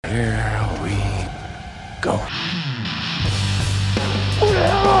Here we go. Who the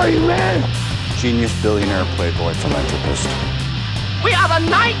hell are you, man? Genius, billionaire, playboy, philanthropist. We are the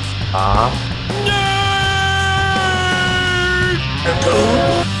knights Ah.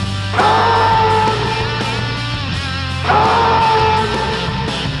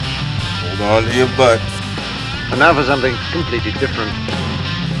 Hold on to your butts. And now for something completely different.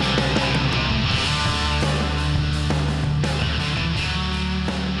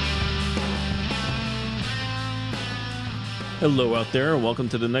 Hello out there, and welcome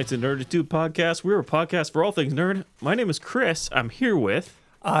to the Knights of Nerditude podcast. We're a podcast for all things nerd. My name is Chris. I'm here with...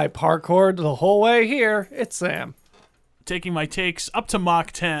 I parkoured the whole way here. It's Sam. Taking my takes up to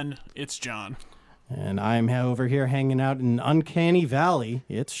Mach 10, it's John. And I'm over here hanging out in Uncanny Valley.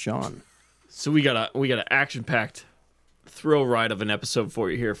 It's Sean. So we got an action-packed thrill ride of an episode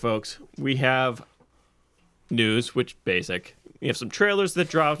for you here, folks. We have news, which basic. We have some trailers that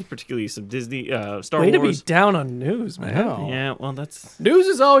dropped, particularly some Disney, Star Way to be Wars. down on news, man. know. Yeah, well, that's... News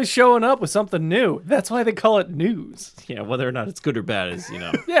is always showing up with something new. That's why they call it news. Yeah, whether or not it's good or bad is,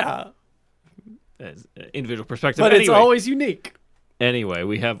 Yeah, as individual perspective. but it's Anyway. always unique. Anyway,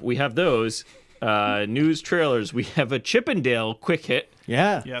 we have those news trailers. We have a Chippendale quick hit.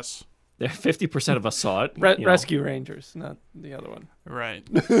 Yeah. Yes, There, 50% of us saw it. Rescue Rangers, not the other one. right.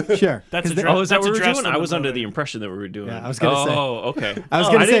 Sure. That's 'Cause a they- dra- Oh, is that that's what we were addressed doing? in I the was under movie. the impression that we were doing. Yeah, I was gonna say. Oh, okay. I was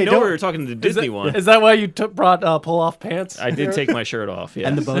gonna I didn't say, know don't- we were talking the Disney one. Is that why you brought pull-off pants? I did take my shirt off. Yeah.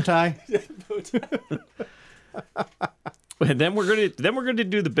 And the bow tie. And then we're gonna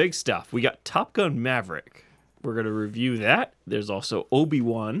do the big stuff. We got Top Gun Maverick. We're gonna review that. There's also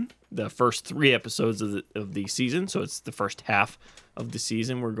Obi-Wan, the first 3 episodes of the season. So it's the first half of the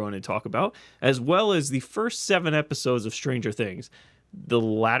season we're going to talk about, as well as the first 7 episodes of Stranger Things. The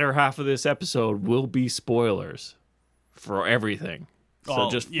latter half of this episode will be spoilers for everything. So Oh,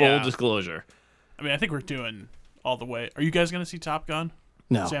 just full yeah. disclosure. I mean, I think we're doing all the way. Are you guys going to see Top Gun?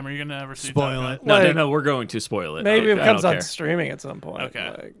 No. Sam, are you going to ever see Spoil Top it. No, Like- no, we're going to spoil it. Maybe I it comes don't on care. streaming at some point. Okay.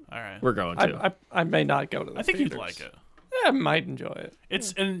 Like, All right. We're going to. I may not go to the I think you'd theaters. like it. Yeah, I might enjoy it.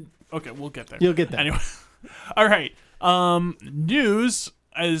 It's okay, we'll get there. You'll get there. Anyway. All right. News,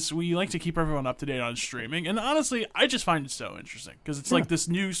 as we like to keep everyone up to date on streaming, and honestly, I just find it so interesting because it's like this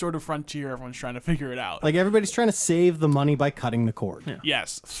new sort of frontier. Everyone's trying to figure it out. Like everybody's trying to save the money by cutting the cord. Yeah.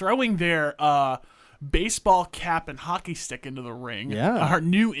 Yes, throwing their baseball cap and hockey stick into the ring. Yeah. Our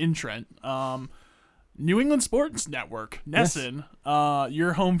new entrant, New England Sports Network, Nesson.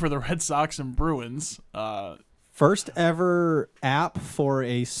 You're home for the Red Sox and Bruins. First ever app for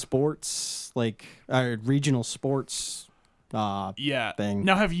a sports, regional sports Yeah. thing.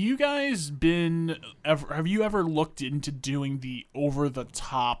 Now, have you guys have you ever looked into doing the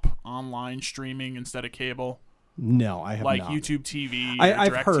over-the-top online streaming instead of cable, No, I have like not. YouTube TV?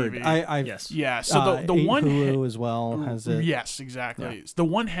 I've DirecTV? heard. I've Yes. Yeah. So the one. Hulu as well has it. Yes, exactly. The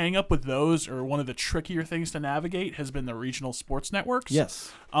one hang up with those, or one of the trickier things to navigate, has been the regional sports networks.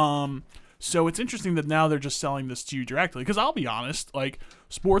 Yes. So it's interesting that now they're just selling this to you directly. Because I'll be honest, like,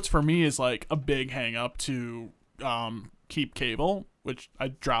 sports for me is like a big hang up to keep cable, which I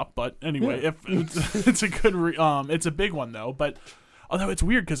dropped. But anyway, if it's a good, it's a big one though. But although it's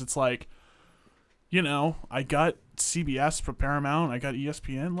weird because it's like, I got CBS for Paramount, I got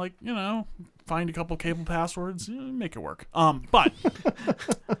ESPN. Like, find a couple cable passwords, make it work. But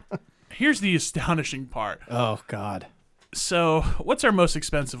here's the astonishing part. Oh God. So, what's our most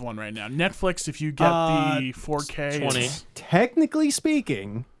expensive one right now? Netflix, if you get the 4K. 20. Technically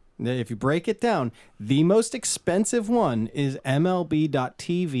speaking, if you break it down, the most expensive one is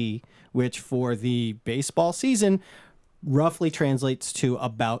MLB.TV, which for the baseball season roughly translates to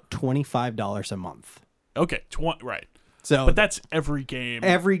about $25 a month. Okay, right. So, But that's every game.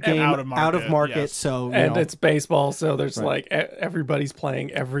 every game out of market. Yes. So, you And know, it's baseball, so there's everybody's playing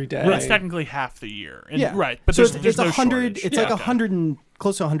every day. It's technically half the year. And, yeah, Right. But so there's it's no 100. shortage. It's Yeah, like okay. 100 and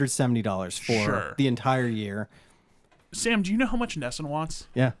close to $170 for Sure. the entire year. Sam, do you know how much Nesson wants?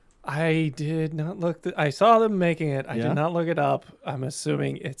 Yeah. I did not look. I saw them making it. I Yeah? did not look it up. I'm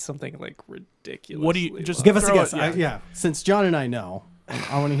assuming it's something like ridiculous. What do you just Give us a throw guess. it- Yeah. Since John and I know,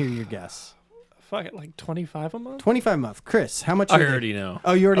 I want to hear your guess. Fuck it, like 25 a month? 25 a month. Chris, how much? I are they? already know.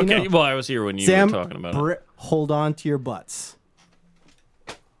 Oh, you already Okay, know. well, I was here when you Sam, were talking about it. hold on to your butts.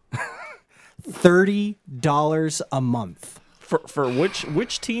 $30 a month. For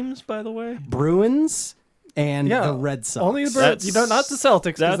which teams, by the way? Bruins and the Red Sox. Only the That's- Bruins. Not the Celtics.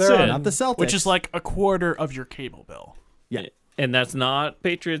 'cause that's they're it. on- not the Celtics. Which is like a quarter of your cable bill. yeah. And that's not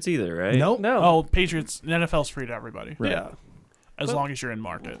Patriots either, right? Nope. No. Oh, Patriots, NFL's free to everybody. Yeah. as long as you're in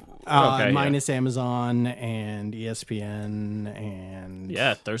market. Okay, yeah. minus Amazon and ESPN and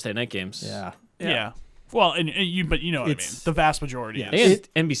Yeah, Thursday night games. Yeah. Well, and you, but you know what I mean. It's- The vast majority. Yeah. Is.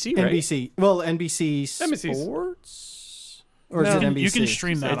 And NBC, right? NBC. Well, NBC NBC Sports, or is No. it NBC? You can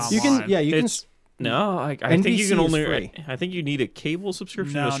stream that online. You can, yeah, you can. It's no, I think you NBC can is only. free. I think you need a cable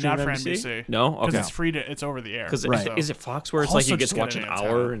subscription No, to stream not for NBC. NBC. No, Because okay. it's free to. It's over the air. Because Right. is it Fox where it's Also like you get just to get watch an an antenna.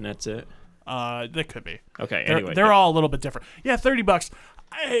 hour and that's it? That could be. Okay. They're, Anyway, they're yeah. all a little bit different. Yeah, $30.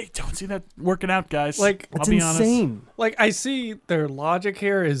 I don't see that working out, guys. Like, I'll It's be honest. insane. Like, I see their logic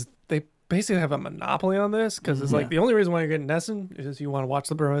here is they basically have a monopoly on this because it's like the only reason why you're getting Nesson is you want to watch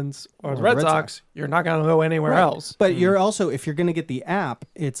the Bruins or the Red Red Sox. You're not going to go anywhere else. But you're also, if you're going to get the app,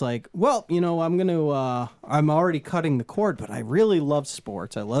 it's like, well, I'm already cutting the cord, but I really love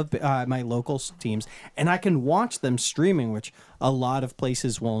sports. I love my local teams, and I can watch them streaming, which a lot of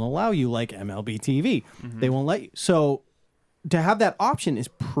places won't allow you, like MLB TV. They won't let you. So to have that option is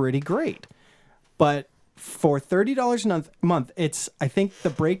pretty great. But for $30 a month, I think the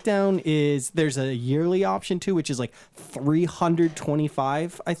breakdown is there's a yearly option too, which is like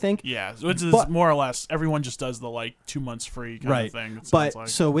 $325, I think. Yeah, so it's But- more or less everyone just does the like 2 months free kind of thing. It But sounds like.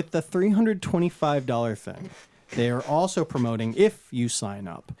 so with the $325 thing, they are also promoting, if you sign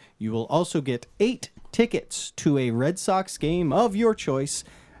up, you will also get 8 tickets to a Red Sox game of your choice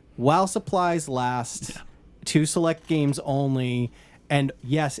while supplies last, to select games only. And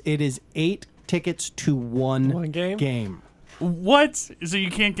yes, it is 8 tickets to one game? What? So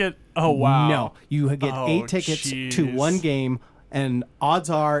you can't get? Oh wow. No, you get Oh, 8 tickets to jeez. one game, and odds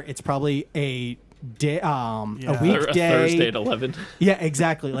are it's probably a day, a Yeah. weekday. Thursday at 11. Yeah,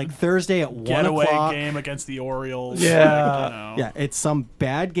 exactly. Like Thursday at 1 Getaway o'clock. game against the Orioles. Yeah. You know. Yeah, it's some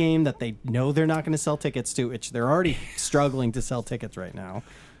bad game that they know they're not going to sell tickets to, which they're already struggling to sell tickets right now.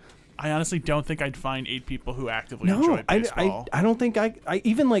 I honestly don't think I'd find 8 people who actively enjoy No, baseball. I don't think I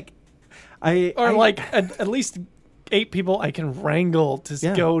even like. At least 8 people I can wrangle to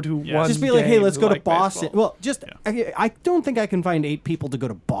Yeah. go to Yeah. one. just be like, hey, game let's go to like Boston. baseball. Well, just I don't think I can find 8 people to go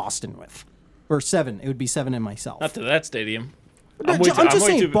to Boston with, or 7. It would be 7 and myself. Not to that stadium. I'm just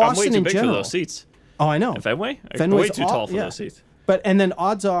saying I'm Boston way too in big for general. those seats. Oh, I know. In Fenway? I'm Fenway's way too tall for yeah. those seats. But and then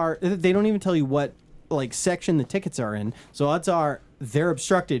odds are they don't even tell you what like section the tickets are in. So odds are they're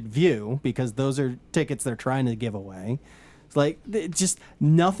obstructed view because those are tickets they're trying to give away. It's like just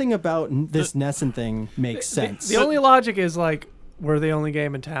nothing about this Nesson thing makes sense. The only logic is like, we're the only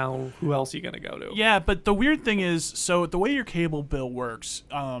game in town. Who else are you going to go to? Yeah, but the weird thing is, so the way your cable bill works,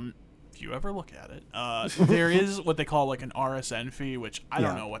 if you ever look at it, there is what they call like an RSN fee, which I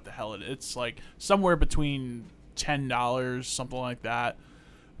don't Yeah. know what the hell it is. It's like somewhere between $10, something like that.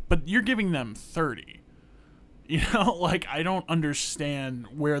 But you're giving them 30. You know, like I don't understand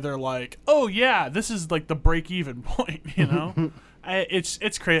where they're like, oh yeah, this is like the break-even point. You know,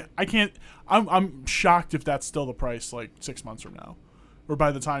 it's crazy. I can't. I'm shocked if that's still the price like 6 months from now, or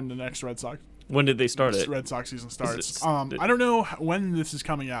by the time the next Red Sox When did they start it? Red Sox season starts. it- I don't know when this is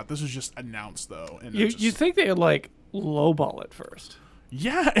coming out. This was just announced though, and it You just, think they would like lowball it first?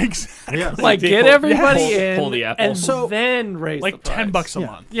 yeah, exactly. Yeah. Like They get pull- everybody pull- in pull the apple. and So- then raise Like the price. $10 a Yeah.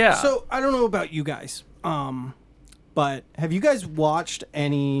 month. Yeah. So I don't know about you guys, but have you guys watched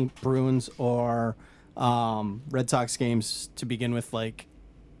any Bruins or Red Sox games to begin with, like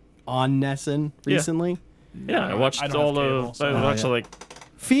on Nesson recently? Yeah, I watched I don't all have cable, the. so- I watched yeah. like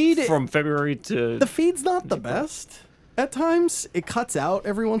Feed from February to. the feed's not the best at times. It cuts out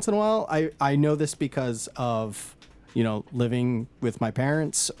every once in a while. I know this because of living with my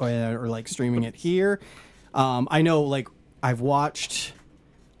parents or like streaming it here. I know like I've watched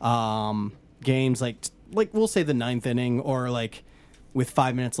games like we'll say the 9th inning or like with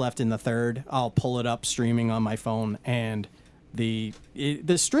 5 minutes left in the 3rd. I'll pull it up streaming on my phone and the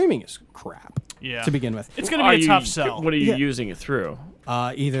streaming is crap. Yeah. To begin with, It's gonna Are be a you- tough sell. What are you Yeah. using it through?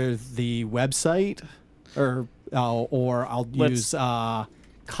 either the website or I'll use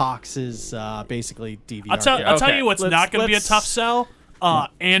Cox's basically DVR. I'll tell okay. you what's Let's- not going to be a let's- tough sell.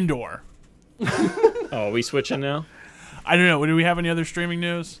 Andor. Oh, are we switching now? I don't know. Do we have any other streaming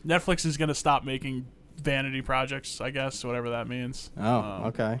news? Netflix is going to stop making vanity projects, I guess, whatever that means. Oh,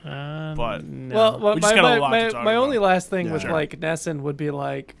 okay. But Well, We just got a lot to my talk only about. last thing Yeah. with Sure. like Nesson would be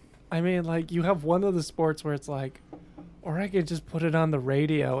like, I mean, like you have one of the sports where it's like, or I could just put it on the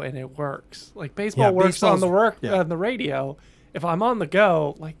radio and it works. Like baseball Yeah, works on baseball's- the yeah. on the radio. If I'm on the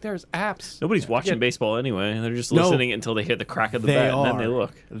go, like there's apps. Nobody's watching get- baseball anyway. They're just No. listening until they hear the crack of the They bat, are. and then they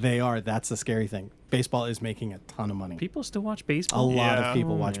look. They are. That's the scary thing. Baseball is making a ton of money. People still watch A baseball. lot Yeah. of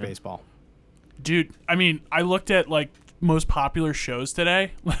people watch baseball. dude, I mean, I looked at like most popular shows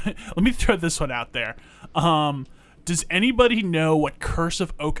today. Let me throw this one out there. Does anybody know what Curse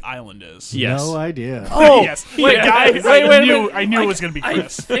of Oak Island is? Yes. No idea. Oh, Yes. Wait, guys, wait a I knew minute. it was going to be I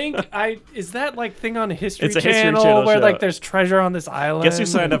Chris. think is that like thing on History It's a History Channel Channel where show. like there's treasure on this island. Guess who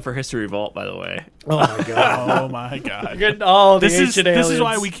signed up for History Vault, by the way? Oh my god. Oh my god. Getting all the This is ancient aliens.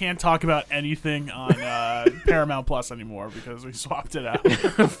 why we can't talk about anything on Paramount Plus anymore because we swapped it out.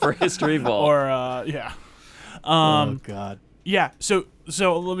 For History Vault. Or yeah. Oh god. Yeah, so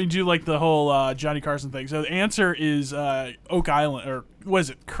let me do like the whole Johnny Carson thing. So the answer is Oak Island, or was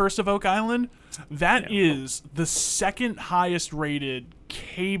it Curse of Oak Island? That is the second highest rated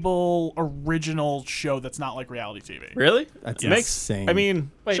cable original show that's not like reality TV. Really? That's Makes- insane. I mean,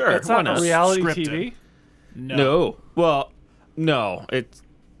 Wait, sure. that's why not not? reality Scripted. TV. No. Well, no. It's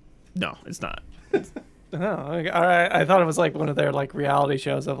not. Oh, okay. All right. I thought it was like one of their like reality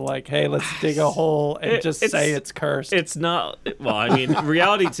shows of like, hey, let's dig a hole and just say it's cursed. It's not. Well, I mean,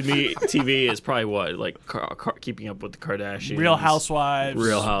 reality to me, TV is probably what, like Keeping Up with the Kardashians, Real Housewives.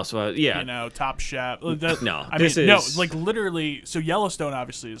 Real Housewives. Yeah. You know, Top Chef. No, I this mean, no, is- like literally. So Yellowstone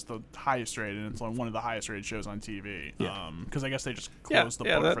obviously is the highest rated, and it's like one of the highest rated shows on TV. Because I guess they just closed the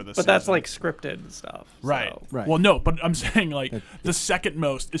book for this. but that's season. like scripted and stuff. Right. So. Right. Well, no, but I'm saying like the second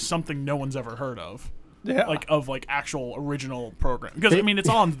most is something no one's ever heard of. Yeah. Like of like actual original program. Because I mean, it's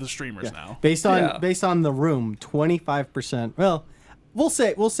all into the streamers now. Based on Yeah. based on The Room, 25%. Well, we'll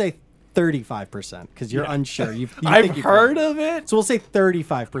say 35% because you're unsure. I've heard of it. So we'll say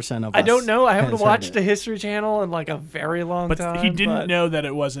 35% of. I don't know. I haven't has heard watched it. the History Channel in like a very long But time. he didn't but- know that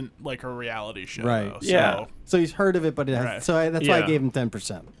it wasn't like a reality show. Right. Though, Yeah. So. So he's heard of it, but it has, Right. that's why I Yeah. gave him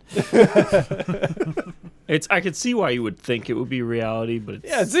 10%. I could see why you would think it would be reality, but it's,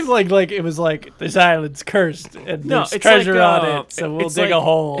 Yeah, it seemed like it was like this island's cursed and no, there's it's treasure like, on it, so we'll it's dig like- a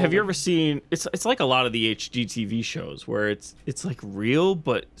hole. Have you ever seen? It's like a lot of the HGTV shows where it's like real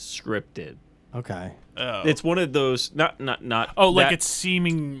but scripted. Okay. Oh. It's one of those not. Oh, like that- it's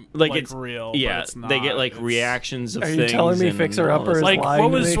seeming like like it's real. Yeah, but it's not. they get like It's- reactions of Are you things. telling me and Fixer all Upper this- is Like lying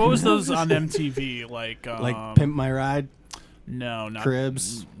what to me? was those on MTV? Like Pimp My Ride, no, not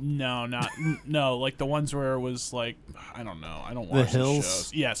Cribs. No, not no. Like the ones where it was like I don't know. I don't watch The these Hills?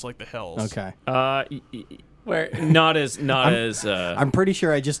 shows. Yes, like the Hills. Okay. Where not as I'm pretty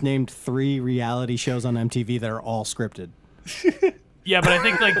sure I just named 3 reality shows on MTV that are all scripted. Yeah, but I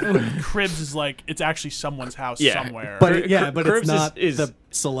think like Cribs is like it's actually someone's house Yeah. somewhere. But but Cribs it's not is- the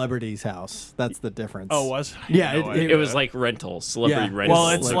celebrity's house. That's the difference. oh, was Yeah, I had no it- idea. it was like rentals, celebrity Yeah. rentals. Well,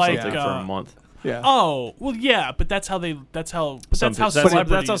 it's or like, something for a month. Yeah. Oh well, yeah, but that's how that's how Some- that's how that's-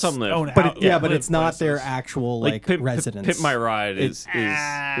 celebrities that's how some live. own But hou- yeah, but live it's not their places. actual Like like Pimp, residence. Pimp My Ride is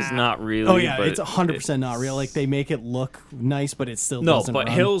not really. Oh yeah, but it's 100% not real. Like they make it look nice, but it still No, doesn't but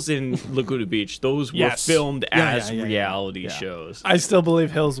run. Hills in Laguna Beach, those were Yes. filmed Yeah, as yeah. reality Yeah. shows. I still believe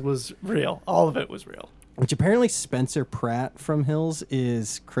Hills was real. All of it was real. Which apparently Spencer Pratt from Hills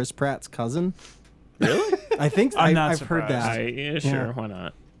is Chris Pratt's cousin. Really? I think I'm not I've heard surprised. that. Yeah, sure. Yeah. Why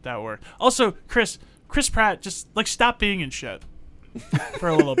not? That worked. Also, Chris Pratt just like stop being in shit for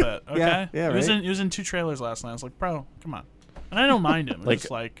a little bit. Okay. Yeah, He was right. in 2 trailers last night. I was like, bro, come on. And I don't mind him. I'm Like, just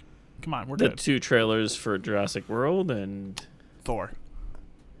like, come on, we're The good. 2 trailers for Jurassic World and Thor.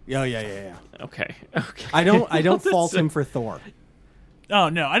 Oh yeah. okay. I don't That's fault it. him for Thor. Oh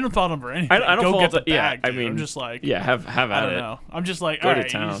no, I don't fault him for anything. I don't Go fault get the it. Yeah, bag. I dude. mean, I'm just like, yeah, have I at don't it. know. I'm just like, Go all to right,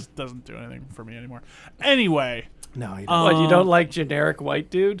 he town. just doesn't do anything for me anymore. Anyway, No, he doesn't. What, you don't like generic white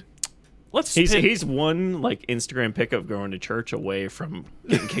dude? let's. He's one like Instagram pic of going to church away from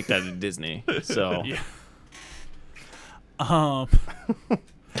getting kicked out of Disney. So Yeah.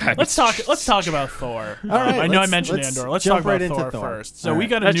 Let's talk about Thor. right, I know I let's- mentioned let's Andor. Let's jump talk about right into Thor Thor. first. So All we right.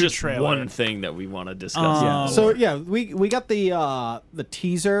 got a That's new just trailer. one thing that we want to discuss. Yeah. So yeah, we got the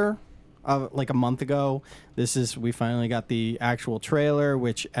teaser like a month ago. We finally got the actual trailer,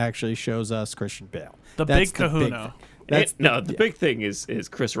 which actually shows us Christian Bale. The That's big kahuna. That's the big thing is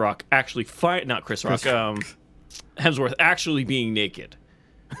Chris Rock actually not Chris Rock, Hemsworth actually being naked.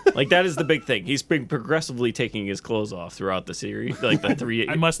 Like that is the big thing. He's been progressively taking his clothes off throughout the series, like the 3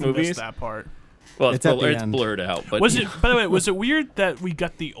 I must have movies. missed that part. Well, It's at the it's end. blurred out. But Was it? By the way, was it weird that we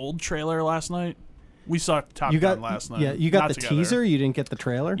got the old trailer last night? We saw Top you got Gun last night. Yeah, you got Not the together. teaser. You didn't get the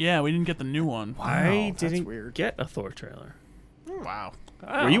trailer. Yeah, we didn't get the new one. I that's didn't weird. get a Thor trailer. Wow.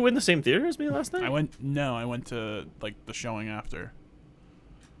 Were you in the same theater as me last night? I went to like the showing after.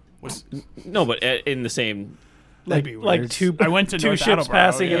 Was No, but in the same. That'd be Like weird. two I went to two North ships Attleboro,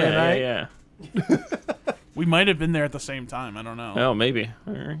 passing in yeah. the night. Yeah. we might have been there at the same time. I don't know. Oh, maybe.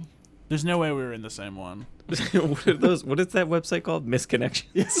 All right. There's no way we were in the same one. What are those? What is that website called?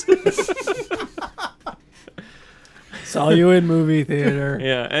 Misconnections. Saw you in movie theater.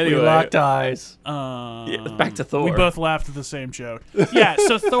 Yeah. We Anyway, locked eyes. back to Thor. We both laughed at the same joke. Yeah,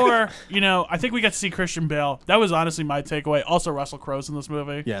 so Thor, I think we got to see Christian Bale. That was honestly my takeaway. Also, Russell Crowe's in this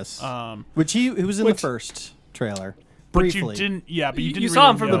movie. Yes. Um, Which he was in the first trailer. Briefly. But you didn't. Yeah, but you didn't. You saw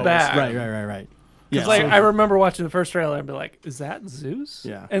really him from the know. back. Right. Yeah. Because I remember watching the first trailer and be like, "Is that Zeus?"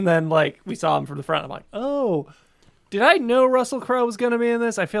 Yeah. And then we saw him from the front. I'm like, "Oh, did I know Russell Crowe was gonna be in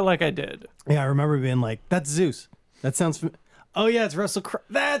this? I feel like I did." Yeah, I remember being like, "That's Zeus. That sounds." Oh yeah, it's Russell Crowe.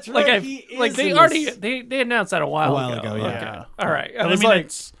 That's right. He is they in already this. they announced that a while ago. yeah. Okay. All right. I And was I mean,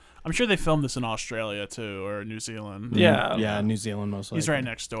 like, I'm sure they filmed this in Australia too, or New Zealand. yeah, Yeah, New Zealand mostly. He's right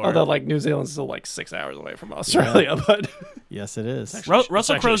next door. Although New Zealand's still 6 hours away from Australia, but Yes, it is. Russell It's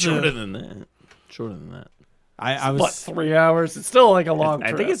actually Crowe's shorter than that. Shorter than that. I was. 3 hours? It's still a long I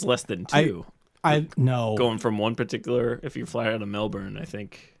trip. think it's less than 2. I no. Going from one particular, if you fly out of Melbourne, I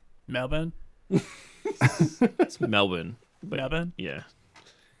think Melbourne. it's Melbourne. But Melbourne. yeah.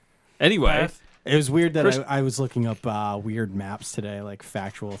 Anyway, Beth? It was weird that Chris- I was looking up weird maps today, like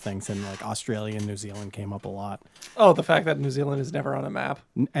factual things, and Australia and New Zealand came up a lot. Oh, the fact that New Zealand is never on a map.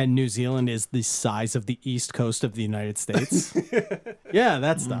 And New Zealand is the size of the east coast of the United States. Yeah,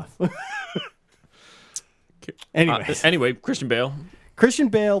 that stuff. anyway, Christian Bale. Christian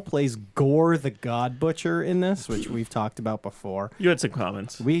Bale plays Gore the God Butcher in this, which we've talked about before. You had some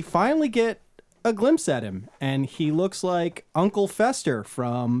comments. We finally get a glimpse at him, and he looks like Uncle Fester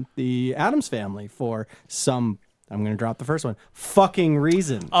from the Addams Family for some, I'm going to drop the first one, fucking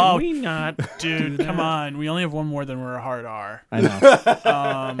reason. Oh, we not? dude, come on. We only have one more than we're a hard R. I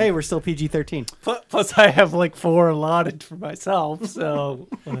know. Hey, we're still PG-13. Plus, I have 4 allotted for myself, so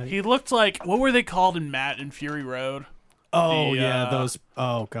He looked like, what were they called in Matt and Fury Road? Oh, The, yeah, those,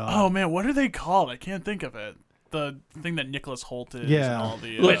 oh, God. Oh man, what are they called? I can't think of it. The thing that Nicholas Holt is. Yeah. And all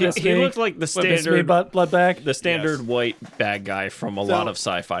the, Look, Miss he Me? looked like the Miss Me, standard, blood bag, the standard Yes. white bad guy from a lot of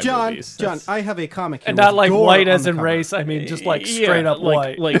sci-fi John, movies. John, I have a comic here and not with Gore white on as the in cover. race. I mean, just Yeah, straight up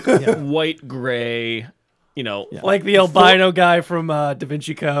white, like white gray. like the albino guy from Da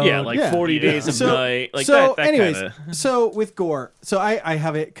Vinci Code. Yeah, like 40 Days of Night. Like so that anyways, kinda. so with Gore, so I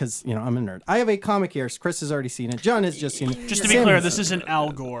have it because I'm a nerd. I have a comic here. Chris has already seen it. John has just seen it. Just to be Sam clear, has this seen isn't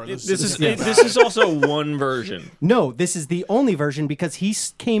Al Gore. This is also one version. No, this is the only version because he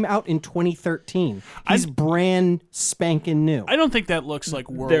came out in 2013. He's brand spanking new. I don't think that looks like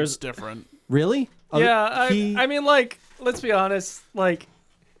worlds There's- different. Really? Yeah, He- I mean, let's be honest.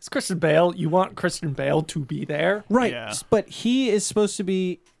 It's Christian Bale. You want Christian Bale to be there, right. Yeah. But he is supposed to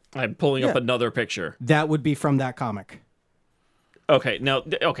be. I'm pulling up Yeah. another picture. That would be from that comic. Okay, now,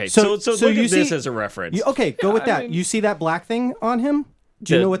 okay, So- so so look you at this see- as a reference. Okay, go with I that. mean- You see that black thing on him?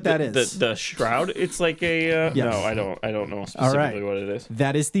 Do you know what that is? The shroud. It's like a. Yes. No, I don't know specifically what it is.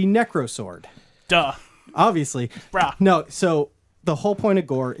 That is the Necro Sword. Duh. Obviously. Brah. No, so the whole point of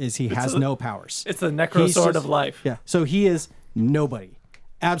Gore is he has no powers. it's the necro He's sword just- of life. Yeah. So he is nobody.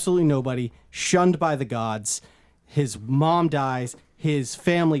 Absolutely nobody. Shunned by the gods. His mom dies. His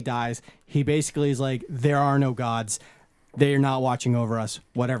family dies. He basically is like, there are no gods. They're not watching over us.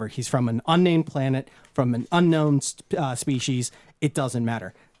 Whatever. He's from an unnamed planet, from an unknown species. It doesn't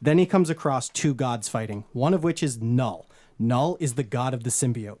matter. Then he comes across 2 gods fighting, one of which is Null. Null is the god of the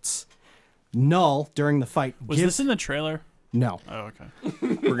symbiotes. Null, during the fight, Was this in the trailer? No. Oh,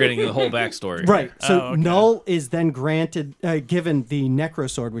 okay. We're getting the whole backstory. Right. So Oh, okay. Null is then given the Necro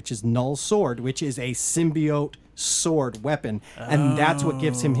Sword, which is Null's sword, which is a symbiote sword weapon, and that's what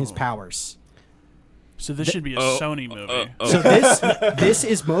gives him his powers. So this should be a Sony movie. So this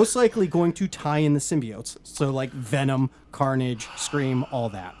is most likely going to tie in the symbiotes. So like Venom, Carnage, Scream, all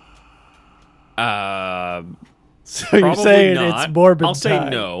that. So you're Probably saying not. it's morbid. I'll say time.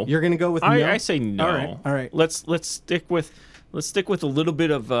 no. You're gonna go with no? I say no. All right. Let's stick with a little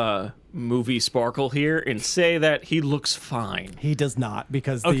bit of movie sparkle here and say that he looks fine. He does not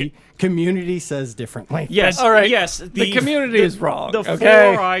because Okay. the community says differently. Yes. All right. Yes. The community is wrong. The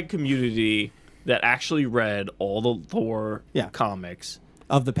Okay. four-eyed community that actually read all the Thor Yeah. comics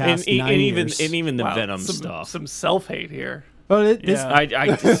Of the past 9 years. even the Wow, Venom some, stuff. Some self-hate here. Well, this, Yeah.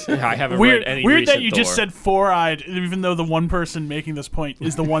 I haven't Weird, read any weird that recent you just Thor. said 4-eyed, even though the one person making this point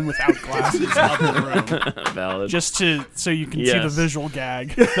is the one without glasses out of the room. Valid. Just so you can see the Yes. visual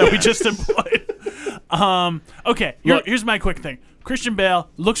gag that we just employed. Okay, here's my quick thing. Christian Bale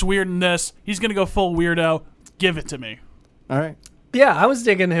looks weird in this. He's gonna go full weirdo. Give it to me. all right. Yeah, I was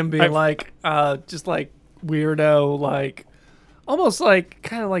digging him being I've- just like weirdo, almost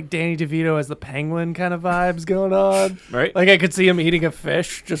kind of like Danny DeVito as the Penguin kind of vibes going on. Right. Like I could see him eating a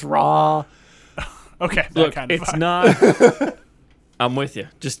fish just raw. Okay, that Look, kind of it's vibe. not. I'm with you.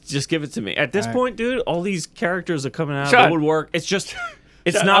 Just give it to me. At this All right. point, dude, all these characters are coming out of Sean. the woodwork. It's just,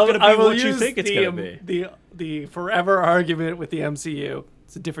 it's Yeah, not going to I be will what you use think it's going to be. The forever argument with the MCU.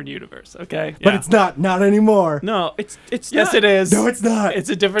 It's a different universe, okay? But it's not anymore. No, it's Yes, not. it is. No, it's not. It's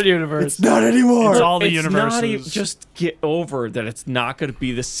a different universe. It's not anymore. It's all the It's universes. not even, just get over that it's not going to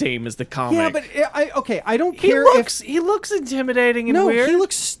be the same as the comic. Yeah, but I don't He care he looks intimidating and no, weird. he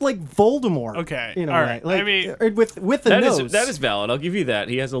looks like Voldemort. Okay, You know, all right. Like, I mean- with the That nose. is valid. I'll give you that.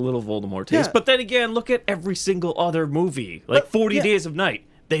 He has a little Voldemort taste. Yeah. But then again, look at every single other movie. Like 40 yeah. Days of Night.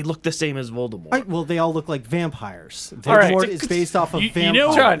 They look the same as Voldemort. Well, they all look like vampires. All right. Voldemort is based off of You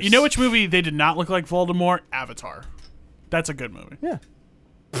vampires. know, you know which movie they did not look like Voldemort? Avatar. That's a good movie. Yeah.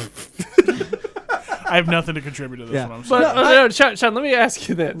 I have nothing to contribute to this Yeah. one. I'm sorry. But no, Sean, let me ask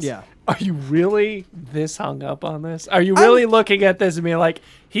you this. Yeah. Are you really this hung up on this? Are you really looking at this and being like,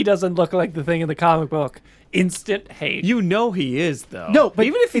 he doesn't look like the thing in the comic book? Instant hate. You know he is, though. No, but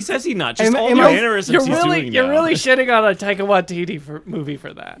even if he says he's not, just am- all am the I- mannerisms You're he's really, doing you're now. really shitting on a Taika Waititi movie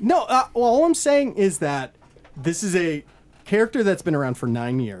for that. No, well, all I'm saying is that this is a character that's been around for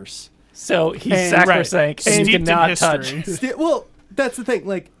 9 years. So he's And- sacrosanct and Steeped in cannot touch. history. Well, that's the thing.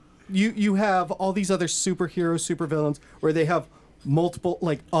 Like, you have all these other superheroes, supervillains, where they have multiple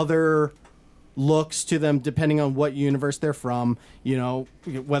like other looks to them depending on what universe they're from. You know,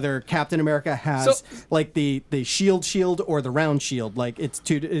 whether Captain America has So- like the shield or the round shield. Like it's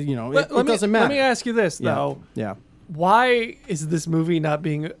two. You know, it Let me- doesn't matter. Let me ask you this Yeah. though: Yeah. why is this movie not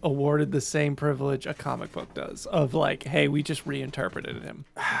being awarded the same privilege a comic book does? Of like, hey, we just reinterpreted him.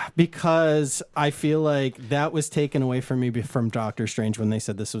 Because I feel like that was taken away from me from Doctor Strange when they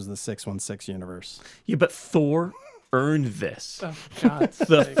said this was the 616 universe. Yeah, but Thor earned this. Oh, God.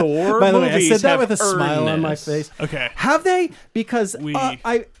 The Thor By the way, I movies said that have with a smile earned on my this. face. Okay. Have they? Because We-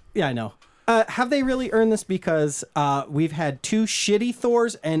 I know. Have they really earned this? Because we've had 2 shitty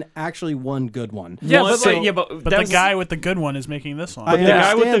Thors and actually 1 good one. Yeah, One- but like- yeah, but But the that's- guy with the good one is making this one. I The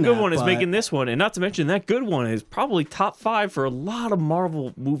guy with the understand good that, one is but- making this one, and not to mention that good one is probably top 5 for a lot of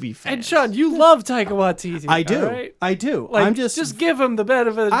Marvel movie fans. And Sean, you love Taika Waititi. I do. all right? I do. Like, I'm just give him the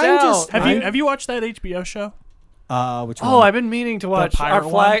benefit of the I'm doubt. just- have you watched that HBO show? which one? Oh, I've been meaning to watch pirate Our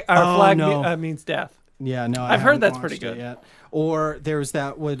Flag. one? Our Oh, Flag no. Means Death. Yeah, no. I've heard haven't that's pretty watched it good. Yet. Or there's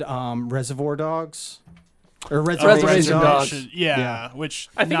that with Reservoir Dogs. Or Reservation Dogs. Yeah, Yeah. which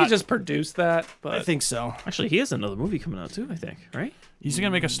I think not, he just produced that, but I think so. Actually, he has another movie coming out too, I think, right? he's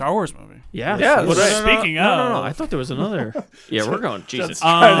gonna make a Star Wars movie. Yeah. Yeah, Well, that's right. Speaking no, of- I thought there was another. Yeah, we're going. Jesus.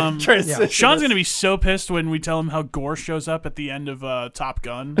 transition Sean's this. gonna be so pissed when we tell him how Gore shows up at the end of Top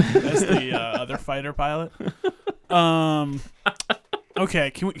Gun as the other fighter pilot.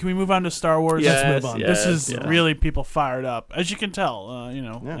 Okay, can we move on to Star Wars? Yes, move on. This is yes. really people fired up, as you can tell.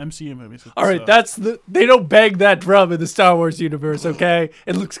 MCU movies. All right, they don't bang that drum in the Star Wars universe, okay?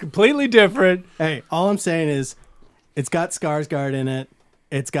 It looks completely different. Hey, all I'm saying is, it's got Skarsgård in it.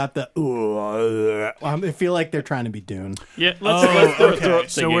 It's got the. I feel like they're trying to be Dune. Yeah, let's throw okay. singing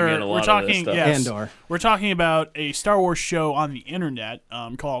So in a we're lot of talking. this stuff. Yes, Andor. We're talking about a Star Wars show on the internet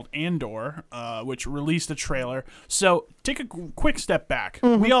called Andor, which released a trailer. So take a quick step back.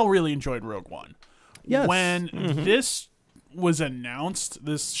 We all really enjoyed Rogue One. Yes. When this was announced,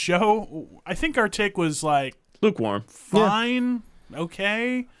 this show, I think our take was like Lukewarm. fine,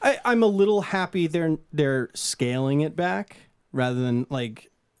 okay. I'm a little happy they're scaling it back rather than like,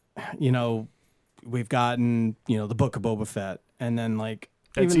 we've gotten the Book of Boba Fett and then like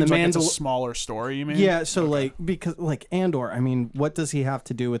That even seems the like it's a Mandal. smaller story. You mean? Yeah, so like because like Andor, I mean, what does he have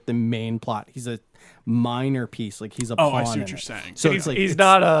to do with the main plot? He's a minor piece, like he's a Oh, pawn I see in what you're it. saying. So He's- it's like He's it's-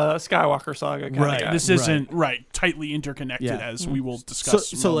 not a Skywalker saga kind Right. of guy. This isn't tightly interconnected Yeah. as we will discuss.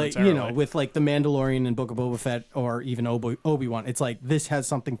 So like momentarily. with like the Mandalorian and Book of Boba Fett or even Obi-Wan, it's like this has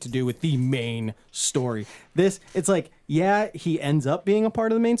something to do with the main story. It's like he ends up being a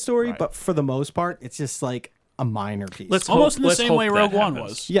part of the main story, Right. but for the most part, it's just like a minor piece. Let's almost in the let's same hope way that Rogue One happens.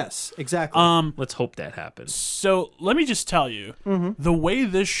 was. yes, exactly. Let's hope that happens. So let me just tell you, Mm-hmm. the way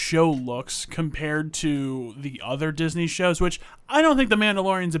this show looks compared to the other Disney shows, which I don't think The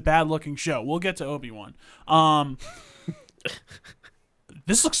Mandalorian's a bad-looking show. We'll get to Obi-Wan.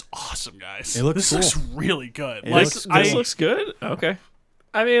 This looks awesome, guys. It looks this cool. looks really good. It Like looks This cool. looks good. Okay.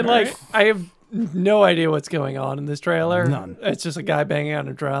 I mean, All like, right. I have no idea what's going on in this trailer. None. It's just a guy banging on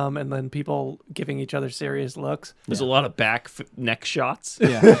a drum and then people giving each other serious looks. There's a lot of neck shots.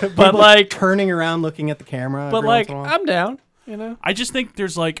 yeah, But like, turning around, looking at the camera. but every like, once in a while. I'm down. You know, I just think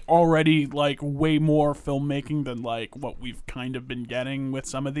there's like already like way more filmmaking than like what we've kind of been getting with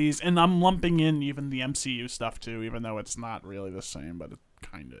some of these, and I'm lumping in even the MCU stuff too, even though it's not really the same, but it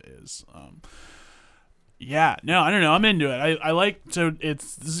kind of is. Yeah, no, I don't know. I'm into it. I like, so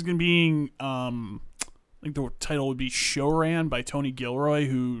this is gonna be I think the title would be Showran by Tony Gilroy,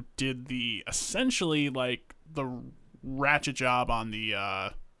 who did essentially like the ratchet job on the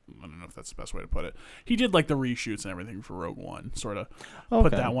I don't know if that's the best way to put it. He did like the reshoots and everything for Rogue One, sort of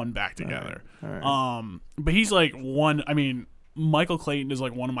put that one back together. All right. But he's like Michael Clayton is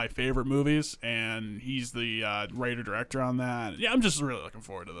like one of my favorite movies, and he's the writer-director on that. Yeah, I'm just really looking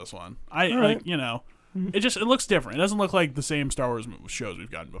forward to this one. It looks different. It doesn't look like the same Star Wars shows we've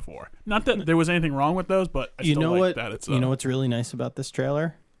gotten before. Not that there was anything wrong with those, but I still like that it's... You know what's really nice about this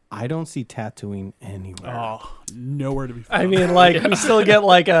trailer? I don't see Tatooine anywhere. Oh, nowhere to be found. I mean, like, we still get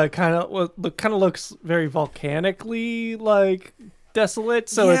like a kind of looks very volcanically like desolate.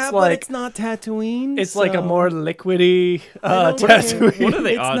 So yeah, it's but like it's not Tatooine. it's like a so- more liquidy I don't Tatooine. What are the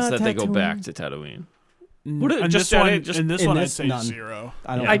It's odds not that they go Tatooine. back to Tatooine? In just this one, I'd this, say none. 0.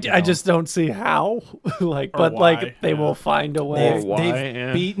 I don't. I think just don't see how. Like, Or but why, like they yeah. will find a way. they've, why, they've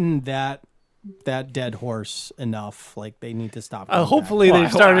yeah. beaten that dead horse enough. Like they need to stop. going Hopefully Well, I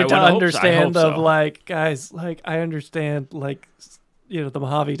they've ho- started I to would hope so. I understand hope of so. like, guys, like I understand like the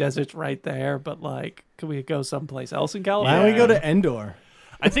Mojave Desert's right there, but like could we go someplace else in back. Why California? don't we go to Endor?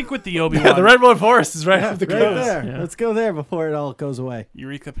 I think with the Obi-Wan... Yeah, the Redwood Forest is right off the Right coast. there. Yeah. Let's go there before it all goes away.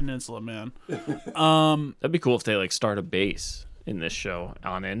 Eureka Peninsula, man. That'd be cool if they like start a base in this show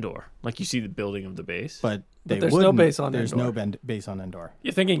on Endor. Like you see the building of the base. But they there's no wouldn't. base on There's Endor. no base on Endor.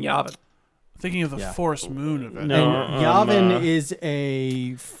 You're thinking Yavin. Thinking of the Yeah. Forest Moon event. No. And Yavin is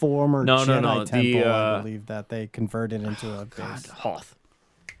a former No, Jedi no, temple, I the, believe, that they converted into a base. Hoth.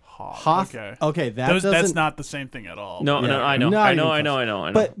 Hoth. Okay. Okay, that That's doesn't. not the same thing at all. No, no, Yeah. I know, Not I even know, I close. know, I know, I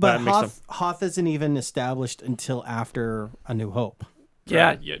know. But that makes them- Hoth isn't even established until after A New Hope.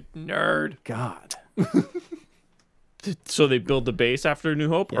 Yeah, you nerd. God. So they build the base after New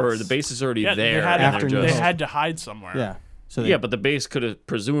Hope, or Yes. the base is already Yeah, there. they had, and After they're New they just, Hope. had to hide somewhere. Yeah. So yeah, but the base could have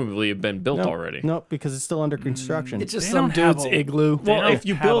presumably have been built already. Nope, because it's still under construction. It's just They some don't have dude's a- igloo. They Well, don't if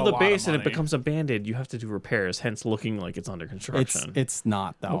you have build a a lot base of and it money. becomes abandoned, you have to do repairs, hence looking like it's under construction. It's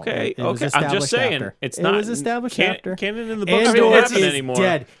not though. Okay, It was okay. I'm just established saying after. it's it not. was established after. Canon in the books Andor don't happen is anymore.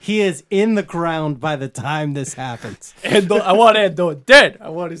 dead. He is in the ground by the time this happens. I want Andor dead. I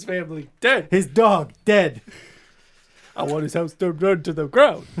want his family dead. His dog dead. I want his house to run to the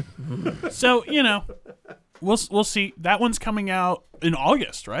ground. So, we'll see. That one's coming out in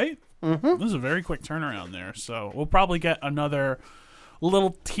August, right? Mm-hmm. This is a very quick turnaround there. So we'll probably get another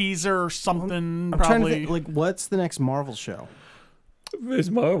little teaser or something. I'm probably. trying to think, like, what's the next Marvel show?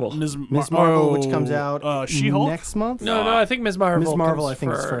 Ms. Marvel. Miss Marvel, which comes Oh, out She-Hulk? next month. No, I think Ms. Marvel. Ms. Marvel, comes I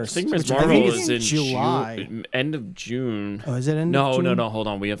think, is I first. think Ms. Which I Marvel think is in July. end of June. Oh, is it end No, of June? no. Hold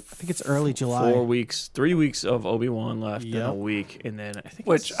on. We have. I think it's early July. 3 weeks of Obi-Wan left in a Yep. week, and then I think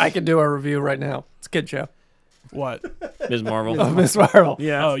Which I can do a review right now. It's a kid show. What? Ms. Marvel. Of Ms. Marvel.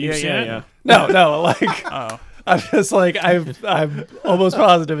 Yeah. Oh, you've yeah, seen yeah, it? yeah. No, like Oh. I'm just like I'm almost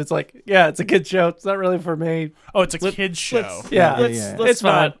positive it's like it's a kid show. It's not really for me. Oh, it's a kid's show. Yeah, Yeah. Let's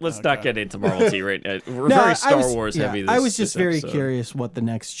fine. not get into Marvel T right now. We're No, very I Star was- Wars yeah, heavy. I was just this very episode. curious what the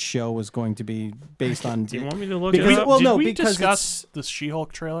next show was going to be based on. Do you want me to look Because- it up? well, Did no, we because discuss the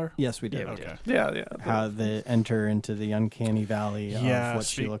She-Hulk trailer? Yes, we did. Yeah, we did. Okay. Yeah. How they enter into the uncanny valley of what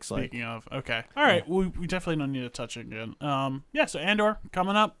she looks like. Speaking of, okay. All right, we definitely don't need to touch it again. So Andor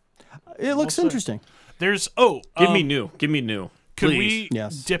coming up. It looks see. interesting. There's Give me new. Could Please. we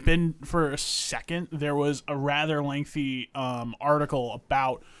Yes. dip in for a second? There was a rather lengthy article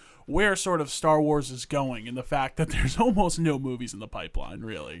about where sort of Star Wars is going and the fact that there's almost no movies in the pipeline,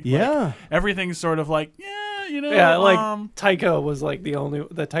 really. Yeah. Everything's sort of like, Yeah, like Taika was like the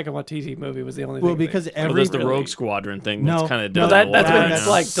Taika Waititi movie was the only Well, thing. because Oh, every there's the Rogue Squadron thing. No, That's kind of no, No, dead. that's been that's-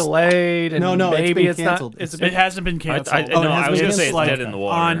 like delayed and No, it's maybe been it's canceled. not. It's it been, hasn't been canceled. no, it has I was been gonna say it's canceled. dead in the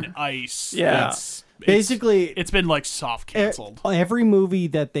water. on ice. Yeah. basically It's been like soft canceled. every movie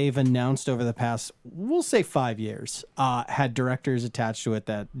that they've announced over the past, we'll say 5 years, had directors attached to it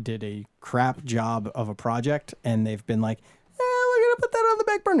that did a crap job of a project, and they've been like, we're gonna put that on the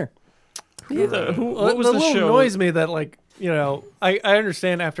back burner. What was the the little show? annoys me that like I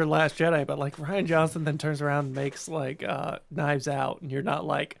understand after Last Jedi, but like Ryan Johnson then turns around and makes like Knives Out, and you're not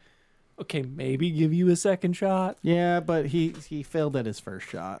like, okay, maybe give you a second shot. Yeah, but he failed at his first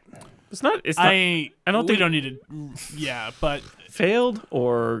shot. It's not. It's not. I don't we think- don't need to. Yeah, but failed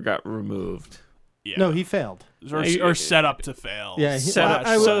or got removed. yeah, No, he failed. or set up to fail. Yeah, Set up.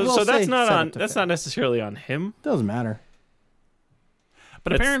 I will so say that's not set on. up to That's fail. not necessarily on him. Doesn't matter.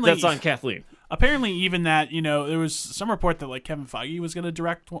 but That's, apparently that's on Kathleen. Apparently, even that, there was some report that like Kevin Feige was going to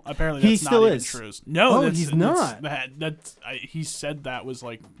direct. Apparently, that's He still not even is. true. No, Oh, that's, he's that's- not. That's he said that was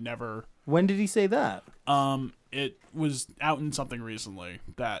like never When did he say that? It was out in something recently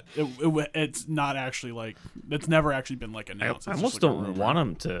that it's not actually like it's never actually been like I announced. It's almost just, like, a don't rumor. want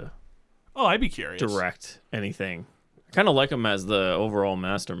him to Oh, I'd be curious. direct anything. I kind of like him as the overall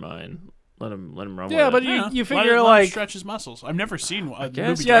mastermind. Let him run Yeah, with but it. you Let figure him like stretch his muscles. I've never seen a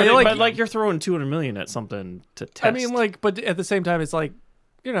Yes, movie. yeah, directed you're by like- but him. you're throwing $200 million at something to test. I mean, like, but at the same time, it's like,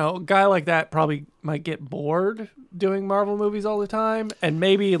 you know, a guy like that probably might get bored doing Marvel movies all the time, and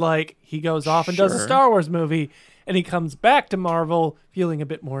maybe like he goes off and does a Sure. Star Wars movie, and he comes back to Marvel feeling a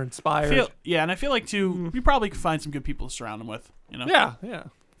bit more inspired. And I feel like too, you probably could find some good people to surround him with. You know, yeah. I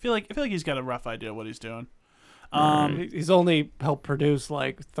feel like he's got a rough idea of what he's doing. He's only helped produce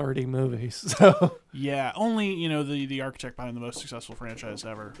like 30 movies, so Yeah, only the architect behind the most successful franchise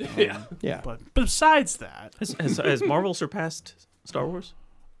ever. Yeah. But besides that, Has Marvel surpassed Star Wars?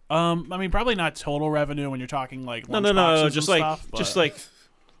 I mean, probably not total revenue when you're talking like No, lunchboxes just and like, stuff, just but,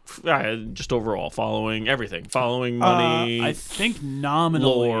 like, just overall following everything, following money. I think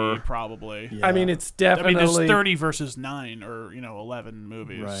nominally, lore. probably. Yeah. I mean, it's I definitely mean, there's 30 versus 9 or 11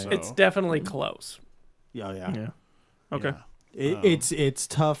 movies. Right. So. it's definitely close. Yeah, yeah. yeah. Okay. It's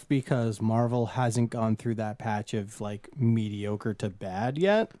tough because Marvel hasn't gone through that patch of like mediocre to bad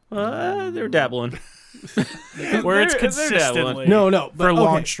yet. They're dabbling. where it's they're consistently No, for but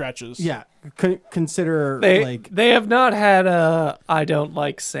long okay. stretches. Yeah, consider like They have not had a I don't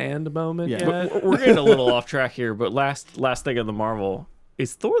like sand moment Yeah. yet. We're getting a little off track here, but last thing on the Marvel,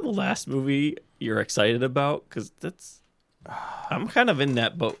 is Thor the last movie you're excited about? Because I'm kind of in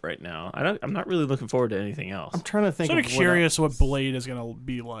that boat right now. I'm not really looking forward to anything else. I'm trying to think. Sort of of curious what Blade is gonna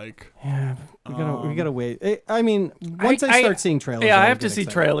be like. Yeah, we gotta wait. I mean, once I start seeing trailers, Yeah, I I'll have to get see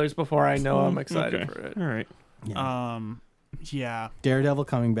excited. trailers before I know I'm excited Okay. for it. All right. Yeah, Daredevil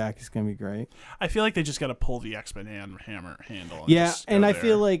coming back is gonna be great. I feel like they just got to pull the X-Men hammer handle. And Yeah, just go and I there.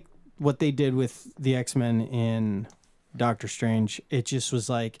 feel like what they did with the X-Men in Doctor Strange, it just was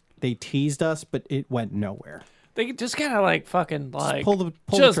like they teased us, but it went nowhere. They just kind of like fucking like pull the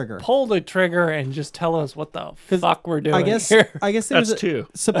just trigger. pull the trigger and just tell us what the fuck we're doing. I guess here. there That's was two.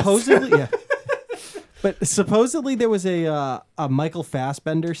 supposedly yeah. But supposedly there was a Michael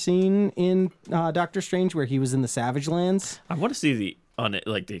Fassbender scene in Doctor Strange where he was in the Savage Lands. I want to see the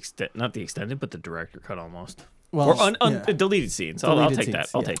extent, not the extended, but the director cut almost. Well, Or yeah. deleted scenes. I'll Deleted take that.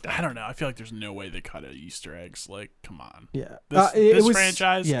 scenes, I'll yeah. take that. I don't know. I feel like there's no way they cut Easter eggs. Like, come on. Yeah, This, it this was-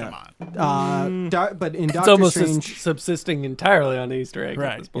 franchise, yeah. come on. But in it's Doctor almost Strange, subsisting entirely on Easter eggs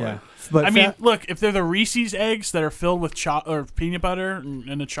Right. at this point. yeah. But I mean, look, if they're the Reese's eggs that are filled with or peanut butter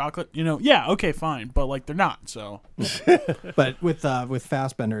and the chocolate, yeah, okay, fine. But like, they're not. So but with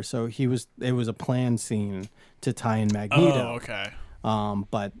Fassbender, so it was a planned scene to tie in Magneto. Oh, okay.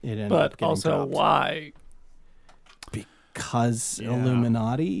 But it ended up But getting also, dropped. why? Because Yeah.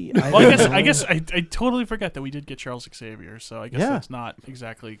 Illuminati. Well, I guess I totally forgot that we did get Charles Xavier. So I guess Yeah. that's not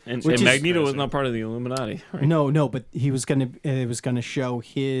exactly. And Which is Magneto was crazy. not part of the Illuminati. Right? No, but it was gonna show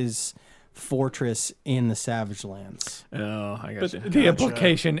his fortress in the Savage Lands. Oh, I got But you. the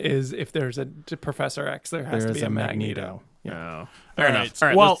implication is if there's a Professor X, there has There to is be a Magneto. Yeah. Oh. Fair All enough. right. All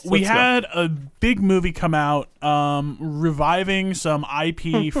right. Well, let's go. had a big movie come out, reviving some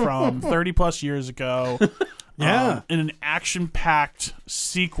IP from 30 plus years ago. Yeah. In an action-packed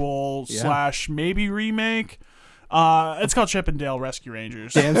sequel Yeah. / maybe remake. It's called Chip and Dale Rescue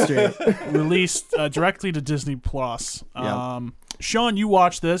Rangers. Damn straight. Released directly to Disney Plus. Yep. Sean, you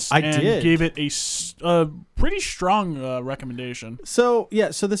watched this I and did. gave it a pretty strong recommendation. So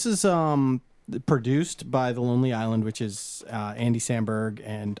this is produced by The Lonely Island, which is Andy Samberg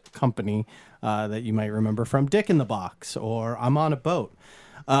and company that you might remember from Dick in the Box or I'm on a Boat.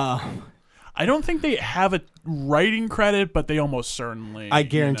 I don't think they have a writing credit, but they almost certainly. I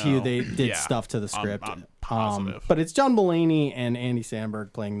guarantee you they did yeah, stuff to the script. I'm positive. But it's John Mulaney and Andy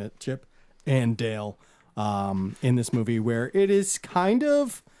Samberg playing the Chip and Dale in this movie, where it is kind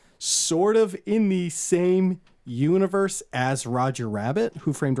of, sort of in the same universe as Roger Rabbit,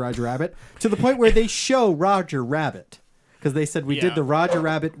 Who Framed Roger Rabbit, to the point where they show Roger Rabbit. Because they said we Yeah. did the Roger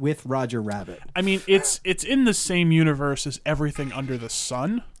Rabbit with Roger Rabbit. I mean, it's in the same universe as everything under the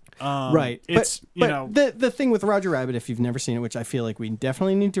sun. Right. It's but the thing with Roger Rabbit, if you've never seen it, which I feel like we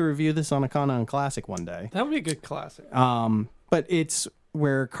definitely need to review this on a Con Classic one day. That would be a good classic. But it's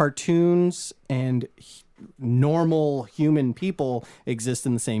where cartoons and normal human people exist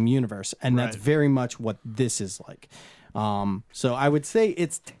in the same universe, and that's Right. very much what this is like. So I would say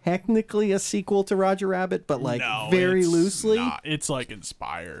it's technically a sequel to Roger Rabbit, but like No, very it's loosely. not. It's like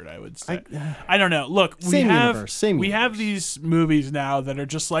inspired, I would say. I don't know. Look, Same universe, same we have universe. these movies now that are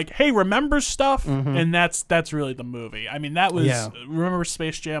just like, hey, remember stuff, and that's really the movie. I mean, that was remember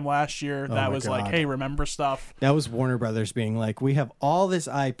Space Jam last year. That my was like, God. hey, remember stuff. That was Warner Brothers being like, we have all this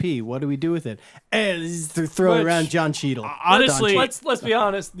IP. What do we do with it? And throw it Which- around John Cheadle. Honestly, Let's be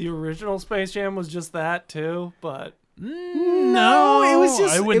honest. The original Space Jam was just that too, but No, it was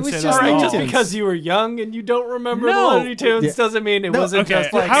just. I wouldn't it was say just that at all. just Looney Tunes. because you were young and you don't remember No. the Looney Tunes Yeah. doesn't mean it wasn't Okay,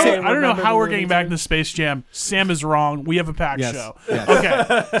 just like. I saying, don't know remember how the we're Looney getting back Tunes. into Space Jam. Sam is wrong. We have a packed Yes, show. yes.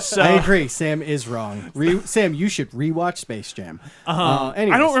 Okay, so I agree. Sam is wrong. Sam, you should rewatch Space Jam. I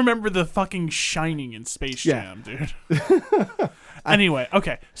Anyways. don't remember the fucking Shining in Space Yeah. Jam, dude. Anyway,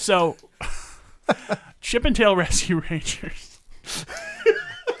 okay, so Chip and Dale Rescue Rangers.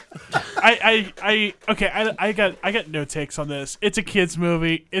 I got no takes on this. It's a kids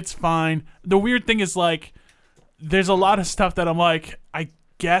movie. It's fine. The weird thing is like, there's a lot of stuff that I'm like, I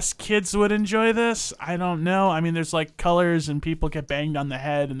guess kids would enjoy this. I don't know. I mean, there's like colors and people get banged on the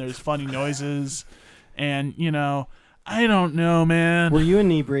head and there's funny noises, and you know, I don't know, man. Were you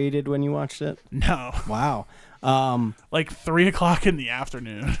inebriated when you watched it? No, Wow. like 3:00 in the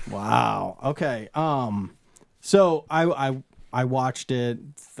afternoon. Wow. Okay. So I watched it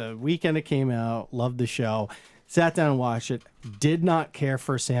the weekend it came out. Loved the show. Sat down and watched it. Did not care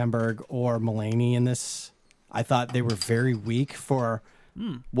for Sandberg or Mulaney in this. I thought they were very weak for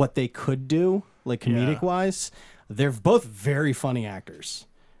what they could do, like comedic wise. They're both very funny actors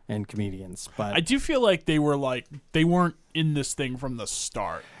and comedians, but I do feel like they weren't in this thing from the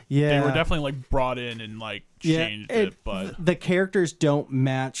start. Yeah. They were definitely like brought in and like changed it, but the characters don't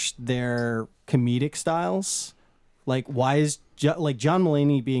match their comedic styles. Like, why is like John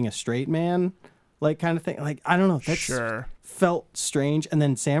Mulaney being a straight man, like kind of thing? Like, I don't know. That's sure. felt strange. And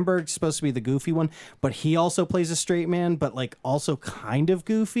then Sandberg's supposed to be the goofy one, but he also plays a straight man, but like also kind of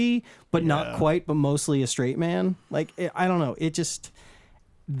goofy, but not quite, but mostly a straight man. Like, I don't know. It just,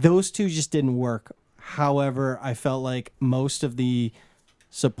 those two just didn't work. However, I felt like most of the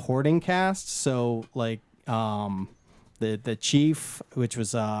supporting cast, so like the chief, which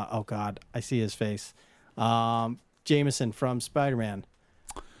was oh god, I see his face, Jameson from Spider-Man.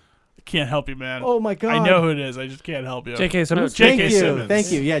 Can't help you, man. Oh my god, I know who it is. I just can't help you. J.K. Simmons. Thank J.K. you, Simmons.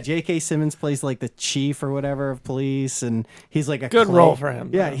 thank you. Yeah, J.K. Simmons plays like the chief or whatever of police, and he's like a Good clay, role for him.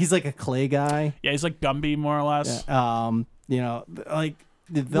 Yeah, he's like a clay guy. Yeah, he's like Gumby more or less. You know, like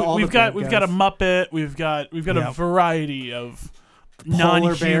We've got a Muppet. We've got a Yep. variety of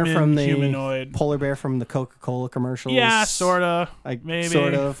polar bear non-human from the humanoid. polar bear from the Coca-Cola commercials. Yeah, sorta. Like maybe.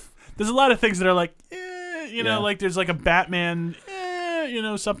 sort of. There's a lot of things that are like, you know, Yeah. like there's like a Batman, you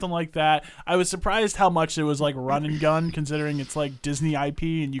know, something like that. I was surprised how much it was like run and gun, considering it's like Disney IP,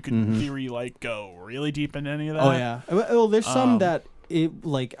 and you could in theory like go really deep into any of that. Oh yeah. Well, there's some that it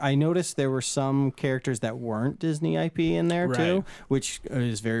like I noticed there were some characters that weren't Disney IP in there too, Right. which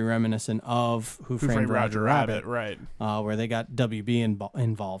is very reminiscent of Who Framed Roger Rabbit, right? where they got WB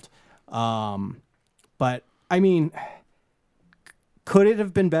involved. But I mean, could it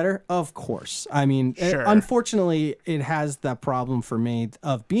have been better? Of course. I mean, Sure. unfortunately, it has that problem for me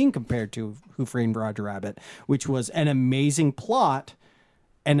of being compared to Who Framed Roger Rabbit, which was an amazing plot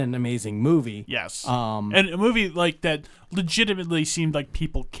and an amazing movie. Yes. And a movie like that legitimately seemed like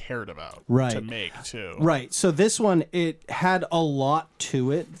people cared about Right. to make too. Right. So this one, it had a lot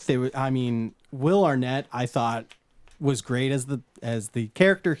to it. I mean, Will Arnett, I thought, was great as the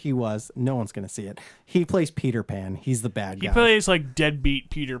character he was. No one's gonna see it. He plays Peter Pan. He's the bad He guy. plays like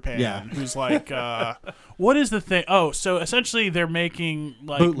deadbeat Peter Pan, Yeah. who's like, what is the thing? Oh, so essentially they're making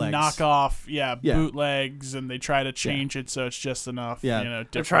like Bootlegs. knockoff, Yeah. bootlegs, and they try to change it so it's just enough. Yeah. You know,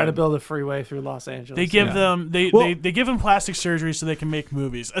 They're trying to different. build a freeway through Los Angeles. They give them Well- they give them plastic surgery so they can make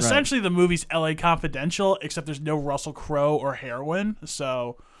movies. Essentially, the movie's L.A. Confidential, except there's no Russell Crowe or heroin.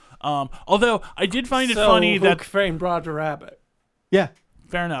 So, although I did find it funny Who that Framed Roger Rabbit. Yeah.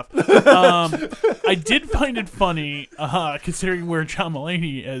 fair enough. I did find it funny considering where John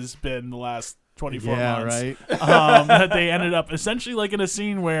Mulaney has been the last 24 months. Right. That they ended up essentially like in a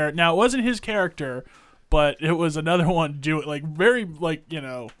scene where now it wasn't his character, but it was another one do it like very like you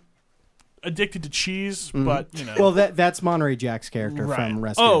know addicted to cheese, but you know. Well, that's Monterey Jack's character Right. from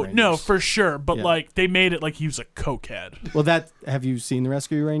Rescue Oh Rangers. no, for sure. But Yeah. like they made it like he was a cokehead. Well, have you seen the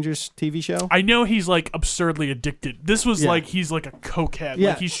Rescue Rangers TV show? I know he's like absurdly addicted. This was Yeah. like he's like a cokehead. Yeah.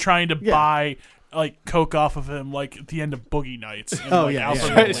 Like he's trying to Yeah. buy like coke off of him like at the end of Boogie Nights. And, Oh, like, yeah,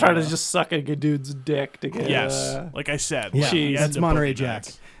 Alfred yeah. He's trying to Molina. just suck a dude's dick to get. Yes, like I said. Yeah, like, the cheese. end that's of Monterey Boogie Jack.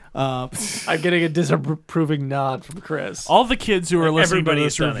 Nights. I'm getting a disapproving nod from Chris. All the kids who are listening to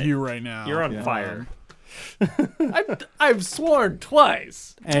Everybody's this done review right now. You're on fire. I've sworn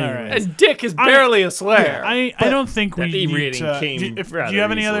twice, Anyways. and Dick is barely a swear. I don't think we That E need rating to. came Do you rather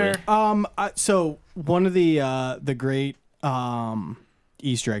have any easily. other? So one of the great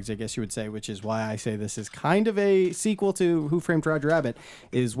Easter eggs, I guess you would say, which is why I say this is kind of a sequel to Who Framed Roger Rabbit,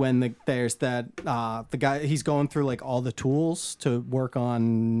 is when there's that the guy, he's going through like all the tools to work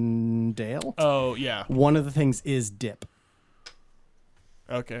on Dale. Oh yeah. One of the things is dip.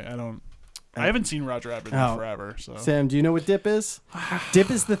 Okay, I haven't seen Roger Rabbit in forever. So Sam, do you know what dip is? Dip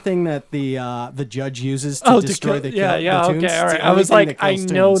is the thing that the judge uses to destroy the tunes. okay, all It's right. the I was only thing like, that I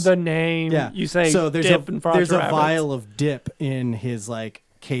kills know tunes. the name. Yeah. You say so there's dip a and Roger there's a Rabbits. vial of dip in his like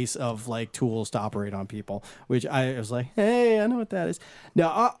case of like tools to operate on people, which I was like, hey, I know what that is.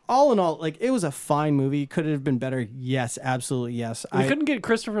 Now, all in all, like it was a fine movie. Could it have been better? Yes, absolutely yes. We couldn't get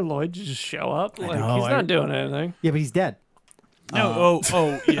Christopher Lloyd to just show up. Like know, he's not doing anything. Yeah, but he's dead. no.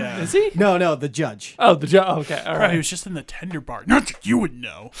 Oh yeah. Is he? No, the judge. Oh, the job. Okay, all Bro, right. he was just in the tender bar. Not that you would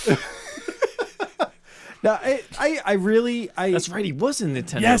know. No, I really That's right. He was in the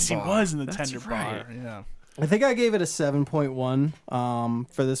tender Yes, he bar. was in the That's tender right. bar. Yeah. I think I gave it a 7.1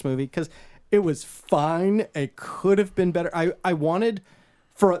 for this movie because it was fine. It could have been better. I wanted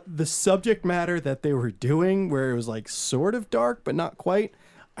for the subject matter that they were doing, where it was like sort of dark but not quite.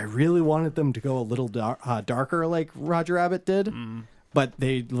 I really wanted them to go a little darker, like Roger Rabbit did. But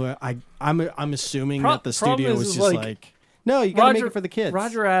I'm assuming that the studio problem was is, just like, like, no, you gotta make it for the kids.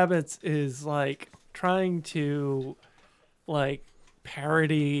 Roger Rabbit's is like trying to like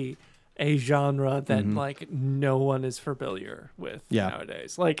parody a genre that like no one is familiar with Yeah.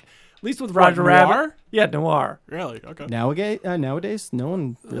 nowadays. Like at least with Roger Rabbit. noir? Yeah, noir. Really? Okay. Nowadays, no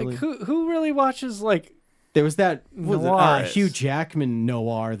one really. Like who really watches like There was that Noir is- Hugh Jackman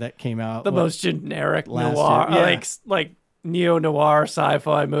noir that came out. the most generic last noir, year? Yeah. like neo noir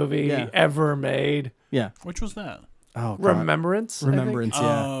sci-fi movie Yeah. ever made? Yeah. Which was that? Oh, God. Remembrance. I think? Remembrance.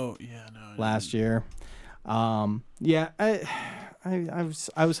 Yeah. Oh yeah. No. Last year. Yeah,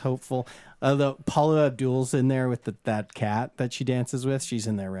 I was hopeful. The Paula Abdul's in there with that cat that she dances with. She's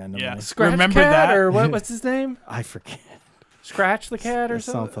in there randomly. Yeah. Scratch Remember Cat, that? or what's his name? I forget. Scratch the Cat or It's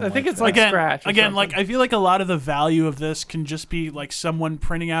something. something I think like it's that. like Again, Scratch. or like something. I feel like a lot of the value of this can just be like someone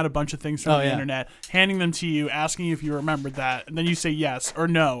printing out a bunch of things from Oh, the yeah. internet, handing them to you, asking you if you remembered that, and then you say yes or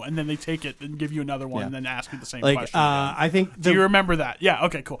no, and then they take it and give you another one, Yeah. and then ask you the same Like, question. again. I think Do you remember that? Yeah.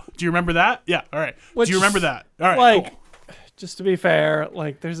 Okay. Cool. Do you remember that? Yeah. All right. Which- Do you remember that? All right. like, cool. just to be fair,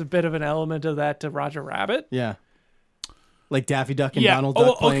 like there's a bit of an element of that to Roger Rabbit. yeah. Like Daffy Duck and Yeah. Donald Oh,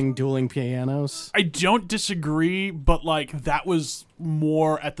 Duck okay. playing dueling pianos. I don't disagree, but like that was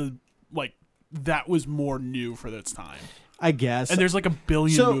more that was more new for its time. I guess. And there's like a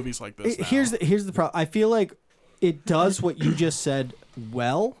billion So, movies like this. now. Here's the problem. I feel like it does what you just said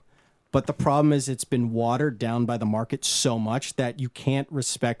well, but the problem is it's been watered down by the market so much that you can't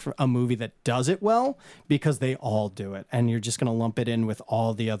respect a movie that does it well because they all do it, and you're just going to lump it in with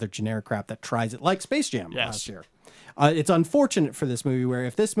all the other generic crap that tries it, like Space Jam last year. It's unfortunate for this movie where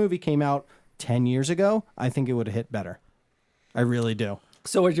if this movie came out 10 years ago, I think it would have hit better. I really do.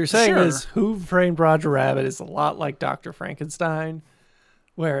 So what you're saying Sure. is Who Framed Roger Rabbit is a lot like Dr. Frankenstein,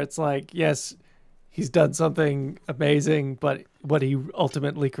 where it's like, yes, he's done something amazing, but what he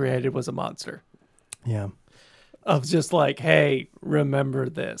ultimately created was a monster Yeah. of just like, hey, remember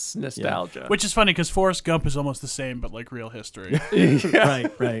this nostalgia. Which is funny because Forrest Gump is almost the same, but like real history,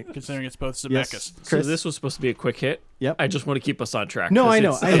 Right. considering it's both Zemeckis. Yes. So Chris? this was supposed to be a quick hit. Yep. I just want to keep us on track. No, 'cause I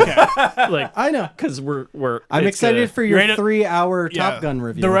know. it's- like I know. because we're. I'm it's excited for your Ready to- 3-hour Yeah. Top Gun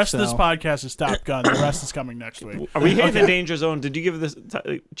review. The rest of this so- podcast is Top Gun. The rest is coming next week. Are we hitting the danger zone? Did you give this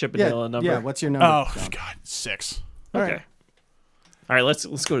Chip and Dale a number? Yeah, what's your number? Oh John? God, 6. Okay. All right, let's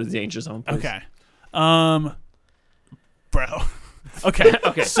go to the danger zone. Please. Okay. Bro. Okay.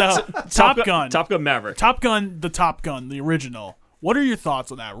 Okay. So Top Gun. Top Gun Maverick. The Top Gun, the original. What are your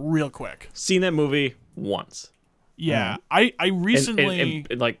thoughts on that, real quick? Seen that movie once. Yeah, I recently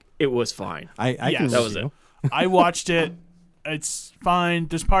And, like it was fine. I can Yes. That was review. I watched it. It's fine.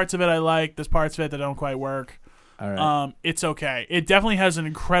 There's parts of it I like. There's parts of it that don't quite work. All right. It's okay. It definitely has an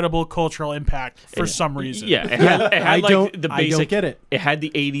incredible cultural impact for some reason. Yeah, it had I like don't- the I don't basic. get it. It had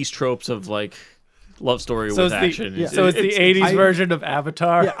the '80s tropes of like love story So with it's action. the, so it's the 80s I- version of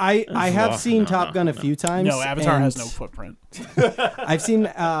Avatar. Yeah, I have seen Top Gun a few times. No, Avatar has and no footprint. I've seen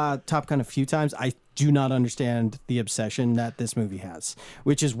Top Gun a few times. I do not understand the obsession that this movie has,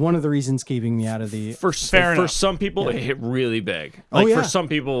 which is one of the reasons keeping me out of the. For Fair for enough. some people, it hit really big. Oh, Like yeah. for some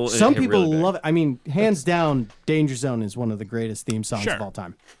people, Some it hit people really big. love it. I mean, hands down, Danger Zone is one of the greatest theme songs Sure. of all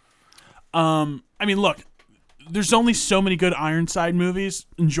time. I mean, look, there's only so many good Ironside movies.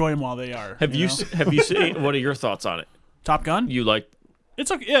 Enjoy them while they are. Have you seen? What are your thoughts on it? Top Gun? You like? It's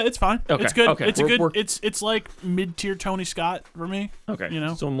okay. Yeah, it's fine. Okay, It's good. okay. It's a We're- good. It's like mid-tier Tony Scott for me. Okay, You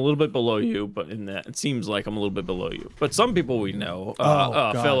know? so I'm a little bit below you, but in that it seems like I'm a little bit below you. But some people we know,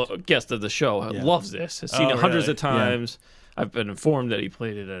 God. fellow guest of the show, loves this. Has seen it hundreds really? of times. I've been informed that he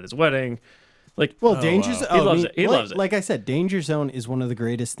played it at his wedding. Like, Well, Danger Zone. He loves it. He loves it. Like I said, Danger Zone is one of the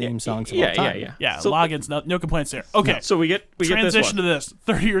greatest theme songs of all yeah, time. Yeah, So, Loggins, no complaints there. Okay, so we get this transition one. to this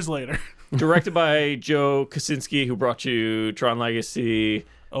 30 years later. Directed by Joe Kosinski, who brought you Tron Legacy,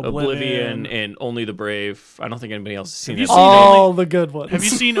 Oblivion, and Only the Brave. I don't think anybody else has seen you it. seen All the good ones. Have you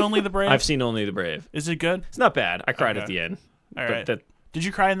seen Only the Brave? I've seen Only the Brave. Is it good? It's not bad. I cried Okay. at the end. All But right. that- Did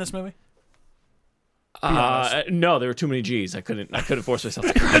you cry in this movie? honest. no, there were too many G's. I couldn't force myself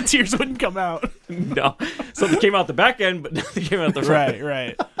to cry. The tears wouldn't come out. No, something came out the back end, but nothing came out the front.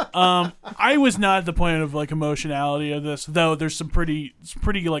 Right. I was not at the point of like emotionality of this, though. There's some pretty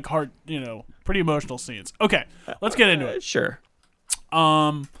like hard, pretty emotional scenes. Okay, let's get into it. Sure.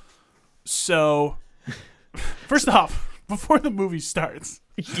 So, first off, before the movie starts,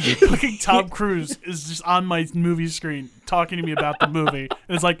 fucking Tom Cruise is just on my movie screen talking to me about the movie,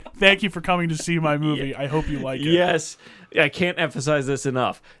 and it's like, "Thank you for coming to see my movie. I hope you like it." Yes, I can't emphasize this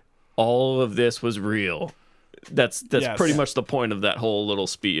enough. All of this was real. That's Yes. pretty much the point of that whole little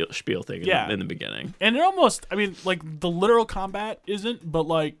spiel thing Yeah. in the beginning. And it almost, I mean, like the literal combat isn't, but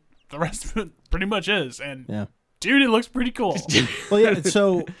like the rest of it pretty much is. And Yeah. dude, it looks pretty cool. Well, yeah.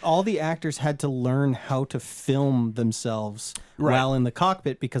 So all the actors had to learn how to film themselves while in the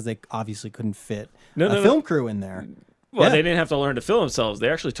cockpit because they obviously couldn't fit a film crew in there. Well, Yeah. they didn't have to learn to film themselves. They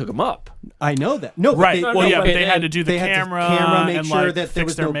actually took them up. I know that. No, but Right. They, Well, yeah, but they they had to do the they had to camera make and, sure like, that there fix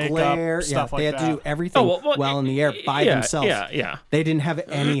was their no makeup, glare. stuff Yeah, like they had to that. do everything while in the air by themselves. Yeah. They didn't have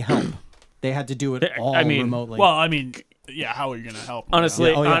any help. They had to do it all remotely. Well, I mean, yeah, how are you going to help?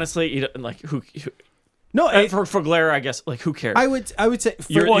 Honestly, Yeah. Oh, yeah. honestly, you don't, like who no, for glare, I guess. Like, who cares? I would say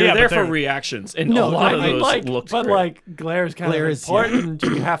for, You're yeah, there but for they're- reactions, and No, a lot of I those like, looked but great. like Glaire's kind Glare of is- important.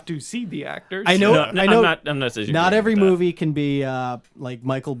 You have to see the actors. I know. No, I know. I'm not disagreeing Not every with that. movie can be like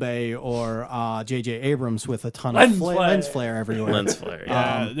Michael Bay or J.J. Abrams with a ton Lens of flare. lens flare everywhere. Lens flare.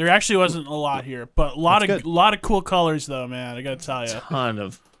 Yeah. There actually wasn't a lot here, but a lot That's of cool colors though, man. I got to tell you. Ton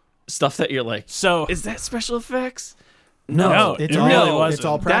of stuff that you're like, So, is that special effects? No, It's it all, really wasn't. It's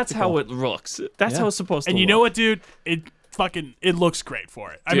all That's how practical. it looks. That's Yeah. how it's supposed to and look. you know what, dude? It looks great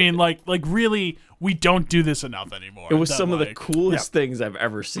for it. I mean, like really, we don't do this enough anymore. It was That, some of the like- coolest things I've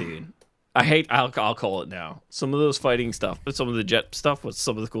ever seen. I'll call it now. Some of those fighting stuff, but some of the jet stuff was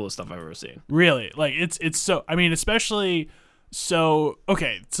some of the coolest stuff I've ever seen. Really, like it's so. I mean, especially so.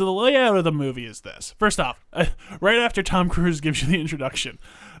 Okay, so the layout of the movie is this. First off, right after Tom Cruise gives you the introduction,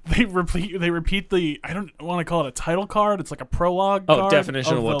 they repeat the. I don't want to call it a title card. It's like a prologue. Oh, card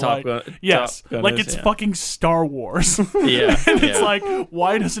definition of what the, Top like, Gun. Yes, Top Gun like is, it's yeah. fucking Star Wars. Yeah, And it's yeah. like,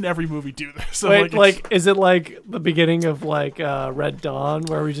 why doesn't every movie do this? I'm Wait, it's- like, is it like the beginning of like Red Dawn,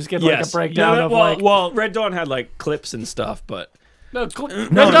 where we just get like a breakdown No, of well, like? well, Red Dawn had like clips and stuff, but No, No, Red it's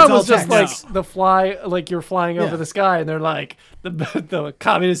Dawn all was just text. like the fly, like you're flying over Yeah. the sky, and they're like the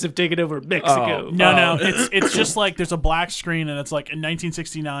communists have taken over Mexico. No, it's just like there's a black screen and it's like in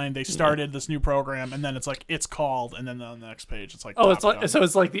 1969 they started this new program and then it's like it's called and then on the next page it's like Oh, Top it's like Gun. so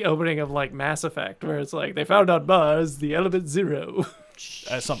it's like the opening of like Mass Effect, where it's like they found on Mars the element 0.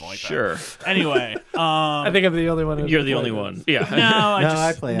 Something like sure. that. Anyway, I think I'm the only one. who You're the played only it. one. Yeah. no,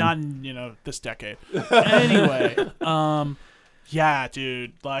 I play 'em. not in this decade. Anyway, yeah,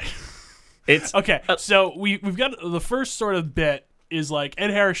 dude, like It's okay, so we've got the first sort of bit is like Ed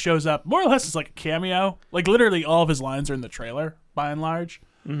Harris shows up, more or less it's like a cameo. Like literally all of his lines are in the trailer by and large.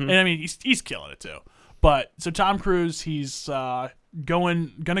 And I mean he's killing it too. But so Tom Cruise, he's gonna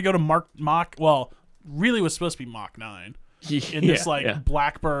go to Mach well, really was supposed to be Mach 9 in this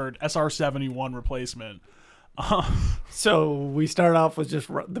Blackbird SR-71 replacement. So we start off with just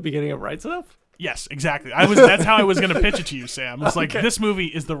the beginning of Right Stuff. Yes, exactly. That's how I was gonna pitch it to you, Sam. It's like this movie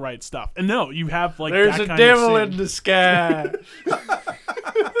is the right stuff. And no, you have like There's that a kind devil of scene. in the sky.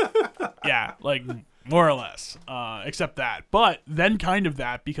 Yeah, like more or less, except that. But then kind of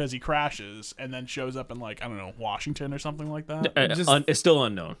that because he crashes and then shows up in like I don't know Washington or something like that. it's still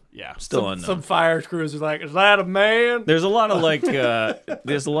unknown. Yeah, Still unknown. Some fire crews are like, is that a man? There's a lot of like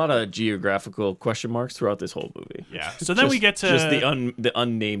there's a lot of geographical question marks throughout this whole movie. Yeah. So then we get to just the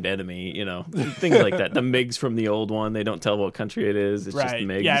unnamed enemy, things like that. The MiGs from the old one, they don't tell what country it is. It's just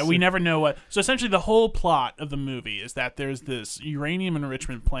MiGs. Yeah, we never know what. So essentially, the whole plot of the movie is that there's this uranium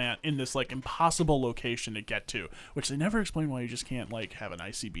enrichment plant in this like impossible location to get to, which they never explain why you just can't like have an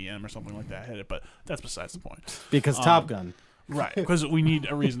ICBM or something like that hit it. But that's besides the point. Because Top Gun. Right, because we need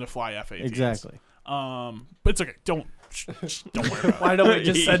a reason to fly F-18s. Exactly. But it's okay. Don't worry about it. Why don't we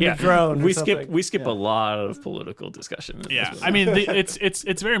just send a drone? We skip a lot of political discussion. Yeah, I mean,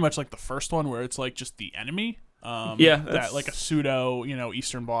 it's very much like the first one where it's like just the enemy. That like a pseudo,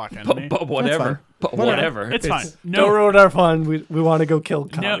 Eastern Bloc enemy. But whatever. But whatever. It's fine. Don't ruin our fun. We want to go kill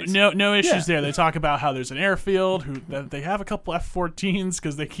commies. No issues there. They talk about how there's an airfield, that they have a couple F-14s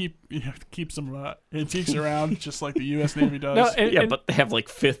because they keep some antiques around, just like the U.S. Navy does. But they have like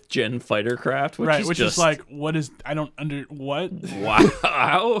 5th gen fighter craft, which is like what?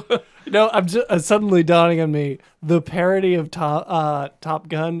 Wow. No, I'm just suddenly dawning on me. The parody of Top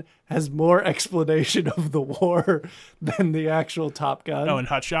Gun has more explanation of the war than the actual Top Gun. Oh, and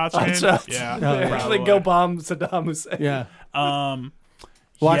Hot Shots. Yeah. They actually go bomb Saddam Hussein. Yeah.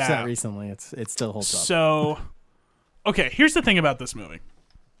 Watched that recently. It still holds up. So, okay, here's the thing about this movie.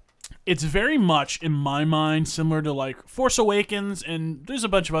 It's very much, in my mind, similar to like Force Awakens, and there's a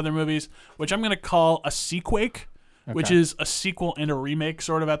bunch of other movies, which I'm going to call a sequake, which is a sequel and a remake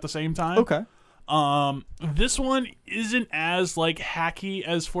sort of at the same time. Okay. This one isn't as like hacky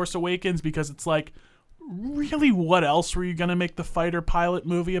as Force Awakens because it's like, really, what else were you gonna make the fighter pilot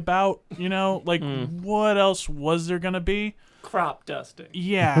movie about? What else was there gonna be? Crop dusting.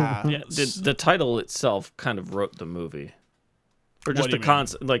 Yeah. The title itself kind of wrote the movie, or just the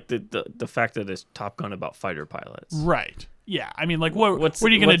concept, like the fact that it's Top Gun about fighter pilots. Right. Yeah. I mean, like, what are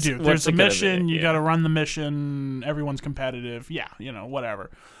you gonna do? There's a mission. You got to run the mission. Everyone's competitive. Yeah.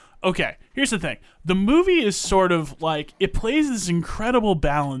 Whatever. Okay, here's the thing. The movie is sort of like, it plays this incredible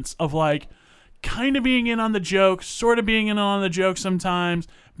balance of like kind of being in on the joke, sort of being in on the joke sometimes,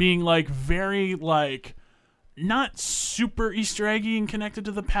 being like very like not super Easter eggy and connected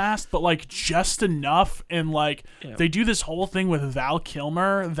to the past, but like just enough. And like they do this whole thing with Val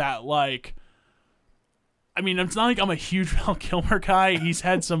Kilmer that like, I mean, it's not like I'm a huge Val Kilmer guy. He's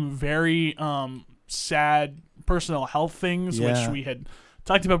had some very sad personal health things, which we had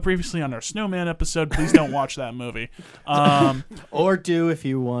talked about previously on our Snowman episode. Please don't watch that movie. Or do if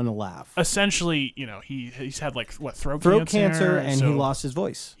you want to laugh. Essentially, he's had like throat cancer, and he lost his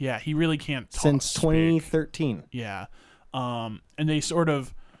voice. Yeah, he really can't talk, since 2013. Yeah, and they sort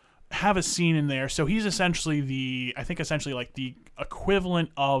of have a scene in there. So he's essentially like the equivalent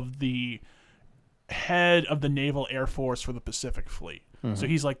of the head of the Naval Air Force for the Pacific Fleet. Mm-hmm. So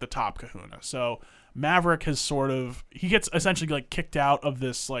he's like the top kahuna. So Maverick has he gets essentially like kicked out of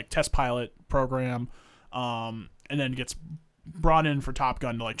this like test pilot program, and then gets brought in for Top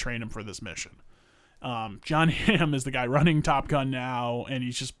Gun to like train him for this mission. John Hamm is the guy running Top Gun now, and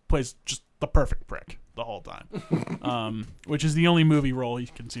he just plays just the perfect prick the whole time, which is the only movie role he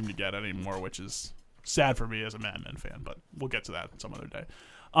can seem to get anymore, which is sad for me as a Mad Men fan, but we'll get to that some other day.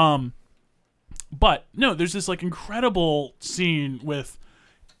 But no, there's this like incredible scene with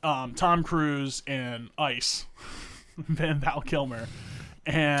Tom Cruise and Ice and Val Kilmer,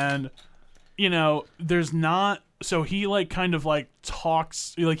 and there's not, so he like kind of like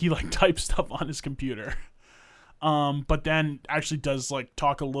talks, like he like types stuff on his computer, but then actually does like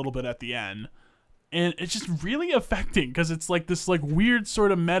talk a little bit at the end, and it's just really affecting because it's like this like weird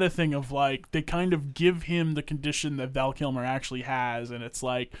sort of meta thing of like they kind of give him the condition that Val Kilmer actually has, and it's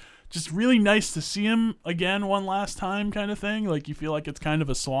like just really nice to see him again one last time kind of thing. Like you feel like it's kind of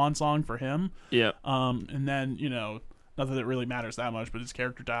a swan song for him. Yeah. And then, not that it really matters that much, but his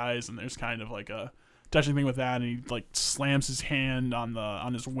character dies and there's kind of like a touching thing with that. And he like slams his hand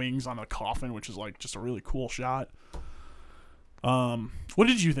on his wings on a coffin, which is like just a really cool shot. What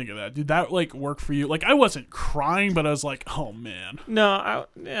did you think of that? Did that like work for you? Like I wasn't crying, but I was like, oh man. No,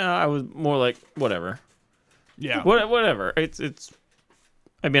 I was more like, whatever. Yeah. Whatever. It's,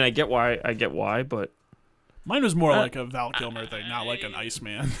 I mean, I get why, but mine was more like a Val Kilmer thing, not like an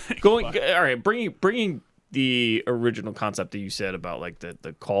Iceman thing. All right, bringing the original concept that you said about like the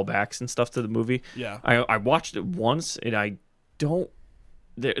callbacks and stuff to the movie. Yeah, I watched it once, and I don't.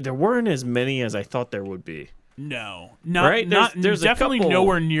 There weren't as many as I thought there would be. No, right? There's definitely a couple...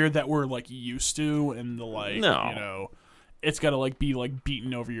 nowhere near that we're like used to, and the like, it's got to like be like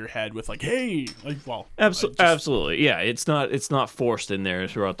beaten over your head with like, hey, like, well, absolutely, yeah. It's not forced in there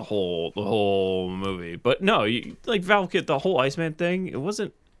throughout the whole movie. But no, like Valkyrie, the whole Iceman thing, it was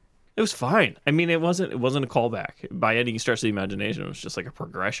fine. I mean, it wasn't a callback by any stretch of the imagination. It was just like a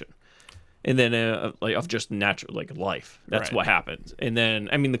progression. and then like of just natural like life. That's Right. what happens. And then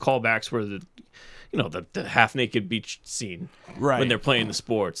I mean the callbacks were the half naked beach scene Right. when they're playing the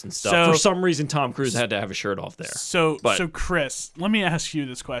sports and stuff. So- For some reason, Tom Cruise had to have a shirt off there. So But- Chris, let me ask you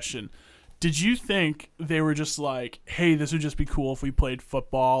this question. Did you think they were just like, hey, this would just be cool if we played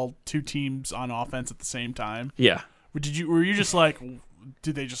football, 2 teams on offense at the same time? Yeah. Were you just like,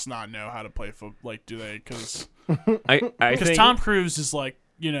 did they just not know how to play football? Like, do they? Because I think Tom Cruise is like,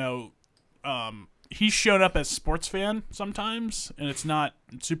 he's shown up as sports fan sometimes, and it's not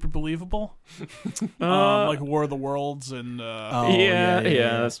super believable. Like War of the Worlds and yeah,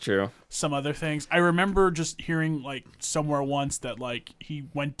 that's true. some other things. I remember just hearing like somewhere once that like he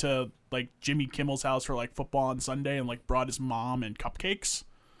went to like Jimmy Kimmel's house for like football on Sunday and like brought his mom and cupcakes,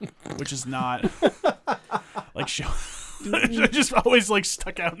 which is not like show. It just always like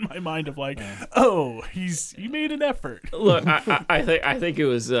stuck out in my mind of like, oh, he made an effort. Look, I think it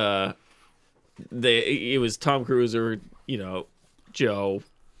was it was Tom Cruise or Joe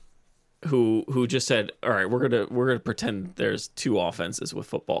who just said, all right, we're gonna pretend there's 2 offenses with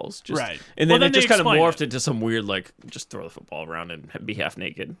footballs, just, Right. And Well, then then it just they kind of explain morphed it. into some weird like just throw the football around and be half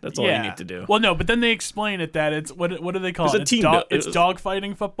naked. That's all you need to do. Well, no, but then they explain it that it's what do they call It's it? a team build- It's it was- dog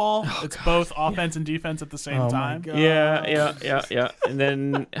fighting football. It's both offense and defense at the same time. Yeah. And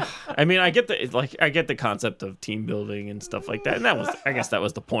then, I mean, I get the concept of team building and stuff like that, and I guess that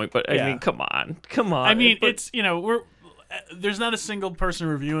was the point. But I Yeah. mean, come on. I mean, But- it's there's not a single person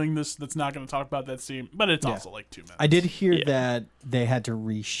reviewing this that's not going to talk about that scene, but it's also like 2 minutes. I did hear that they had to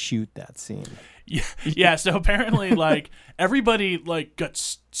reshoot that scene. Yeah, so apparently, like everybody, like got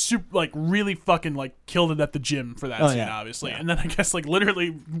super, like really fucking like killed it at the gym for that scene, yeah. obviously. And then I guess like literally,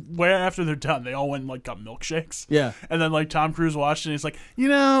 where after they're done, they all went and like got milkshakes. Yeah. And then like Tom Cruise watched it, and he's like,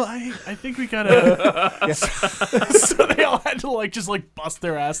 I think we gotta. So they all had to like just like bust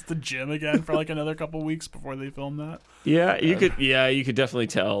their ass at the gym again for like another couple weeks before they filmed that. Yeah, you could definitely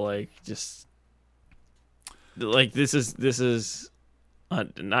tell, like, just like this is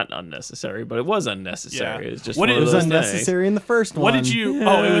not unnecessary, but it was unnecessary. Yeah. It's just What one it of It was those unnecessary in the first one. What did you?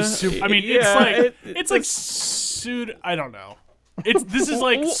 Oh, it was super. I mean, it's Yeah, like it's it's like sued. I don't know. This is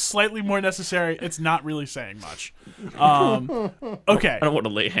like slightly more necessary. It's not really saying much. Okay. I don't want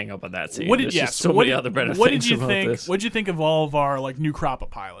to hang up on that scene. What did There's yes? just so what many did, other better what things did you about think? this. What did you think of all of our like new crop of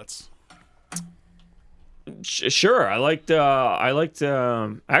pilots? Sure, I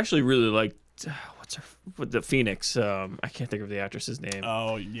actually really liked what's her with the Phoenix. I can't think of the actress's name.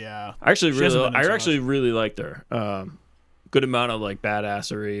 Oh yeah. I actually She hasn't really, been in so much. really liked her. Good amount of like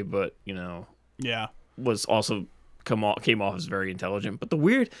badassery, but Yeah. was also came off as very intelligent. But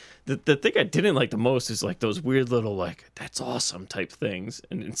the thing I didn't like the most is like those weird little like that's awesome type things,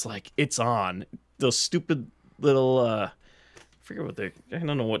 and it's like it's on those stupid little I forget what I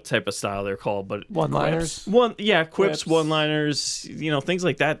don't know what type of style they're called, but One-liners. quips, Quips. one-liners, things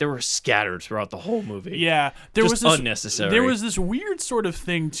like that. They were scattered throughout the whole movie. Yeah, there Just was this, unnecessary. There was this weird sort of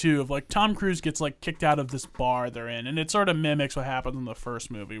thing too of like Tom Cruise gets like kicked out of this bar they're in, and it sort of mimics what happened in the first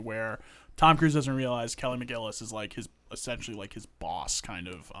movie where Tom Cruise doesn't realize Kelly McGillis is like essentially like his boss, kind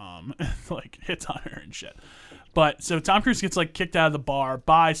of like hits on her and shit. But so Tom Cruise gets like kicked out of the bar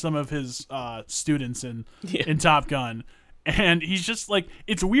by some of his students in Top Gun. And he's just like,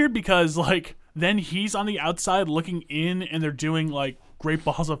 it's weird because like then he's on the outside looking in, and they're doing like Great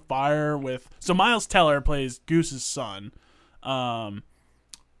Balls of Fire with. So Miles Teller plays Goose's son,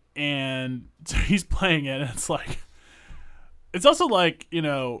 and so he's playing it. And it's also like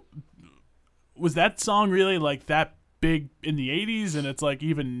was that song really like that big in the 80s? And it's like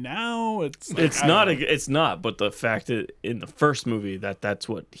even now it's like, It's not. It's not. But the fact that in the first movie that's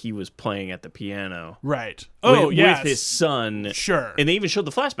what he was playing at the piano. right. Oh with, yes, with his son. sure. And they even showed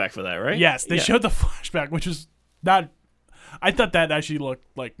the flashback for that, right? Yes, they showed the flashback, which is not. I thought that actually looked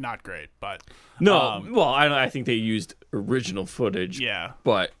like not great, but No, well, I think they used original footage. yeah.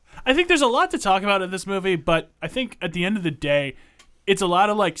 But I think there's a lot to talk about in this movie, but I think at the end of the day, it's a lot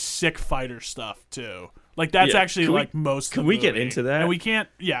of like sick fighter stuff too. Like that's Yeah. actually Can we- like most. Of can the we get movie. into that? And we can't.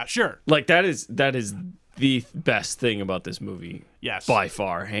 Yeah, sure. like that is the best thing about this movie. Yes. By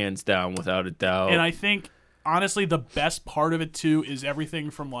far, hands down, without a doubt. And I think honestly, the best part of it too is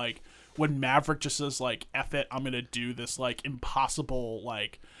everything from like when Maverick just says like "F it, I'm gonna do this like impossible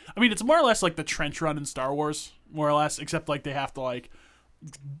like." I mean, it's more or less like the trench run in Star Wars, more or less, except like they have to like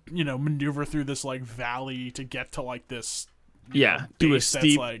maneuver through this like valley to get to like this. yeah, do a base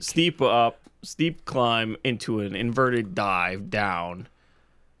that's, steep climb into an inverted dive down,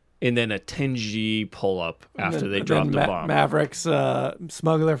 and then a 10G pull up after they drop the bomb. Maverick's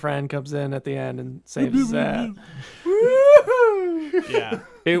smuggler friend comes in at the end and saves his ass. Yeah.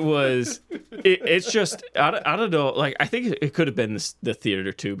 It was it's just I don't know. Like I think it could have been the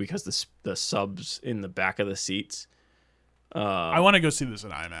theater too because the subs in the back of the seats. I want to go see this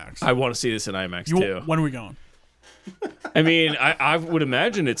in IMAX. I want to see this in IMAX too. When are we going? I mean, I would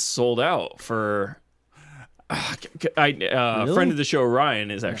imagine it's sold out for. Really? Friend of the show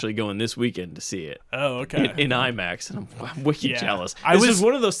Ryan is actually going this weekend to see it. Oh, okay. In IMAX, and I'm wicked Yeah. jealous. I This was- is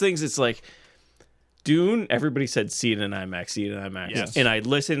one of those things. It's like Dune. Everybody said see it in IMAX, see it in IMAX, Yes. and I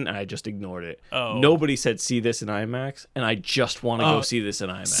listened and I just ignored it. Oh. Nobody said see this in IMAX, and I just want to go see this in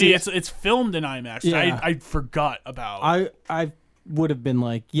IMAX. See, it's filmed in IMAX. Yeah. I forgot about. I would have been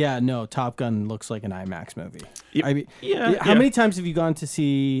like, yeah, no, Top Gun looks like an IMAX movie. I mean, yeah, How yeah. many times have you gone to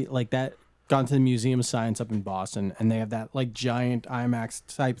see like that? Gone to the Museum of Science up in Boston, and they have that like giant IMAX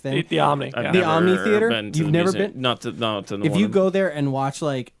type thing. The Omni. I've Yeah. The never Omni Theater? been to You've the never museum. been? Not to the If one you in- go there and watch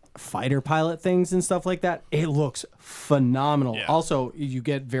like fighter pilot things and stuff like that, it looks phenomenal. Yeah. Also, you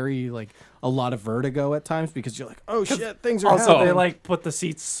get very like a lot of vertigo at times because you're like, oh shit, things are Also, happening. they like put the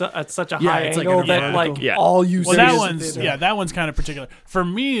seats at such a Yeah, high it's like angle an that vertical. like Yeah. all you well, see that is one's the theater. that one's kind of particular. For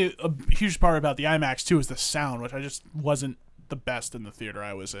me, a huge part about the IMAX too is the sound, which I just wasn't the best in the theater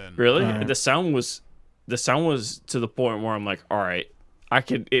I was in. Really, Right. the sound was to the point where I'm like, all right, I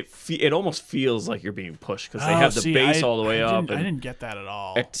could. It almost feels like you're being pushed because they Oh, have the see, bass I- all the way I up. didn't- I and- didn't get that at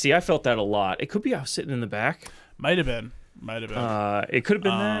all. See, I felt that a lot. It could be I was sitting in the back. Might have been. It could have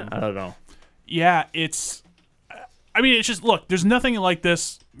been that. I don't know. Yeah, it's. I mean, it's just look. There's nothing like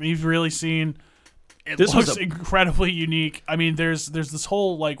this we've really seen. It This was looks incredibly unique. I mean, there's this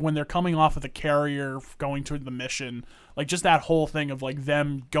whole like when they're coming off of the carrier going to the mission, like just that whole thing of like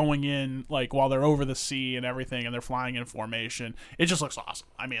them going in like while they're over the sea and everything, and they're flying in formation. It just looks awesome.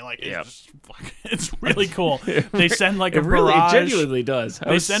 I mean, like Yep. it's really cool. They send like It a really, barrage. it genuinely does. I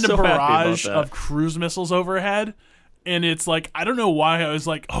They was send so a happy about barrage that. of cruise missiles overhead, and it's like I don't know why I was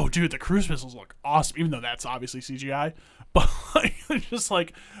like, oh dude, the cruise missiles look awesome, even though that's obviously CGI. But like, it's just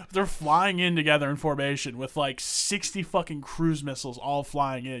like they're flying in together in formation with like 60 fucking cruise missiles all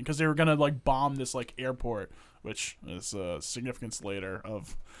flying in because they were gonna like bomb this like airport, which is significance later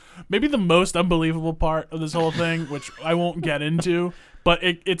of maybe the most unbelievable part of this whole thing, which I won't get into. But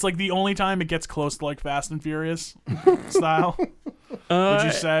it's like the only time it gets close to like Fast and Furious style. Would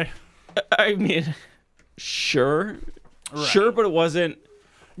you say? I mean, sure, Right. sure, but it wasn't.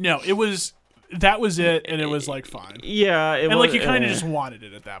 No, it was. That was it, and it was like fine. Yeah, it And was, like you kind of just wanted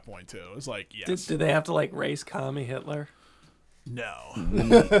it at that point too. It was like yes, Did they have to like race Commie Hitler? no.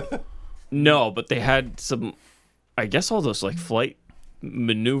 no, but they had some. I guess all those like flight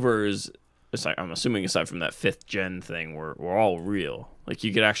maneuvers. I'm assuming aside from that 5th gen thing, were all real. Like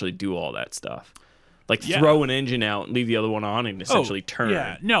you could actually do all that stuff, like Yeah. throw an engine out and leave the other one on and essentially turn.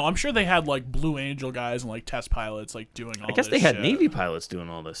 Yeah, no, I'm sure they had like Blue Angel guys and like test pilots like doing all. I guess this they had shit. Navy pilots doing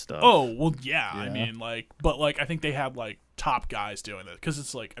all this stuff. Oh well, yeah. I mean, like, but like I think they had like top guys doing it because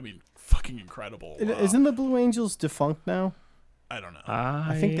it's like I mean, fucking incredible. Isn't the Blue Angels defunct now? I don't know.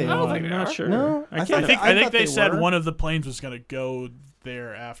 I think they are. I'm not sure. No? I I thought- think I I think thought they they said were. one of the planes was gonna go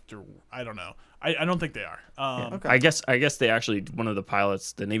there after. I don't know. I don't think they are. Okay. I guess they actually one of the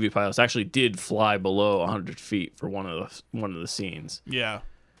pilots, the Navy pilots, actually did fly below 100 feet for one of the scenes, Yeah.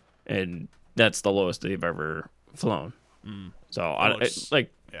 and that's the lowest they've ever flown. So looks-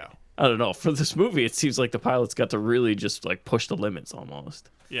 like Yeah. I don't know. For this movie, it seems like the pilots got to really just like push the limits almost.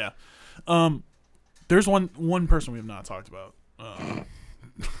 Yeah. There's one person we have not talked about.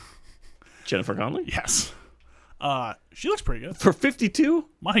 Jennifer Connelly Yes. She looks pretty good. for 52.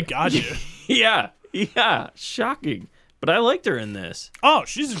 My God, dude. Yeah, shocking. But I liked her in this. Oh,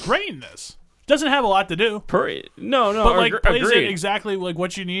 she's great in this. Doesn't have a lot to do, No, but like plays agreed. it exactly like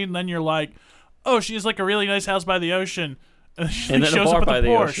what you need, and then you're like, oh, she has like a really nice house by the ocean, and she and then shows a bar up by with a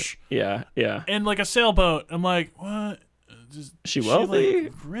the Porsche ocean. Yeah. and like a sailboat. I'm like, what? She Is wealthy?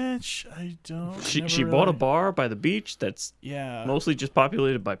 like, rich? I don't. She never bought a really- bar by the beach that's Yeah. mostly just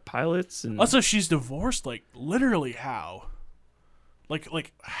populated by pilots and Also, she's divorced. Like literally, how?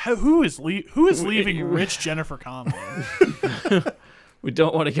 Like how, who is leaving rich Jennifer Connelly? we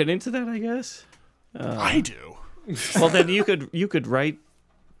don't want to get into that, I guess. I do. Well, then you could write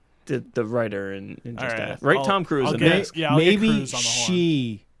the writer and just All right. ask. Write I'll- Tom Cruise I'll in get- that. Yeah, I'll get Maybe Cruise on the horn.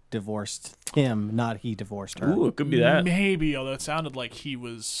 she divorced him, not he divorced her. Ooh, it could be that. Maybe, although it sounded like he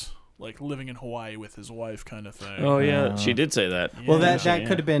was like living in Hawaii with his wife, kind of thing. Oh yeah, she did say that. Well, Yeah. that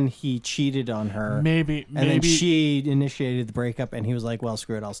could have been he cheated on her. Maybe, And then maybe. she initiated the breakup, and he was like, "Well,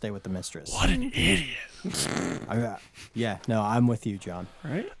 screw it, I'll stay with the mistress." What an idiot. Yeah, no, I'm with you, John.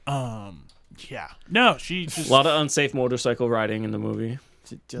 Right. Yeah. No, she just. A lot of unsafe motorcycle riding in the movie.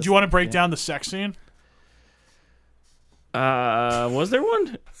 Do you want to break down the sex scene? Was there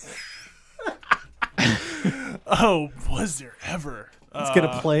one? Oh, was there ever? Let's get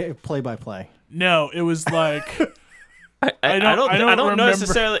a play by play. No, it was like I don't remember.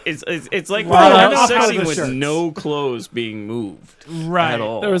 necessarily. It's like Lot of having humping sexy of the with shirts. no clothes being moved Right. at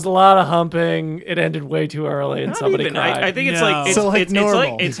all. There was a lot of humping. It ended way too early, and Not somebody even. cried. I think it's No. like it's, So, like, it's like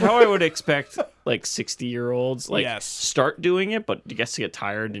normal. it's how I would expect like 60-year-olds like Yes. start doing it, but you guess to get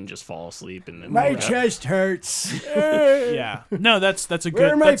tired and just fall asleep and then My chest hurts. Yeah. No, that's a good.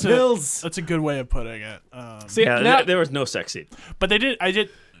 Where are my that's pills? That's a good way of putting it. See, Yeah, now- there was no sex scene. But they did. I did.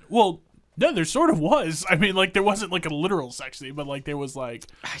 Well, no, there sort of was. I mean, like there wasn't like a literal sex scene, but like there was like,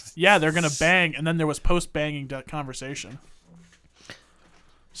 yeah, they're gonna bang, and then there was post banging conversation.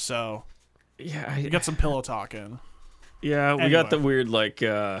 So Yeah, we got some pillow talking. yeah, we got the Anyway. weird like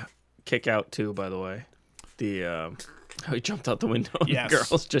kick out too. By the way, the how he jumped out the window. And Yes. the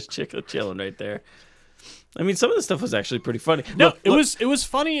girl's just chilling right there. I mean, some of the stuff was actually pretty funny. No, Look, it was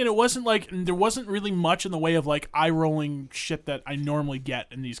funny, and it wasn't like there wasn't really much in the way of like eye rolling shit that I normally get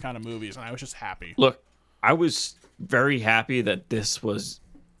in these kind of movies, and I was just happy. Look, I was very happy that this was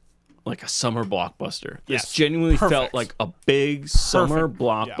like a summer blockbuster. This Yes. genuinely felt Perfect. like a big summer Perfect.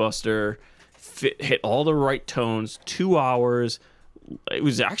 blockbuster. Hit all the right tones. 2 hours. It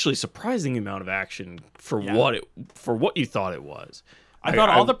was actually a surprising amount of action for what you thought it was. I thought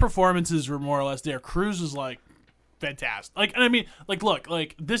all the performances were more or less there. Cruise was like fantastic. Like, and I mean, like, look,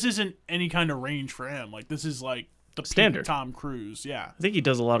 like this isn't any kind of range for him. Like, this is like the peak Standard. Tom Cruise. Yeah. I think he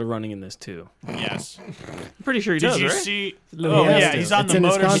does a lot of running in this too. Yes. I'm pretty sure he Did does, you right? see? He Oh has yeah, to. he's on It's the in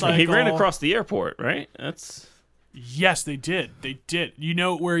his contract. motorcycle. He ran across the airport, right? That's Yes, they did. They did. You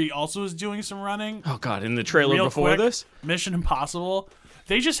know where he also is doing some running? oh god, in the trailer Real before quick, this, Mission Impossible.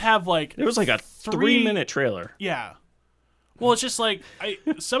 They just have like there was like a 3-minute trailer. Yeah. Well, it's just like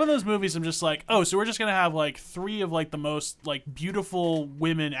some of those movies. I'm just like, oh, so we're just gonna have like 3 of like the most like beautiful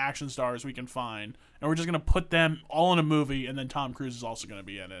women action stars we can find, and we're just gonna put them all in a movie, and then Tom Cruise is also gonna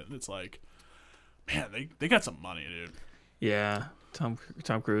be in it. It's like, man, they got some money, dude. Yeah, Tom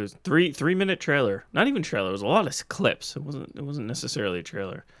Cruise 3-minute trailer. Not even trailer. It was a lot of clips. It wasn't necessarily a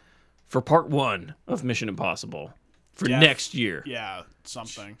trailer for part 1 of Mission Impossible for Yeah. next year. Yeah,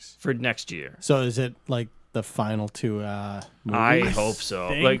 something. For next year. So is it like the final 2 movies? I hope so.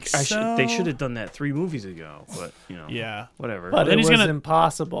 think Like they so. should have done that 3 movies ago, but you know, Yeah. whatever. but Then it he's was gonna-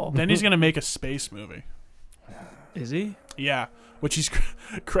 impossible. Then he's gonna make a space movie. Is he? Yeah, which he's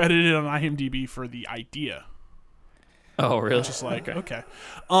credited on IMDb for the idea. Oh, really? Just like okay.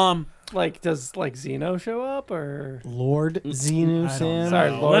 Like, does like Xeno show up or? Lord Xenu Sam? Sorry,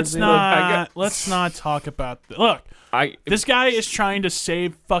 Lord Let's Xenu. let's not talk about look. This guy is trying to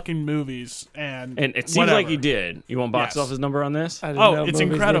save fucking movies, and it seems whatever. like he did. You want box Yes. office number on this? I didn't Oh, know it's movies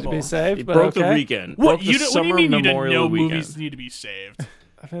needed incredible. To be saved, It but broke okay. the weekend. What Broke you the what do you summer mean you didn't Memorial know weekend. movies need to be saved?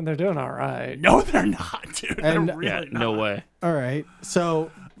 I mean, they're doing all right. No, they're not, dude. And- They're really Yeah, not. no way. All right. So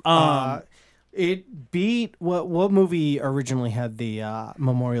it beat what movie originally had the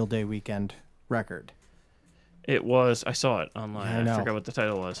Memorial Day weekend record? It was. I saw it online. I I know. forgot what the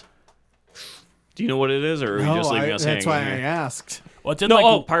title was. Do you know what it is, or are you just leaving us that's hanging why I here? asked. Well, it did No,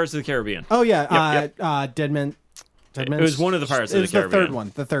 like Pirates of the Caribbean. Oh yeah, Yep, Dead Man. It was one of the Pirates of the It's the Caribbean. third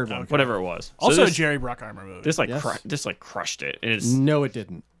one. The third one. Whatever it was. So also a this, Jerry Bruckheimer movie. this like Yes. this like crushed it. And it's No, it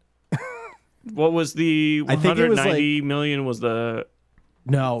didn't. what was the I think it was 190 million was the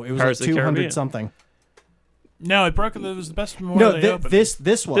No, it was Pirates like of the 200 Caribbean. something. no, it broke. It was the best No, Memorial Day opening. this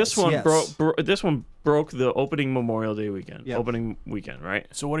was this one yes. this one broke the opening Memorial Day weekend. Yep. Opening weekend, right?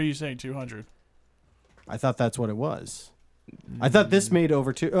 So what are you saying? 200. I thought that's what it was. I thought this made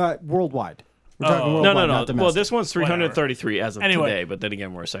over worldwide. We're talking Oh. worldwide, No. not domestic. Well, this one's 333 as of Anyway. today, but then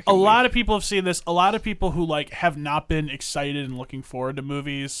again, we're a second. A week. lot of people have seen this. A lot of people who like have not been excited and looking forward to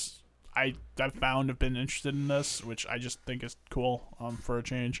movies. I've found have been interested in this, which I just think is cool for a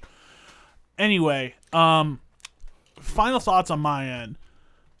change. Anyway, final thoughts on my end.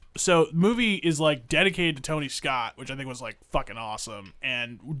 So the movie is like dedicated to Tony Scott, which I think was like fucking awesome,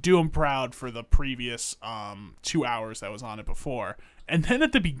 and do him proud for the previous 2 hours that was on it before. And then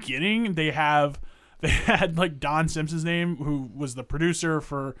at the beginning, they had like Don Simpson's name, who was the producer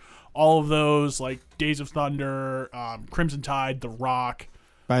for all of those, like Days of Thunder, Crimson Tide, The Rock.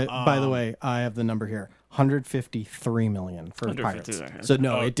 By the way, I have the number here. 153 million for 153, Pirates. okay. So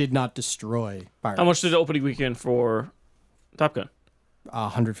no, it did not destroy Pirates. How much did the opening weekend for Top Gun?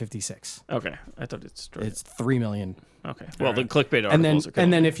 156. Okay, I thought it's It's 3 million. okay. Well, the clickbait And then articles are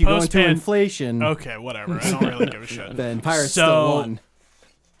and then if you go into Post-pan- inflation, Okay, whatever. I don't really give a shit. then Pirates So- still won.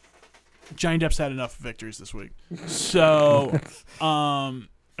 Johnny Depp's had enough victories this week. So,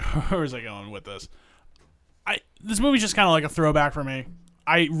 where was I going with this? This movie's just kind of like a throwback for me.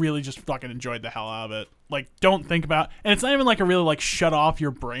 I really just fucking enjoyed the hell out of it. Like, don't think about, and it's not even like a really like shut off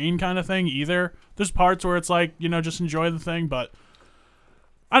your brain kind of thing either. There's parts where it's like, just enjoy the thing, but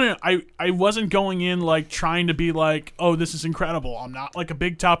I don't know. I wasn't going in like trying to be like, oh, this is incredible. I'm not like a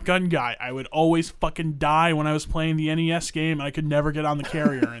big Top Gun guy. I would always fucking die when I was playing the NES game. I could never get on the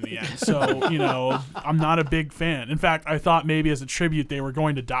carrier in the end. So, I'm not a big fan. In fact, I thought maybe as a tribute they were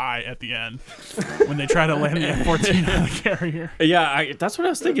going to die at the end when they try to land the F-14 on the carrier. Yeah, that's what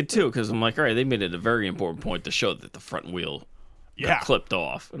I was thinking too, because I'm like, all right, they made it a very important point to show that the front wheel got clipped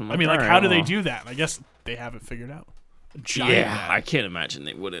off. And I'm like, I mean, like, all right, how do they well, do that? I guess they have it figured out. Giant Yeah, net. I can't imagine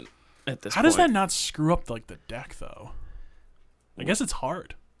they wouldn't at this How point. does that not screw up like the deck though? I guess it's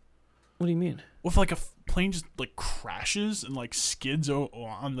hard. What do you mean? Well, if like a plane just like crashes and like skids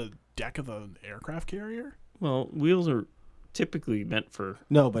on the deck of the aircraft carrier. Well, wheels are typically meant for.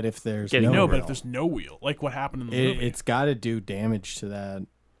 No, but if there's Getting- no No, but wheel, if there's no wheel, like what happened in the movie. it's got to do damage to that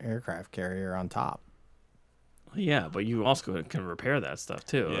aircraft carrier on top. Yeah, but you also can repair that stuff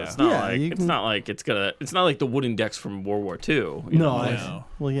too. Yeah. It's not Yeah, like you it's can- not like it's gonna. It's not like the wooden decks from World War II. you No, know? No.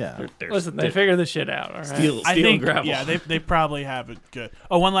 well, yeah. They're- Listen, they they're figure this shit out. All right. steel I and think, gravel. yeah, they probably have it good.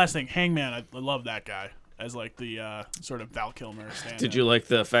 Oh, one last thing, Hangman, I love that guy as like the sort of Val Kilmer stand. Did you like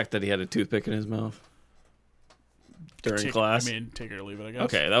the fact that he had a toothpick in his mouth during class? I mean, take it or leave it, I guess.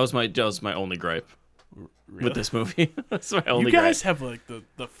 Okay, that was my only gripe Really? with this movie. That's my only You guys gripe. have like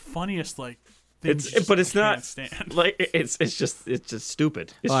the funniest like things. It's you just but it's can't not stand. like it's just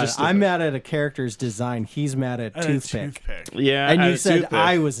stupid. It's But just stupid. I'm mad at a character's design. He's mad at And a toothpick. Yeah, And I you had a said toothpick.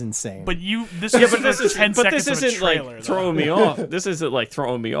 I was insane. But you, this Yeah, is but this the is 10 but seconds this of a isn't trailer, like though. throwing me off. This isn't like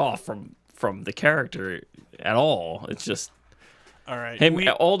throwing me off from the character at all. It's just All right, hey,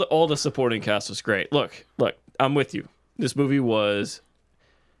 all the supporting cast was great. Look, I'm with you. This movie was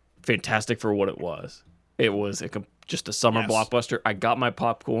fantastic for what it was. It was just a summer Yes. blockbuster. I got my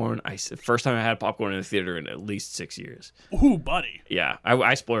popcorn. First time I had popcorn in the theater in at least 6 years. Ooh, buddy. Yeah,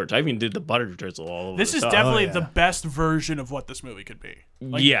 I splurged. I even did the butter drizzle all over. This the is top. definitely yeah. the best version of what this movie could be.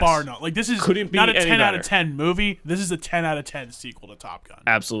 Like, Yes. bar none. Like, this is Couldn't be not a any 10 out of better. 10 movie. This is a 10 out of 10 sequel to Top Gun.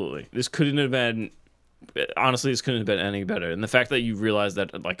 Absolutely. This couldn't have been. Honestly, this couldn't have been any better. And the fact that you realize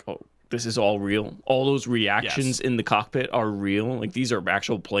that, like, oh, this is all real. All those reactions Yes. in the cockpit are real. Like, these are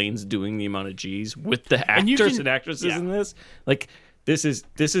actual planes doing the amount of G's with the And you actors can- and actresses yeah. in this. Like, this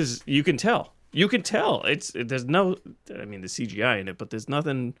is. You can tell. You can tell. There's no. I mean, the CGI in it, but there's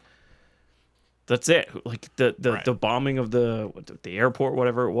nothing. That's it. Like the Right. bombing of the airport,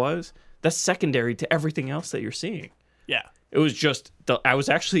 whatever it was. That's secondary to everything else that you're seeing. Yeah. It was just I was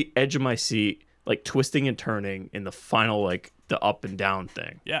actually edge of my seat, like twisting and turning in the final, like the up and down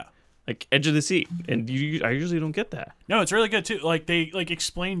thing, Yeah. like edge of the seat. And I usually don't get that. No, it's really good too. Like they like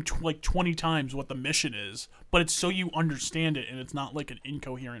explain like 20 times what the mission is, but it's so you understand it and it's not like an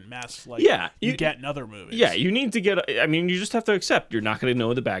incoherent mess like Yeah, you you- get in other movies. Yeah, you need to get. I mean, you just have to accept you're not going to know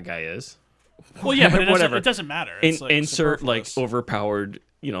who the bad guy is. Well, yeah, but Whatever. it doesn't matter. It's like Insert like superfluous. overpowered,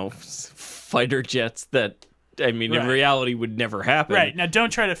 fighter jets that. I mean, in Right. reality, would never happen. Right. Now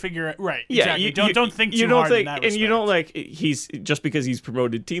don't try to figure it right. Yeah, exactly. Don't think too you don't hard think, in that and you don't respect. like he's just because he's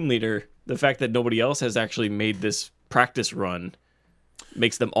promoted team leader. The fact that nobody else has actually made this practice run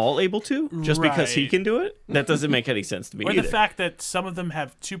makes them all able to. Just because he Right. can do it, that doesn't make any sense to me Or either. the fact that some of them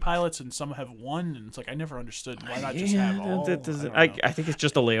have 2 pilots and some have 1, and it's like I never understood why not just have all. that doesn't. I don't know. I think it's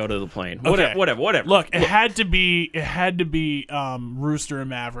just the layout of the plane. Okay. Whatever. Look, it had to be Rooster and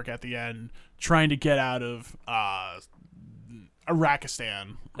Maverick at the end trying to get out of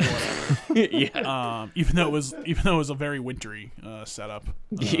Iraqistan or whatever. yeah. Even though it was a very wintry setup.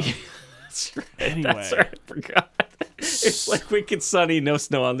 That's right. anyway. That's right. I forgot. It's like wicked sunny, no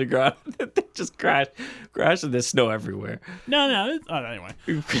snow on the ground. They just crash, and there's snow everywhere. No. Anyway,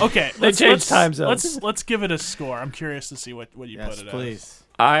 okay. They changed time zones. Let's give it a score. I'm curious to see what you yes, put it please.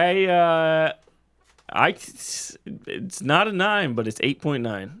 It's not a 9, but it's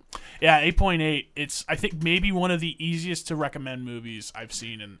 8.9. as. Yeah, 8.8. It's I think maybe one of the easiest to recommend movies I've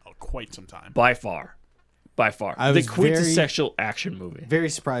seen in quite some time. By far. I The was quintessential action movie. Very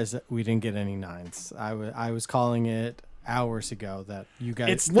surprised that we didn't get any 9s. I was calling it hours ago that you guys.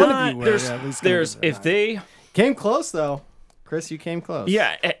 It's one not- of you were There's, at least gonna there's give it a if 9. they, Came close though, Chris. You came close.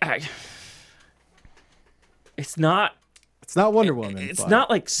 yeah, it's not. It's not Wonder Woman. It's but not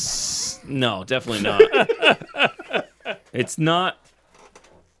like no, definitely not. It's not.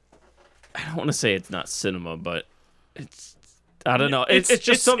 I don't want to say it's not cinema, but it's. I don't know. It's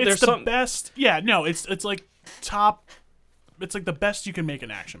just something. There's the something. best. Yeah, no, it's like top. It's like the best you can make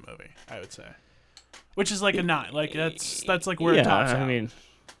an action movie, I would say. Which is like a 9. Like that's like where it tops out. I mean,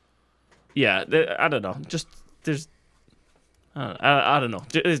 yeah. I don't know. Just there's. I don't know.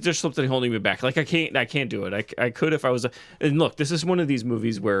 There's just something holding me back. Like I can't do it. I could if I was. And look, this is one of these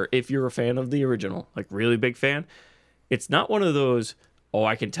movies where if you're a fan of the original, like really big fan, it's not one of those. Oh,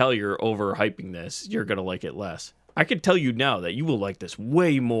 I can tell you're overhyping this. You're gonna like it less. I can tell you now that you will like this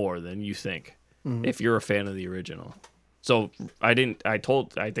way more than you think if you're a fan of the original. So I think I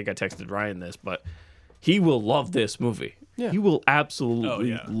texted Ryan this, but he will love this movie. Yeah. He will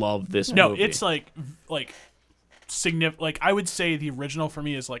absolutely love this movie. No, it's like significant. Like I would say the original for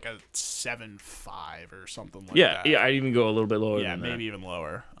me is like a 7.5 or something like that. Yeah, I'd even go a little bit lower than that. Maybe even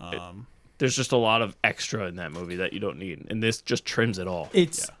lower. There's just a lot of extra in that movie that you don't need, and this just trims it all.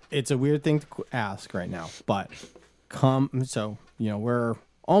 It's a weird thing to ask right now, but we're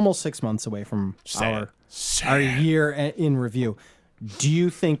almost 6 months away from our year in review. Do you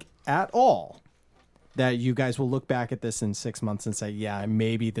think at all that you guys will look back at this in 6 months and say, yeah,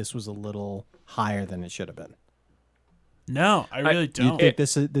 maybe this was a little higher than it should have been? No, I really don't. You think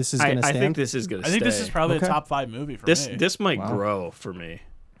this is going to stand? I think this is going to stay. I think this is probably a top 5 movie for me. This might grow for me.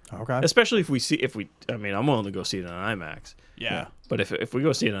 Okay. Especially if I'm willing to go see it on IMAX. Yeah. But if we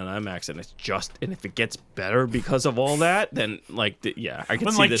go see it on IMAX and if it gets better because of all that, then I can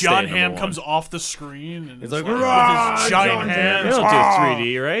when see this John staying Hamm number comes one. off the screen and It's it's like, with his giant They hands. don't do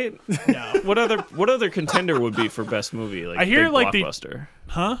 3D, right? No. What other contender would be for best movie? Like I hear big like blockbuster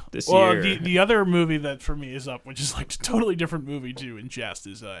this well, year. the other movie that for me is up, which is like a totally different movie to ingest,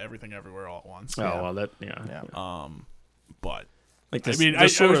 is Everything Everywhere All at Once. Well, But like I this, mean, I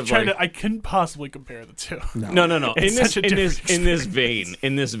was trying to. I couldn't possibly compare the two. No. It's such a different In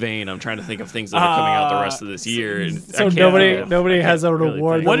this vein, I'm trying to think of things that are coming out the rest of this year. And So I can't nobody has a really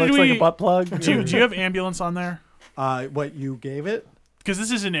reward think. that What did looks like we- a butt plug. Do you have Ambulance on there? What you gave it? Because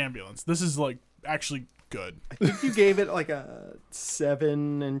this is an Ambulance. This is like actually good. I think you gave it like a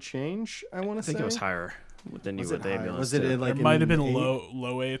 7 and change. I want to say. I think it was higher than you with the ambulance. Was it too. like There might have been an 8?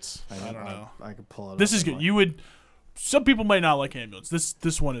 low 8s. I don't know. I could pull it. This up is good. somewhere. You would. Some people might not like Ambulance.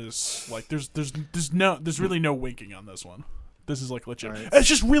 This one is like there's really no winking on this one. This is like legit. Right. It's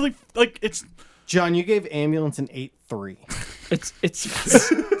just really like it's. John, you gave Ambulance an 8.3.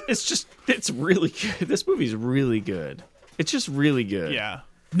 It's really good. This movie's really good. It's just really good. Yeah.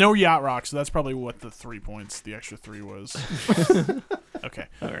 No Yacht Rock, so that's probably what the 3 points, the extra 3 was. Okay.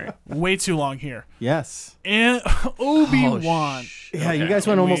 All right. Way too long here. Yes. And Obi-Wan. Yeah, you guys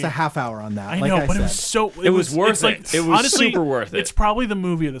went almost a half hour on that. I like know, I but said. it was so. It was worth it's like, it. It was honestly, super worth it. It's probably the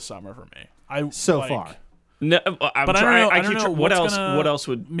movie of the summer for me. So far. No, But I don't know what what's else? gonna- What else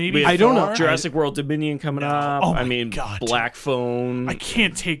would maybe we have I don't know. Thor? Jurassic World Dominion coming up. Oh I my mean, God, dude. Black Phone. I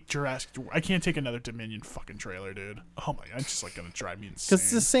can't take I can't take another Dominion fucking trailer, dude. Oh my god, it's just like gonna drive me insane. Because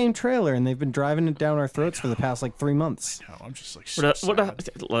it's the same trailer, and they've been driving it down our throats for the past like 3 months. No, I'm just like so sad.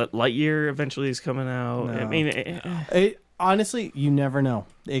 Lightyear eventually is coming out. I No. mean, Honestly, you never know.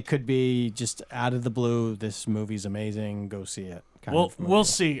 It could be just out of the blue. This movie's amazing. Go see it. kind Well, of movie. we'll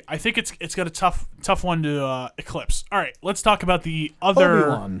see. I think it's got a tough one to eclipse. All right, let's talk about the other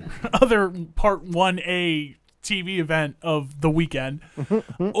Obi-Wan. other part 1A TV event of the weekend.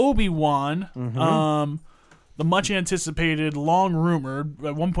 Obi-Wan, the much anticipated, long rumored,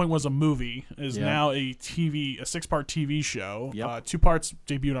 at one point was a movie, is Yeah. now a 6-part TV show. Yep. 2 parts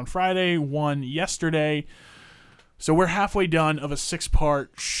debuted on Friday, 1 yesterday. So we're halfway done of a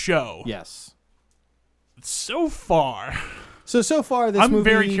 6-part show. Yes. So far, So far, this I'm movie.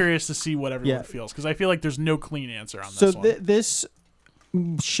 very curious to see what everyone Yeah. feels, because I feel like there's no clean answer on So this one. this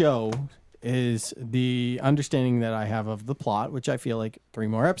show is the understanding that I have of the plot, which I feel like 3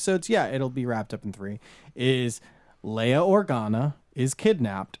 more episodes. Yeah, it'll be wrapped up in 3. Is Leia Organa is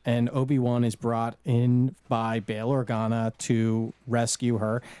kidnapped, and Obi-Wan is brought in by Bail Organa to rescue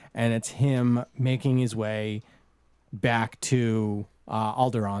her, and it's him making his way back to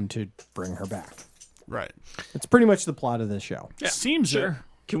Alderaan to bring her back. Right. It's pretty much the plot of this show. Seems sure.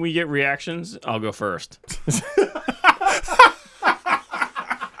 Can we get reactions? I'll go first.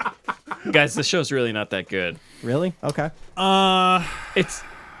 Guys, the show's really not that good. Really? Okay. It's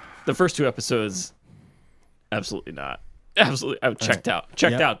the first 2 episodes. Absolutely not. Absolutely, I've checked out.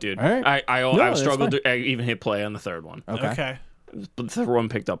 Checked Yep. out, dude. All right. I that's struggled fine. to even hit play on the 3rd one. Okay. But the 3rd one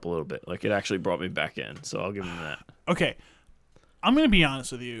picked up a little bit. Like it actually brought me back in. So I'll give him that. Okay. I'm going to be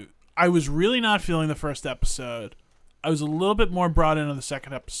honest with you. I was really not feeling the first episode. I was a little bit more brought into the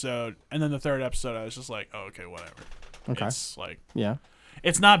 2nd episode. And then the 3rd episode, I was just like, oh, okay, whatever. Okay. It's like, Yeah.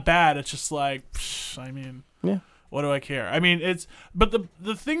 it's not bad. It's just like, I mean, Yeah. what do I care? I mean, but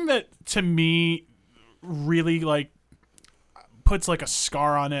the thing that to me really like puts like a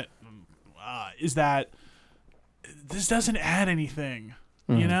scar on it is that this doesn't add anything.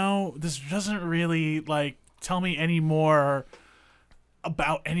 You know, this doesn't really like tell me any more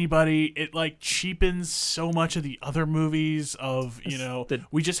about anybody. It like cheapens so much of the other movies of,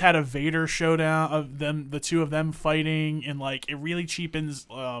 we just had a Vader showdown of them, the two of them fighting, and like it really cheapens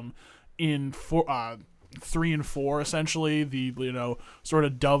in 3 and 4 essentially the sort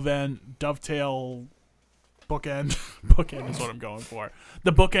of dovetail bookend is what I'm going for.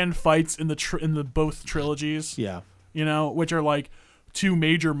 The bookend fights in the both trilogies. Yeah. Which are like two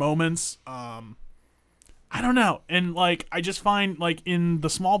major moments. I don't know. And like I just find like in the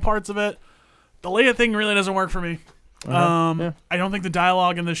small parts of it, the Leia thing really doesn't work for me. Yeah. I don't think the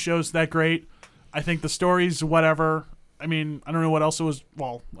dialogue in this show's that great. I think the story's whatever. I mean, I don't know what else it was.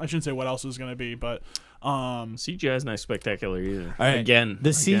 Well, I shouldn't say what else it was going to be, but CGI is not spectacular either. All right. Again,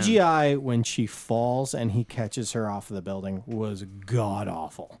 CGI when she falls and he catches her off of the building was god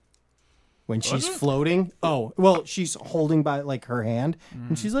awful. When she's floating, she's holding by like her hand,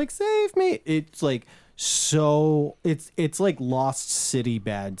 and she's like, "Save me!" It's like it's like Lost City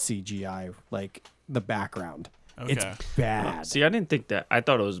bad CGI, like the background. Okay. It's bad. See, I didn't think that. I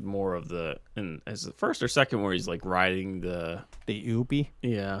thought it was more of as the first or second where he's like riding the Oopie.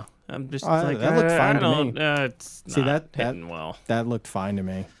 Yeah, I'm just that looked fine to me. It's See not that hitting well. That looked fine to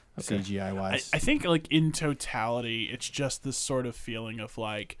me, CGI wise. I think like in totality, it's just this sort of feeling of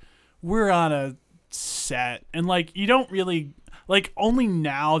like we're on a set, and like you don't really like only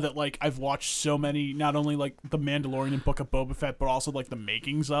now that like I've watched so many, not only like The Mandalorian and Book of Boba Fett, but also like the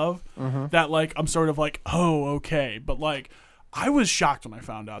makings of that. Like I'm sort of like, oh, okay, but like I was shocked when I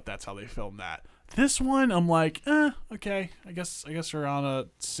found out that's how they filmed that. This one, I'm like, okay, I guess we're on a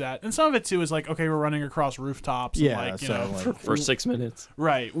set, and some of it too is like, okay, we're running across rooftops. Yeah, and like, so For 6 minutes.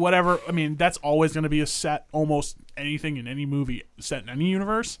 right, whatever. I mean, that's always going to be a set. Almost anything in any movie set in any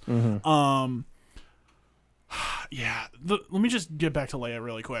universe. Yeah. Let me just get back to Leia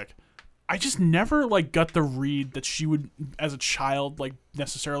really quick. I just never like got the read that she would, as a child, like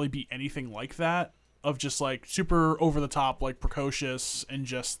necessarily be anything like that. Of just like super over the top, like precocious, and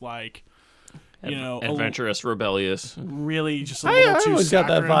just like Adventurous, rebellious. really just a little I too always got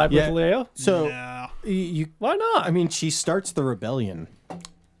that saccharine. vibe with Leo. So Yeah. why not? I mean, she starts the rebellion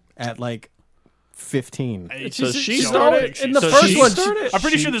at like 15. So she don't started think she in the started. first She one. started. I'm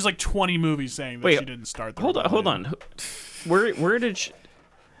pretty sure there's like 20 movies saying that Wait, she didn't start. The Hold rebellion. on. Where did she?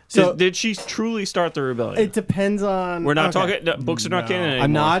 So- did she truly start the rebellion? It depends on. We're not okay. talking. Books are not canon anymore.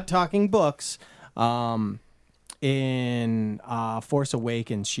 I'm not talking books. In Force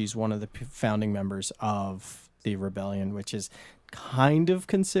Awakens, she's one of the founding members of the rebellion, which is kind of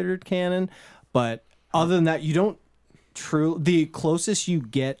considered canon. But other than that, you don't the closest you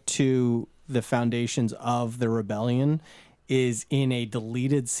get to the foundations of the rebellion is in a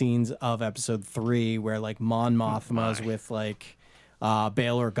deleted scenes of episode 3 where like Mon Mothma's with like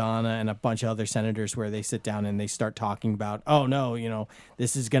Bail Organa and a bunch of other senators, where they sit down and they start talking about, oh no,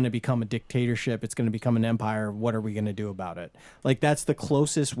 this is going to become a dictatorship. It's going to become an empire. What are we going to do about it? Like that's the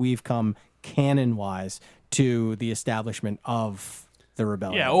closest we've come canon wise to the establishment of the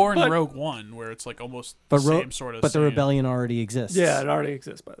rebellion. Yeah, or in Rogue One, where it's like almost the same sort of. But the scene. rebellion already exists. Yeah, it already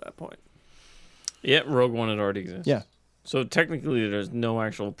exists by that point. Yeah, Rogue One, it already exists. Yeah. So technically, there's no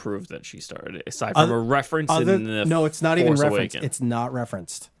actual proof that she started it, aside from a reference in the no, it's not even Force referenced. Awakens. It's not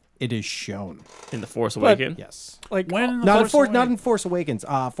referenced. It is shown. In the Force Awakens. Yes. Like When the Not in Force Force Awakens.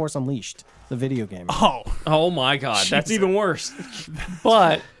 Force Unleashed, the video game. Oh my God, that's even worse.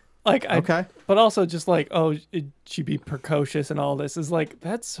 but like Okay. but also just like she'd be precocious and all this is like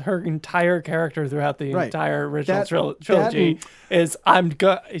that's her entire character throughout the Right. entire original That- trilogy. Is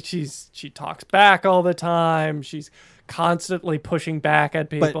she talks back all the time. She's constantly pushing back at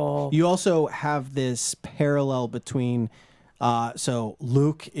people. But you also have this parallel between so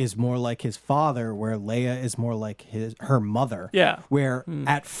Luke is more like his father, where Leia is more like her mother. Yeah. Where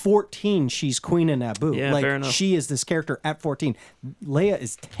at 14 she's Queen of Naboo. Yeah, like fair enough. she is this character at 14. Leia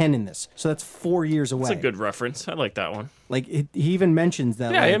is 10 in this, so that's 4 years away. That's a good reference. I like that one. Like he even mentions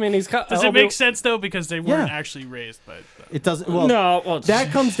that. yeah, like, I mean he's Does it make sense though, because they weren't Yeah. actually raised by? it doesn't. Well, No,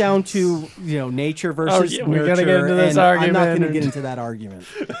 that comes down to nature versus yeah, nurture. we're gonna get into this and I'm not going to argument. get into that argument.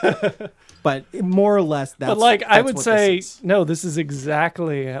 But more or less, that's. But like I that's would what say, this is. no, this is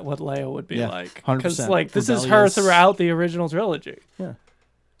exactly what Leia would be Yeah, like. 100%. Because like this is her Rebellious. throughout the original trilogy.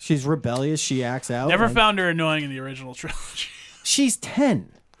 She's rebellious. She acts out. Never like- found her annoying in the original trilogy. She's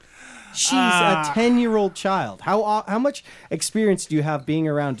 10. She's a 10-year-old child. How much experience do you have being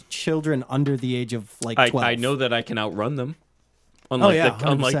around children under the age of like 12? I know that I can outrun them. Unlike yeah,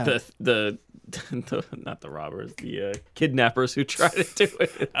 unlike 100%. the not the robbers, the kidnappers who try to do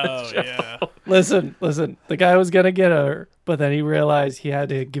it. Oh yeah. Listen, the guy was gonna get her but then he realized he had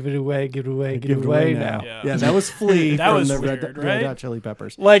to give it away now. Yeah. That was Flea That from was the weird, Red right? Hot Chili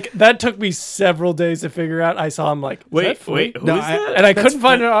Peppers. Like, that took me several days to figure out. I saw him like, Wait, "Is that Flea?" who is that? And I That's couldn't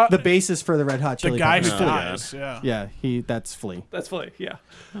find it. the basis for the Red Hot The Chili guy Peppers. who dies. Yeah. Yeah, that's Flea. That's Flea, yeah.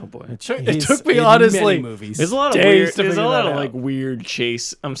 Oh boy. It He's took me, in honestly, many movies. There's a lot of days weird. to There's a figure lot that of out. like weird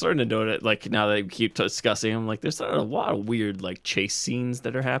chase. I'm starting to note it. Like now that I keep discussing, I'm like, there's a lot of weird like chase scenes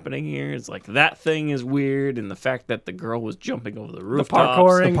that are happening here. It's like that thing is weird, and the fact that the girl was jumping over the the rooftops.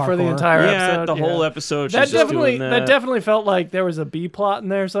 parkouring for the parkour. entire Yeah, episode. the whole episode. That she's just definitely, doing that definitely felt like there was a B plot in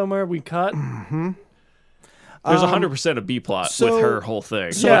there somewhere. We cut. There's 100% a B plot so- with her whole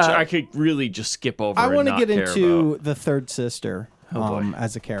thing, Yeah. which I could really just skip over. I want to get into the third sister boy.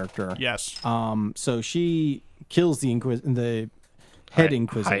 as a character. Yes. So she kills the head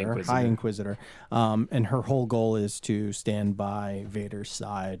Inquisitor, High Inquisitor, and her whole goal is to stand by Vader's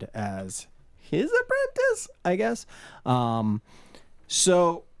side as his apprentice, I guess.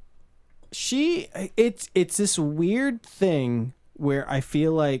 So it's this weird thing where I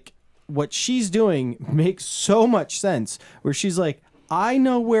feel like what she's doing makes so much sense, where she's like, I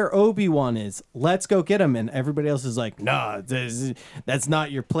know where Obi-Wan is. Let's go get him. And everybody else is like, nah, that's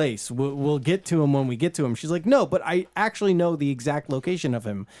not your place. We'll get to him when we get to him. She's like, no, but I actually know the exact location of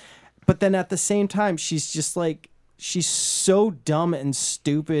him. But then at the same time, she's just like, she's so dumb and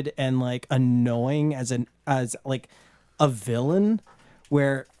stupid and like annoying as like a villain,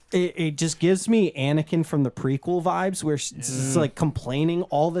 where it just gives me Anakin from the prequel vibes, where she's just like complaining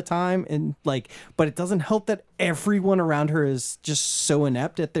all the time, and like, but it doesn't help that everyone around her is just so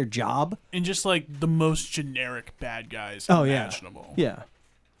inept at their job. And just like the most generic bad guys Oh yeah, imaginable. yeah.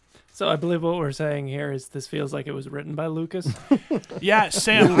 So I believe what we're saying here is this feels like it was written by Lucas. Yeah,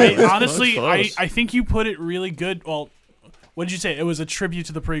 Sam, I, honestly, close. I think you put it really good. Well, what did you say? It was a tribute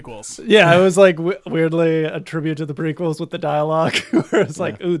to the prequels. Yeah, it was like weirdly a tribute to the prequels with the dialogue, where it's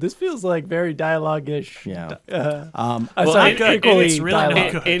like, ooh, this feels like very dialogue-ish. Yeah. Sorry, prequel-y it's really not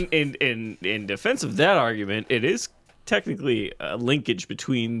dialogue. good. in defense of that argument, it is technically a linkage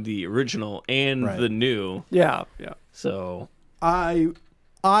between the original and Right. the new. Yeah, yeah. So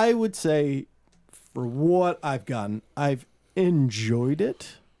I would say, for what I've gotten, I've enjoyed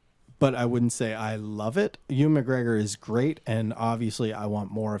it, but I wouldn't say I love it. Ewan McGregor is great, and obviously I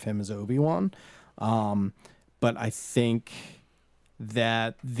want more of him as Obi-Wan. But I think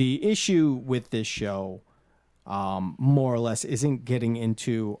that the issue with this show, more or less, isn't getting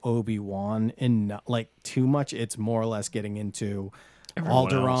into Obi-Wan in like too much. It's more or less getting into Everyone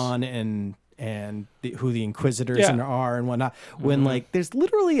Alderaan and who the Inquisitors Yeah. are and whatnot. When like there's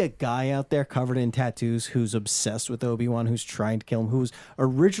literally a guy out there covered in tattoos who's obsessed with Obi-Wan, who's trying to kill him, who's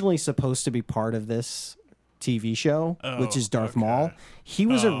originally supposed to be part of this TV show, which is Darth Maul. He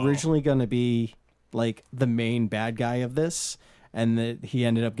was originally going to be like the main bad guy of this, and that he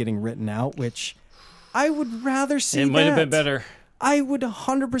ended up getting written out, which I would rather see. it might have been that. better. I would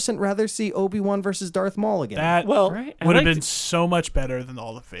 100% rather see Obi-Wan versus Darth Maul again. That Well, Right? I would have liked- been so much better than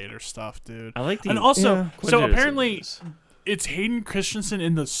all the Vader stuff, dude. I like the And also, Yeah. so Quinjet apparently, series. it's Hayden Christensen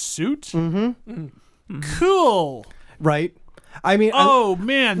in the suit. Mm-hmm. Cool. Right? I mean, Oh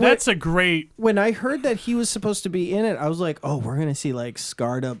man, that's a great. when I heard that he was supposed to be in it, I was like, oh, we're going to see like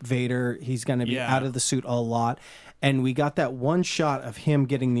scarred up Vader. He's going to be Yeah. out of the suit a lot. And we got that one shot of him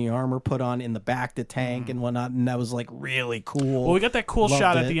getting the armor put on in the back, the tank and whatnot. And that was like really cool. Well, we got that cool Loved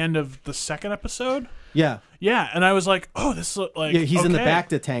shot it. at the end of the second episode. Yeah. Yeah, and I was like, oh, this look like Yeah, he's in the okay. back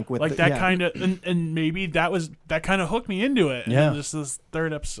to tank with like the, that yeah. kind of, and maybe that kind of hooked me into it. And Yeah. then just this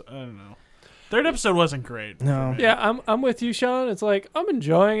third episode, I don't know. Third episode wasn't great. No. Yeah, I'm with you, Sean. It's like I'm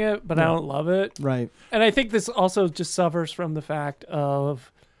enjoying it, but I don't love it. Right. And I think this also just suffers from the fact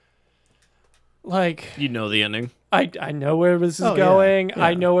of like You know the ending. I know where this is Oh, yeah, going. yeah.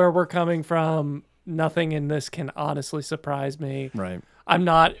 I know where we're coming from. Nothing in this can honestly surprise me. Right. I'm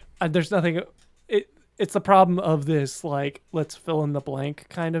not. There's nothing. It's the problem of this like let's fill in the blank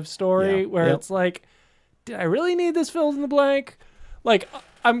kind of story Yeah. where Yep. it's like, did I really need this filled in the blank? Like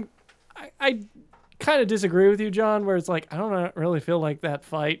I kind of disagree with you, John. Where it's like I don't really feel like that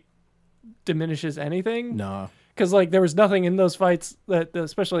fight diminishes anything. No. Because like there was nothing in those fights that,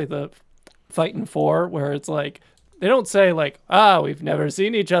 especially the fight in 4, where it's like they don't say like, we've never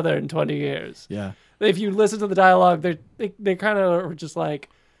seen each other in 20 years. Yeah. If you listen to the dialogue, they kind of are just like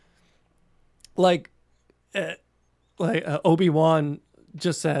Obi-Wan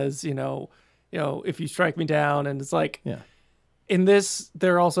just says, you know, if you strike me down, and it's like Yeah. in this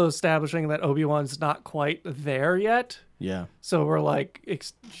they're also establishing that Obi-Wan's not quite there yet. Yeah. So we're like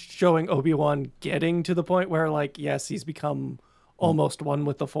showing Obi-Wan getting to the point where like, yes, he's become almost one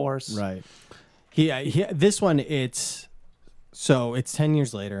with the Force. Right. This one, it's so it's 10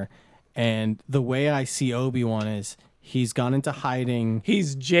 years later, and the way I see Obi-Wan is he's gone into hiding.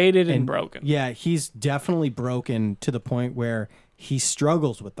 He's jaded and broken. Yeah, he's definitely broken to the point where he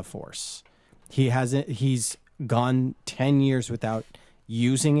struggles with the Force. He's gone 10 years without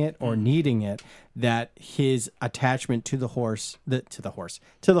using it or needing it, that his attachment to the Force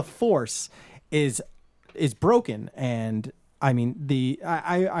is broken. And I mean,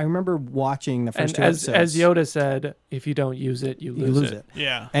 I remember watching the first And two as episodes. Yoda said, if you don't use it, you lose it.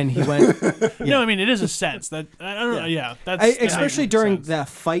 Yeah. And he went No, I mean, it is a sense that I don't know. Yeah, that especially makes during sense. that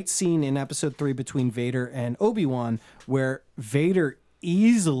fight scene in episode 3 between Vader and Obi-Wan, where Vader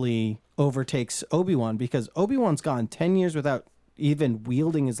easily overtakes Obi-Wan because Obi-Wan's gone 10 years without even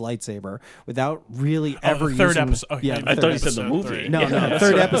wielding his lightsaber, without really ever the third using episode. Oh, yeah, yeah, the I third thought you said episode. the movie. three. No, Yeah, no, that's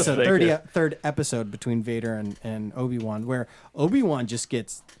third what I was episode, thinking. third episode between Vader and Obi-Wan, where Obi-Wan just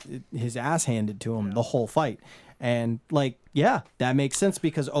gets his ass handed to him the whole fight. And like, yeah, that makes sense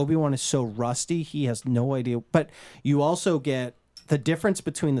because Obi-Wan is so rusty, he has no idea. But you also get the difference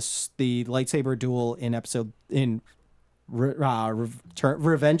between the lightsaber duel in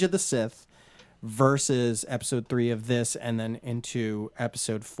Revenge of the Sith versus episode 3 of this, and then into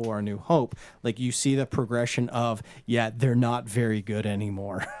episode 4, A New Hope. Like, you see the progression of, they're not very good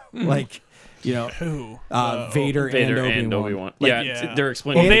anymore. Like, you know, Who? Vader and and Obi-Wan. Obi-Wan. Like, Yeah. They're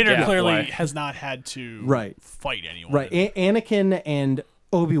explaining. Well, the Vader gap clearly why- has not had to fight anyone. Right. Anakin and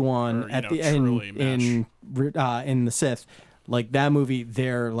Obi-Wan Or, at you the know, truly end in the Sith, like that movie,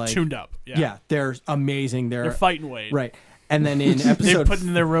 they're like tuned up. Yeah, they're amazing. They're fighting weight. Right. And then in They're episode putting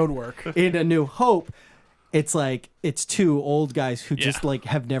in their road work. in A New Hope, it's like it's two old guys who just Yeah. like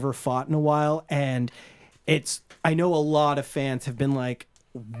have never fought in a while, and I know a lot of fans have been like,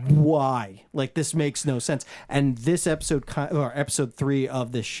 why? Like, this makes no sense. And this episode, or episode 3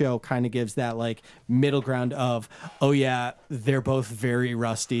 of this show, kind of gives that like middle ground of, oh yeah, they're both very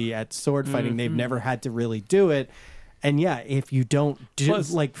rusty at sword fighting. They've never had to really do it. And yeah, if you don't do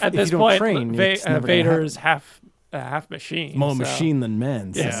Plus, like at if this you don't point, train, it's never gonna Vader happen. is half machine. More so- machine than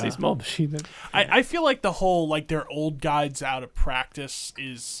men. Yes, so. he's more machine than. I feel like the whole like their old guides out of practice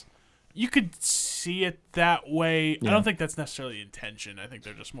is, you could see it that way. I don't think that's necessarily the intention. I think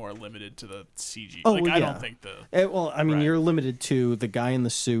they're just more limited to the CG. Oh, like well, I yeah. don't think the Well, I mean, Right. you're limited to the guy in the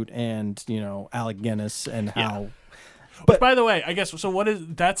suit and, you know, Alec Guinness and how. Which, by the way, I guess so. What is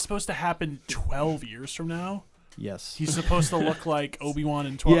that's supposed to happen 12 years from now? Yes. He's supposed to look like Obi-Wan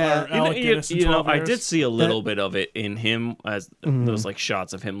in 12. Yeah. Or Alec Guinness in 12 I years. did see a little bit of it in him as those like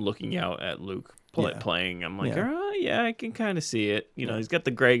shots of him looking out at Luke Yeah. playing. I'm like, Yeah. oh, yeah, I can kind of see it. You know, he's got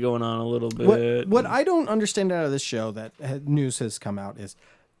the gray going on a little bit. What I don't understand out of this show that news has come out is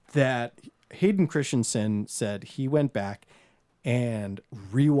that Hayden Christensen said he went back and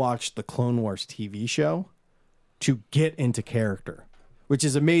rewatched the Clone Wars TV show to get into character, which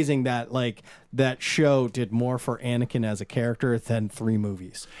is amazing that like that show did more for Anakin as a character than 3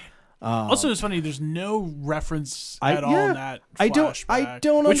 movies. Also, it's funny. There's no reference at all yeah, in that. I don't flashback,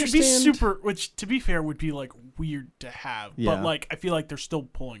 which would be understand- super. Which, to be fair, would be like weird to have. Yeah. But like, I feel like they're still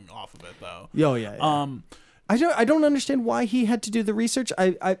pulling off of it though. Oh yeah. I don't understand why he had to do the research.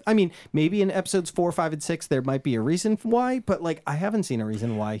 I mean, maybe in episodes 4, 5, and 6 there might be a reason why, but like I haven't seen a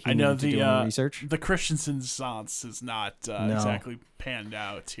reason why he I know needed to do any research. the Christensen science is not exactly panned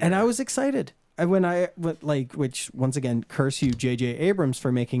out here. And I was excited. Which once again, curse you, J.J. Abrams,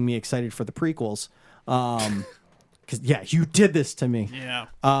 for making me excited for the prequels. Because yeah, you did this to me. Yeah.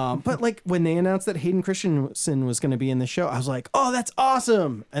 But like when they announced that Hayden Christensen was going to be in the show, I was like, oh, that's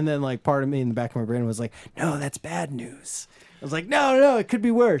awesome. And then like part of me in the back of my brain was like, no, that's bad news. I was like, no, it could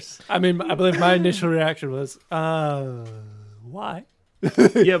be worse. I mean, I believe my initial reaction was, why?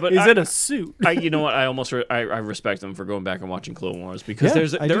 yeah, but He's in a suit. you know what? I almost I respect him for going back and watching Clone Wars because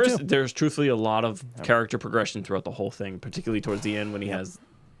Yeah, I do too. there's truthfully a lot of character progression throughout the whole thing, particularly towards the end when he has,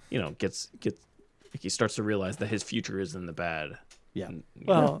 you know, gets he starts to realize that his future is in the bad. Yeah. And, you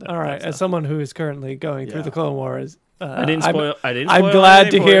Well, know, that- all right. that As stuff. someone who is currently going through Yeah. the Clone Wars, I didn't spoil. I'm I'm glad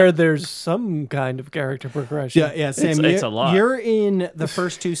to hear there's some kind of character progression. Yeah, Sam, It's a lot. You're in the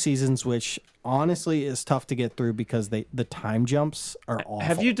first 2 seasons, which honestly is tough to get through because the time jumps are awful.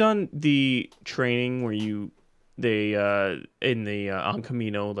 Have you done the training where in the on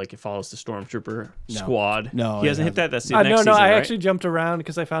Camino, like it follows the stormtrooper squad? No, he it hasn't hit that. That's the No, next season, I right? actually jumped around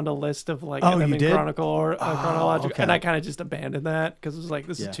because I found a list of like Oh, them you in did? chronological, okay. and I kind of just abandoned that because it was like,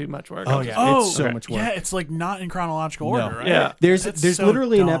 this Yeah. is too much work. Oh, I'll yeah. just- It's so much work. Yeah, it's like not in chronological order, right? Yeah. There's That's so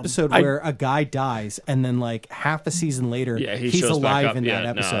literally an dumb. episode where a guy dies, and then like half a season later, Yeah, he he's shows back alive up. in Yeah, that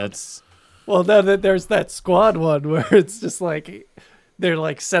no, episode. it's Well, there's that squad one where it's just like they're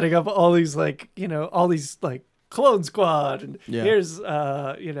like setting up all these like, you know, all these like Clone Squad, and Yeah. here's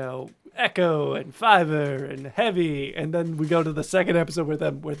Echo and Fiverr and Heavy, and then we go to the second episode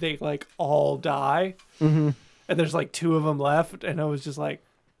where they like all die, and there's like 2 of them left, and I was just like,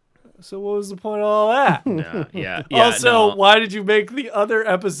 so what was the point of all that? Yeah. Also, no. why did you make the other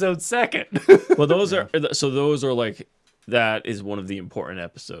episode second? Well, those are like, that is one of the important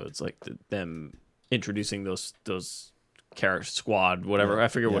episodes, like them introducing those character squad, whatever. I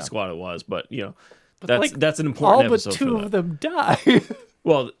forget what squad it was, but that's an important All but episode. 2 for of that. them die.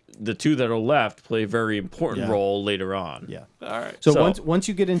 Well, the 2 that are left play a very important role later on. Yeah. All right. So once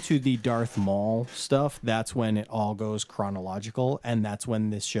you get into the Darth Maul stuff, that's when it all goes chronological, and that's when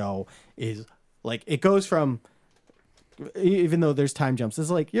this show is like, it goes from, even though there's time jumps,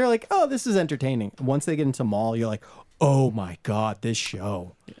 it's like you're like, oh, this is entertaining. Once they get into Maul, you're like, oh my god, this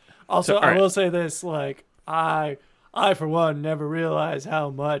show. Also, all I right. will say this: like, I for one never realized how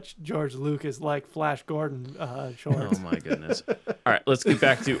much George Lucas liked Flash Gordon shorts. Oh my goodness. All right, let's get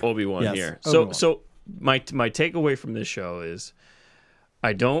back to Obi-Wan Yes, here. Obi-Wan. So my takeaway from this show is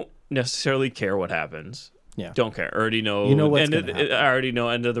I don't necessarily care what happens. Yeah. Don't care. I already know. You know what's gonna happen. I already know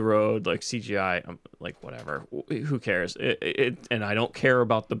end of the road, like CGI. I'm like, whatever. Who cares? And I don't care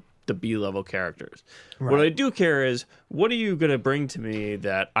about the B-level characters. What I do care is, what are you going to bring to me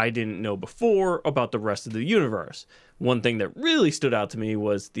that I didn't know before about the rest of the universe? One thing that really stood out to me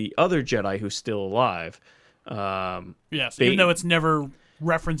was the other Jedi who's still alive. Yes, Bane- even though it's never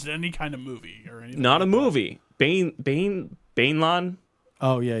referenced in any kind of movie or anything. Not a like that. movie. Bainlan,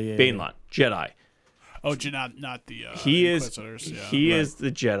 Oh yeah. Bainlan, Jedi. Oh, not the He is Inquisitors. Yeah. he is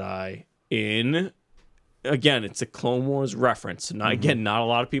the Jedi in, again, it's a Clone Wars reference. So not a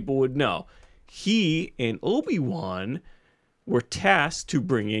lot of people would know. He and Obi-Wan were tasked to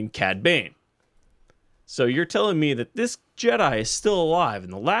bring in Cad Bane. So you're telling me that this Jedi is still alive,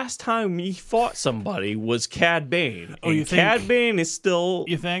 and the last time he fought somebody was Cad Bane. Oh, and you think- Cad Bane is still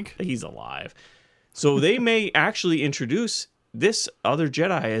You think? he's alive. So they may actually introduce this other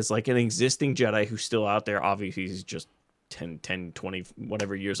Jedi as like an existing Jedi who's still out there. Obviously, he's just 10, 20,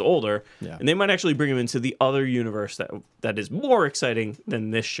 whatever years older. Yeah. And they might actually bring him into the other universe that is more exciting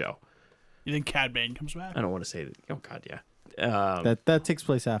than this show. You think Cad Bane comes back? I don't want to say that. Oh, God, yeah. That takes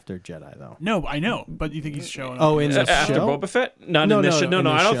place after Jedi though. No, I know, but you think he's showing up? Oh, in the After show. Boba Fett? Not No, in this no, show. No, in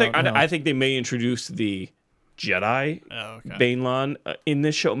no, this I don't show, think. no. I think they may introduce the Jedi Oh, okay. Bainlan in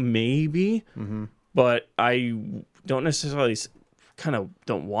this show, maybe. But I don't necessarily kind of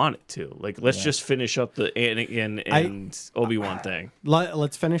don't want it to. Like, let's just finish up the Anakin and Obi-Wan thing.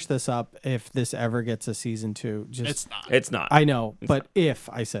 Let's finish this up. If this ever gets a season 2, just It's not. It's not. I know, but if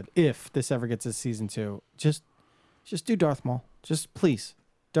this ever gets a season 2, just do Darth Maul. Just please.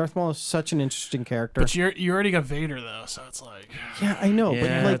 Darth Maul is such an interesting character. But you already got Vader though, so it's like Yeah, I know,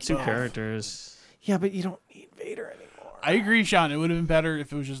 Yeah, but like, two characters. yeah, but you don't need Vader anymore. I agree, Sean. It would have been better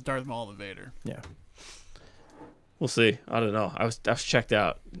if it was just Darth Maul and Vader. Yeah. We'll see. I don't know. I was checked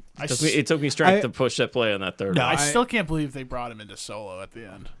out. I It took me strength to push that play on that third No, one. I still can't believe they brought him into Solo at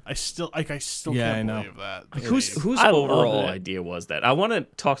the end. I still Yeah, can't I know. believe that. Whose I love overall it. idea was that? I want to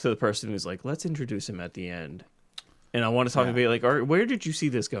talk to the person who's like, let's introduce him at the end. And I want to talk to be like, all right, where did you see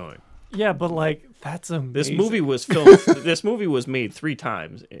this going? Yeah, but like that's amazing. This movie was filmed. This movie was made 3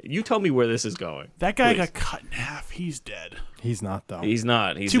 times. You tell me where this is going. That guy Please. got cut in half. He's dead. He's not though. He's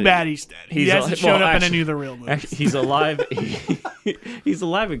not. He's Too bad he's dead. He he's hasn't al- shown well, up in actually- any of the real movies. Actually, he's alive. He's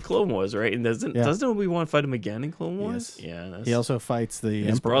alive in Clone Wars, right? And doesn't Obi-Wan fight him again in Clone Wars? Yes. Yeah. That's, He also fights the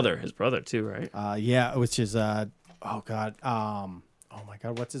his Emperor. brother too, right? Yeah, which is oh god,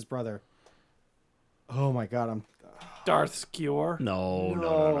 what's his brother? Oh my god, I'm Darth Skewer. No.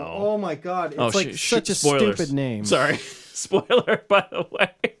 Oh my god, it's Oh, like such a spoilers. stupid name. Sorry, spoiler. By the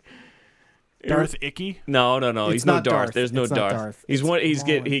way, Darth Icky. no. It's He's no not Darth. Darth. There's no It's not Darth. Darth. He's It's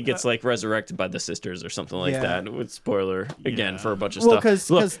one. He gets like resurrected by the sisters or something like Yeah. that. With spoiler again Yeah. for a bunch of Well, stuff.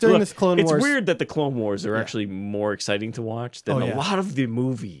 'cause during this Clone it's Wars- weird that the Clone Wars are actually more exciting to watch than Oh, yeah. a lot of the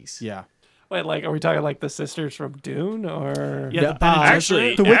movies. Yeah. Wait, like, are we talking like the sisters from Dune or? Yeah, Yeah, the Bene Gesserit.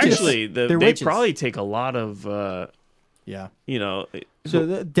 Actually, The witches. they They're witches. probably take a lot of, Yeah. you know, So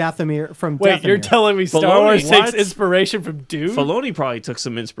the Dathomir from Wait, you're Dathomir. telling me Star Filoni, Wars takes what? inspiration from Dune? Filoni probably took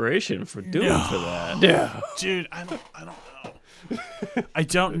some inspiration for Dune for that. Yeah. Dude, I don't know. I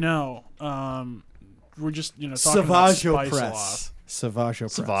don't know. We're just talking about Savaggio spice a lot. Press. Savaggio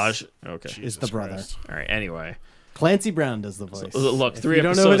Press. Savage. Okay. is Jesus the brother. Christ. All right. Anyway, Clancy Brown does the voice. look, If 3 you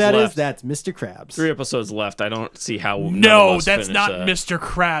don't know who episodes that is, left. that's Mr. Krabs. 3 episodes left. I don't see how. none of No, us that's finish not that. Mr.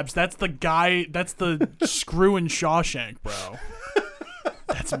 Krabs. That's the guy. That's the screw in Shawshank, bro.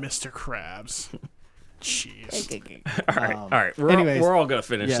 That's Mr. Krabs. Jeez. All right. anyways, We're all gonna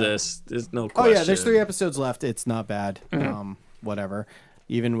finish yeah. this. There's no Oh question. yeah, there's 3 episodes left. It's not bad. Whatever.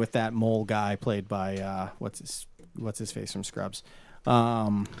 Even with that mole guy played by what's his face from Scrubs.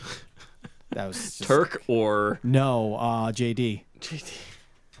 That was just, Turk or No, JD.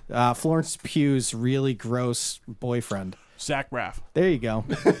 JD. Florence Pugh's really gross boyfriend. Zach Braff. There you go.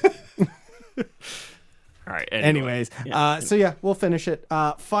 All right. Anyways, so yeah, we'll finish it.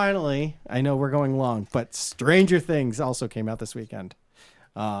 Finally, I know we're going long, but Stranger Things also came out this weekend.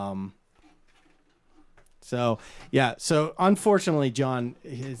 So yeah, so unfortunately, John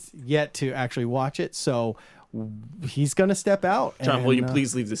is yet to actually watch it, so he's gonna step out. John, will you and,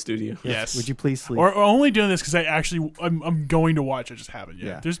 please leave the studio? Yes. Would you please sleep? Or only doing this because I'm going to watch. I just haven't yet.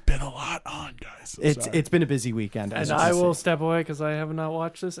 Yeah. There's been a lot on, guys. I'm sorry. It's been a busy weekend. as And you I can will see. step away because I have not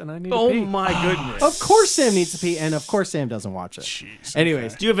watched this and I need to Oh pee. my goodness. Of course, Sam needs to pee, and of course, Sam doesn't watch it. Jeez.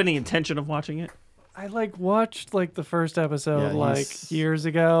 Anyways, Do you have any intention of watching it? I watched the first episode Yeah, he's- years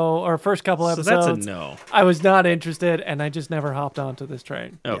ago, or first couple So episodes. that's a no. I was not interested, and I just never hopped onto this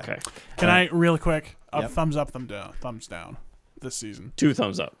train. Okay. Can I real quick? Yep. Thumbs up, thumbs down. This season. 2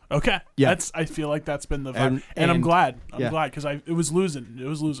 thumbs up. Okay. Yeah. I feel like that's been the vibe, and I'm and- glad. I'm yeah. glad because it was losing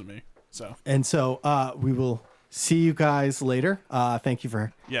me. So and so we will see you guys later. Thank you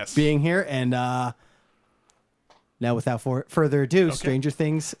for yes. being here, and now without further ado, Stranger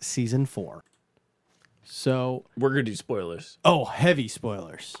Things season 4. So, We're gonna do spoilers. heavy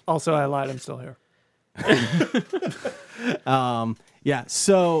spoilers. Also, I lied. I'm still here. Yeah.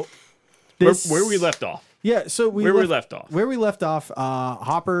 So Where we left off. Yeah. So we left off. Where we left off.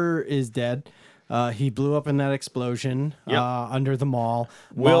 Hopper is dead. He blew up in that explosion Yep. Under the mall.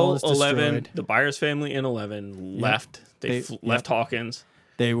 Mall Will is 11, destroyed. the Byers family in 11 left. They left Hawkins.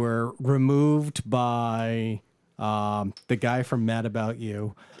 They were removed by the guy from Mad About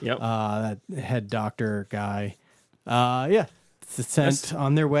You. Yep. That head doctor guy. Sent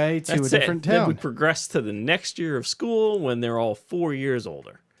on their way to a That's different it. Then we town. progress to the next year of school when they're all 4 years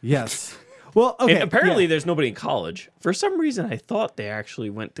older. Yes. Well, okay. And apparently yeah. there's nobody in college. For some reason, I thought they actually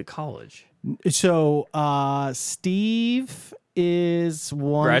went to college. So Steve is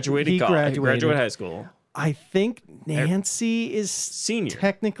one. Graduated He college. graduated. Graduate high school. I think Nancy is Senior.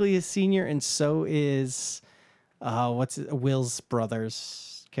 technically a senior, and so is Will's brother's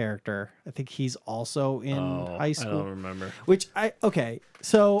character. I think he's also in high I school. don't remember. Which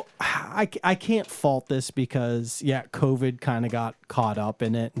so I can't fault this because COVID kind of got caught up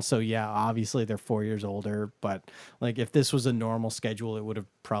in it, and so obviously they're 4 years older. But if this was a normal schedule, it would have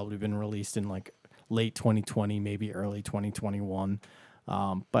probably been released in late 2020, maybe early 2021.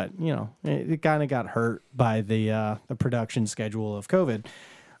 But it kind of got hurt by the production schedule of COVID.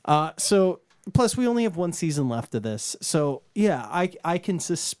 So plus we only have one season left of this. So I can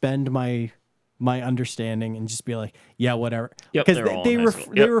suspend my understanding and just be like, whatever. Yep, Because they're all they in high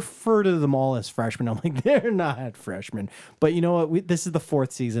school. they Yep. refer to them all as freshmen. I'm like, they're not freshmen. But you know what? This is the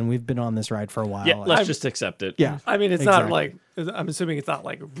 4th season. We've been on this ride for a while. Yeah, let's just accept it. Yeah. I mean, it's Exactly. not I'm assuming it's not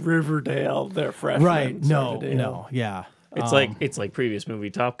like Riverdale. They're freshmen. Right. sort of deal. No. Yeah. It's like previous movie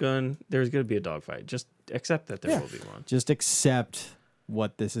Top Gun. There's going to be a dogfight. Just accept that there will be one. Just accept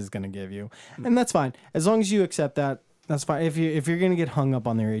what this is going to give you, and that's fine. As long as you accept that, that's fine. If you're going to get hung up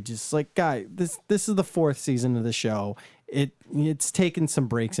on their ages, guy, this is the 4th season of the show. It's taken some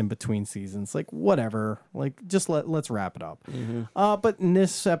breaks in between seasons. Whatever. Just let's wrap it up. But in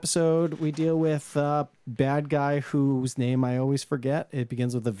this episode, we deal with bad guy whose name I always forget. It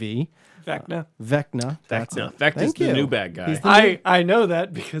begins with a V. Vecna. Vecna. That's Vecna. it. Vecna's Thank the you. new bad guy. He's the I know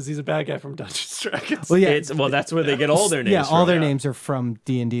that because he's a bad guy from Dungeons and Dragons. Well, yeah. Well, that's where they get all their names Yeah, all from. their names are from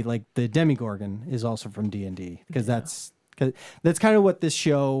D&D. The Demigorgon is also from D&D because that's kind of what this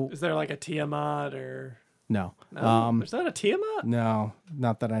show. Is there a Tiamat or No, there's not a Tiamat? no,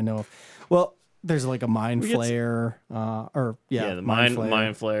 not that I know of. Well, there's a mind get flayer, the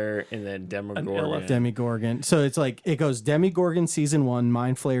mind flare, and then Demogorgon. Demigorgon. So it's it goes Demigorgon season 1,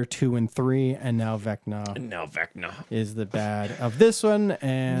 Mind Flayer 2 and 3, and now Vecna And now Vecna. is the bad of this one.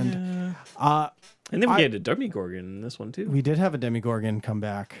 And And then we get a Demogorgon in this one too. we did have a Demigorgon come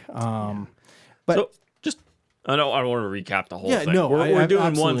back. But So just I don't want to recap the whole Yeah, thing. no, we're doing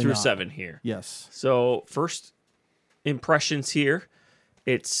 1 absolutely through not. 7 here. yes, So first impressions here,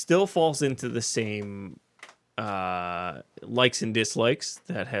 it still falls into the same likes and dislikes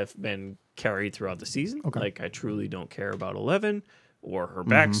that have been carried throughout the season. Okay. I truly don't care about 11 or her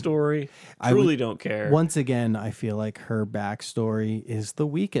backstory. Truly don't care. once again, I feel like her backstory is the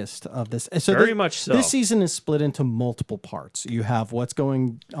weakest of this. So Very much so. This season is split into multiple parts. You have what's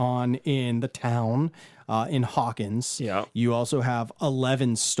going on in the town. in Hawkins. Yeah. You also have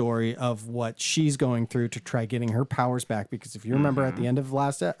Eleven's story of what she's going through to try getting her powers back. Because if you remember at the end of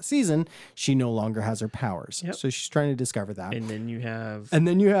last season, she no longer has her powers. Yep. So she's trying to discover that. And then you have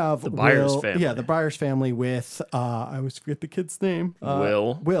the Byers family. Yeah, the Byers family with I always forget the kid's name.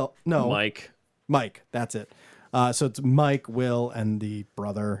 Will. No. Mike, that's it. So it's Mike, Will, and the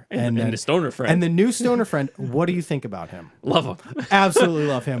brother, and then the stoner friend. and the new stoner friend. What do you think about him? Love him. Absolutely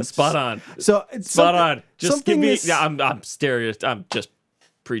love him. Spot on. So it's Spot on. Just give something me. is- Yeah, I'm I'm just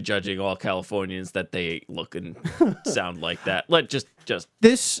prejudging all Californians that they look and sound like that. Just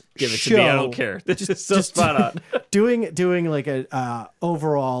this give it show, to me. I don't care. This is so spot on. doing like a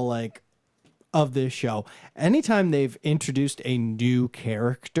overall like of this show. Anytime they've introduced a new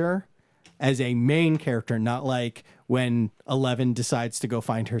character as a main character, not like when 11 decides to go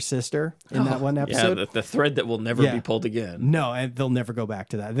find her sister in that one Yeah, episode. the thread that will never Yeah. be pulled again. No, and they'll never go back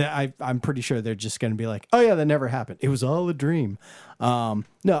to that. I'm pretty sure they're just going to be like, oh yeah, that never happened. It was all a dream.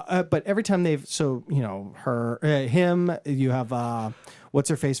 But every time him, you have what's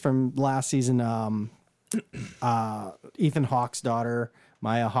her face from last season, Ethan Hawke's daughter,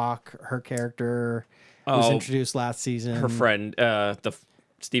 Maya Hawke. Her character was introduced last season. Her friend,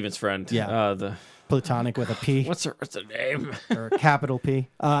 Steven's friend. Yeah. The Platonic with a P. what's her name? Or capital P.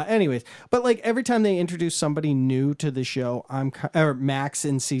 Anyways, but like every time they introduce somebody new to the show, or Max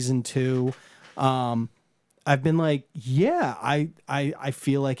in season 2, I've been like, yeah, I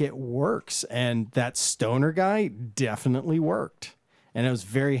feel like it works, and that stoner guy definitely worked, and I was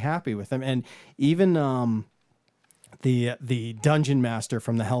very happy with him, and even the dungeon master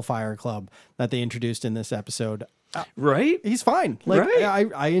from the Hellfire Club that they introduced in this episode. Right? He's fine. Like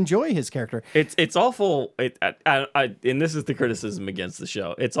Right. I enjoy his character. It's awful. And this is the criticism against the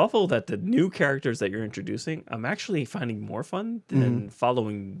show. It's awful that the new characters that you're introducing, I'm actually finding more fun than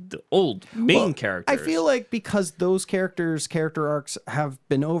following the old main characters. I feel like because those character arcs have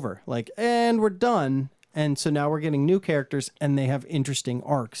been over, like, and we're done. And so now we're getting new characters and they have interesting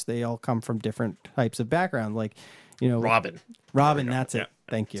arcs. They all come from different types of background. Like, Robin. That's it. Yeah.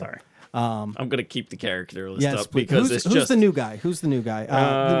 Thank you. Sorry. I'm gonna keep the character list up please. because who's the new guy? Who's the new guy?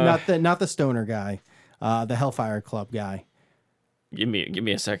 Not the stoner guy. The Hellfire Club guy. Give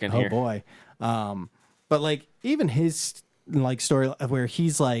me a second Oh here. boy. But like even his like story where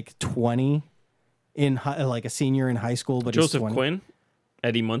he's like 20 like a senior in high school, but he's Joseph 20. Quinn,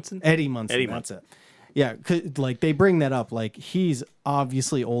 Eddie Munson. Eddie Munson. That's it. Yeah, like they bring that up. Like he's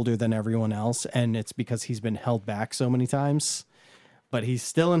obviously older than everyone else, and it's because he's been held back so many times. But he's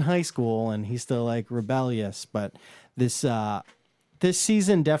still in high school and he's still like rebellious. But this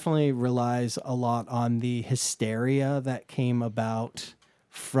season definitely relies a lot on the hysteria that came about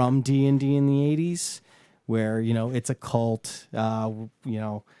from D&D in the 80s, where it's a cult. They're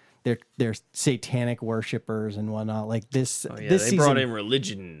satanic worshipers and whatnot. Like this. Oh, yeah, this they season, brought in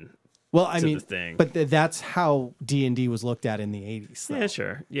religion. well, I to mean, the thing. but that's how D&D was looked at in the 80s. though. Yeah,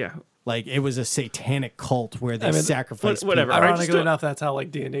 sure. Yeah. Like it was a satanic cult where they sacrificed whatever. people. I Ironically just don't- enough, that's how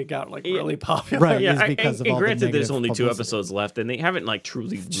like D&D got like really popular. Right. Yeah, is because of and all the granted, there's negative only 2 publicity. episodes left, and they haven't like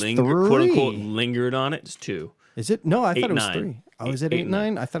truly three. quote unquote lingered on it. It's 2. Is it? No, I thought it was 8, 3. 9. Oh, is it 8,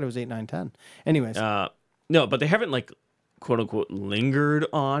 9? I thought it was 8, 9, 10. Anyways, No, but they haven't like quote unquote lingered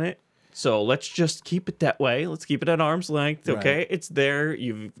on it. So let's just keep it that way. Let's keep it at arm's length. Okay, Right. it's there.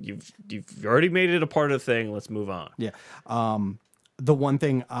 You've already made it a part of the thing. Let's move on. yeah. The one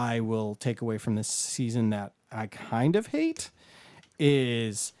thing I will take away from this season that I kind of hate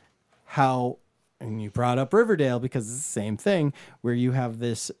is how, and you brought up Riverdale because it's the same thing, where you have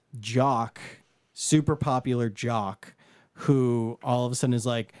this jock, super popular jock, who all of a sudden is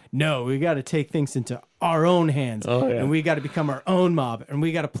like, no, we got to take things into our own hands, and we got to become our own mob, and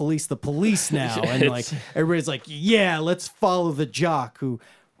we got to police the police now. And like everybody's like, yeah, let's follow the jock who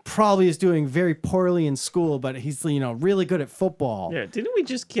probably is doing very poorly in school, but he's really good at football. Yeah, didn't we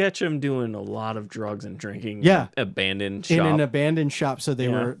just catch him doing a lot of drugs and drinking? Yeah. Abandoned shop. In an abandoned shop, so they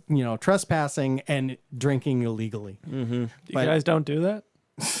Yeah. were trespassing and drinking illegally. You guys don't do that?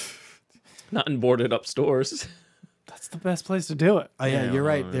 Not in boarded up stores. That's the best place to do it. Oh yeah, Yeah, you're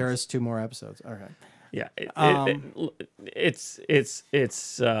right. well, There is 2 more episodes. All right. Yeah, it's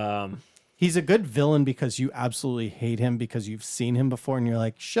He's a good villain because you absolutely hate him because you've seen him before and you're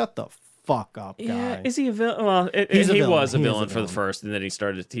like, shut the fuck up, guy. Yeah, is he a villain? Well, He's a he villain. was a He is a villain for the villain. first, and then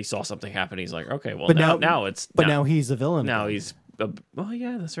he saw something happen. He's like, okay, well, But now it's now he's a villain. now again. he's well,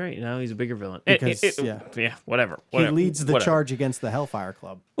 yeah, that's right. Now he's a bigger villain. Because, Yeah, whatever. he leads the whatever. charge against the Hellfire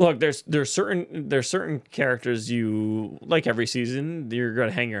Club. Look, there's certain characters you like every season you're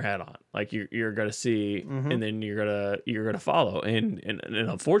gonna hang your hat on, like you're gonna see, Mm-hmm. and then you're gonna follow, and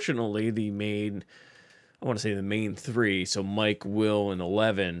unfortunately they made I want to say the main three, so Mike, Will, and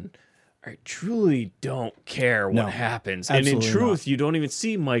 11, I truly don't care what No, happens. And in absolutely truth, you don't even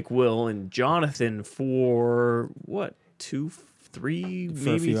see Mike, Will, and Jonathan for what, 2, 3, For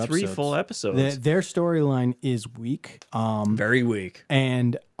a maybe few 3 episodes. full episodes. Their storyline is weak. Very weak.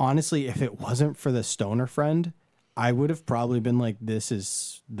 And honestly, if it wasn't for the stoner friend, I would have probably been like, this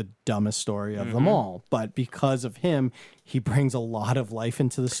is the dumbest story of them all. But because of him, he brings a lot of life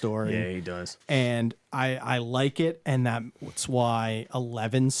into the story. Yeah, he does. And I like it. And that's why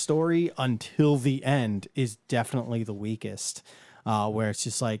 11's story until the end is definitely the weakest. Where it's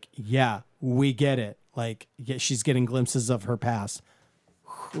just like, yeah, we get it. Like, yeah, she's getting glimpses of her past.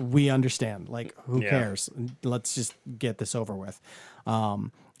 We understand. Like, who Yeah. cares? Let's just get this over with.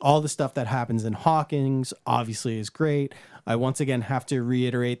 All the stuff that happens in Hawkins obviously is great. I once again have to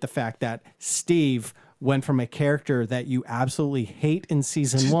reiterate the fact that Steve went from a character that you absolutely hate in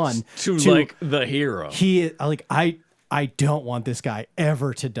season 1 To like the hero. I don't want this guy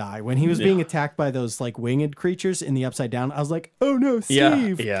ever to die. When he was being attacked by those like winged creatures in the Upside Down, I was like, oh no,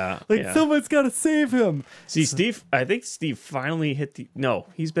 Steve. Yeah. Like someone's got to save him. See, Steve, I think Steve finally hit no,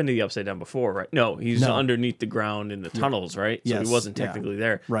 he's been to the Upside Down before, right? No, he's No. underneath the ground in the tunnels, right? So Yes, he wasn't yeah. technically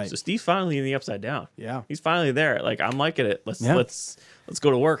there. Right. So Steve's finally in the Upside Down. Yeah. He's finally there. Like, I'm liking it. Let's Yeah. let's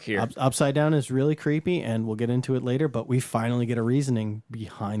go to work here. Upside Down is really creepy, and we'll get into it later, but we finally get a reasoning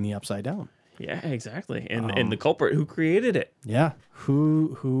behind the Upside Down. Yeah, exactly. And the culprit who created it. Yeah.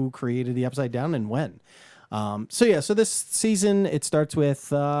 Who created the Upside Down and when? So this season, it starts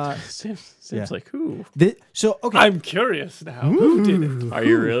with Seems like who? okay. I'm curious now. Who did it? Are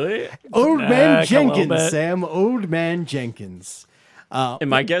you really? Old Man come on, Jenkins, bet. Sam. Old Man Jenkins.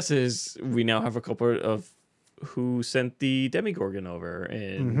 And my guess is we now have a culprit of who sent the Demigorgon over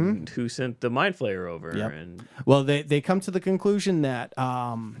and who sent the Mind Flayer over. Yep. And Well, they come to the conclusion that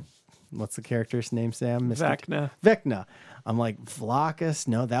what's the character's name, Sam? Vecna. Vecna. I'm like, Vlakus?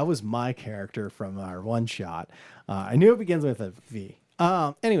 No, that was my character from our one shot. I knew it begins with a V.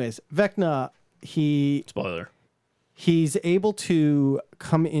 Anyways, Vecna, spoiler. he's able to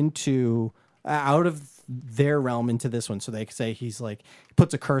come into out of their realm into this one. So they say he's like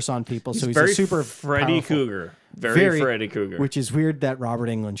puts a curse on people. So he's very a super Freddy powerful- Cougar. Very Freddy Cougar. Which is weird that Robert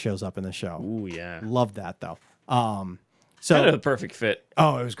Englund shows up in the show. Ooh, yeah. Love that though. Kind So of the perfect fit.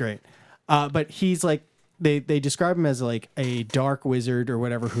 oh, it was great. But he's like they describe him as like a dark wizard or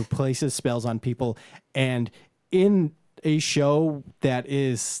whatever who places spells on people, and in a show that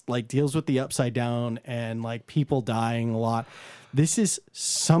is like deals with the Upside Down and like people dying a lot. This is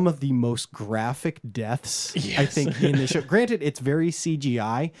some of the most graphic deaths I think in the show. Granted, it's very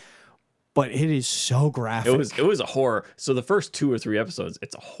CGI, but it is so graphic. It was a horror. So the first 2 or 3 episodes,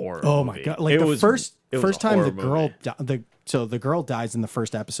 it's a horror. Oh movie. my god! Like It the was- first it was a time the horror girl movie. the girl dies in the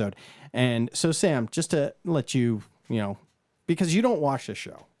first episode, and so Sam, just to let you because you don't watch the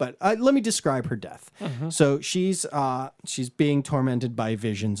show, but let me describe her death. So she's being tormented by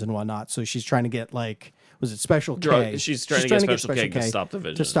visions and whatnot. So she's trying to get like was it Special K? She's trying to get Special K to stop the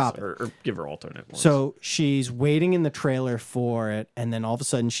visions. to stop it. Or give her alternate ones. So she's waiting in the trailer for it, and then all of a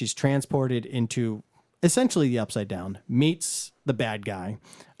sudden she's transported into essentially the Upside Down, meets the bad guy.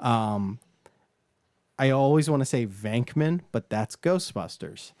 I always want to say Venkman, but that's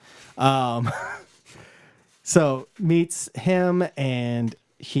Ghostbusters. So meets him, and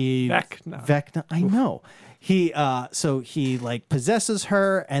Vecna. I know. So he like possesses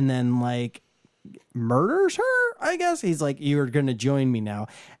her and then like murders her, I guess. He's like, you're gonna join me now.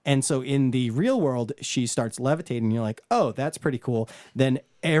 And so in the real world, she starts levitating, and you're like, oh, that's pretty cool. Then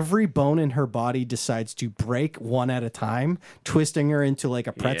every bone in her body decides to break one at a time, twisting her into like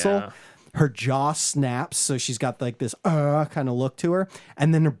a pretzel. Yeah. Her jaw snaps, so she's got like this kind of look to her,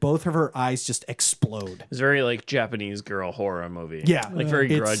 and then both of her eyes just explode. It's very like Japanese girl horror movie. Yeah. Like very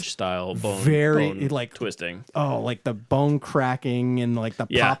It's Grudge style bone. very, bone like, twisting. Oh, like the bone cracking and like the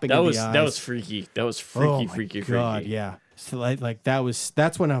Yeah, popping that of was the eyes. that was freaky. That was Oh freaky. my God, yeah. So like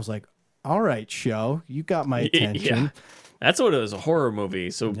that's when I was like, all right, show, you got my attention. Yeah. That's what it was, a horror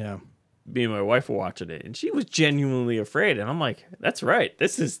movie. So Yeah. me and my wife were watching it, and she was genuinely afraid. And I'm like, that's right.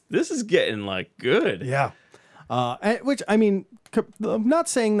 This is getting like good. Yeah. Which I mean, I'm not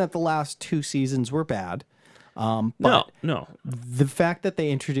saying that the last 2 seasons were bad. But No. the fact that they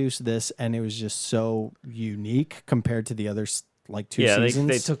introduced this and it was just so unique compared to the other like 2 Yeah, seasons.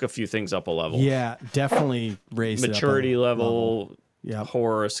 they took a few things up a level. Yeah, definitely raised Maturity it up a level, Yeah.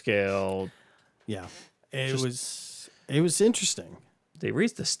 horror scale. Yeah. It was interesting. They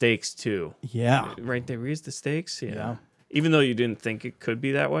raised the stakes too. Yeah. Right? They raised the stakes. Yeah. Yeah. Even though you didn't think it could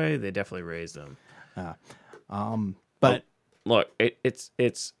be that way, they definitely raised them. But look, it's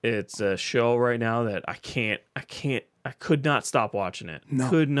a show right now that I could not stop watching it. No.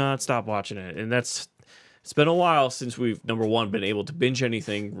 Could not stop watching it. And it's been a while since we've, number one, been able to binge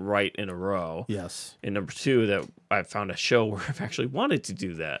anything right in a row. Yes. And number two, that I've found a show where I've actually wanted to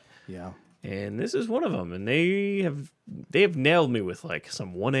do that. Yeah. And this is one of them. And they have nailed me with like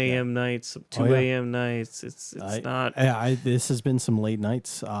some 1 a.m. nights, some 2 yeah. a.m. nights. It's not. This has been some late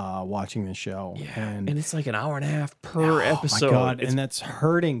nights watching the show. Yeah. And And it's like an hour and a half per episode. Oh my God. It's, And that's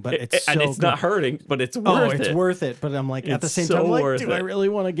hurting, but it's so and it's good. not hurting, but it's worth it's it. worth it. But I'm like, at the It's same so time, like, worth do I it. really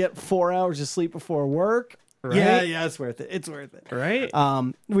want to get 4 hours of sleep before work? Right? Yeah, it's worth it. It's worth it. Right?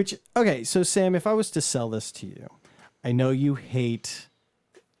 Okay, so Sam, if I was to sell this to you, I know you hate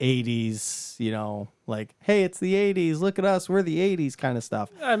 80s, like, hey, it's the 80s, look at us, we're the 80s kind of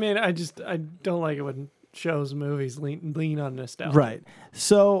stuff. I mean, I don't like it when shows, movies lean on nostalgia. Right.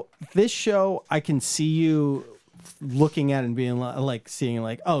 So this show, I can see you looking at it and being like, seeing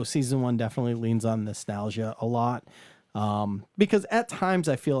like, oh, season 1 definitely leans on nostalgia a lot. Because at times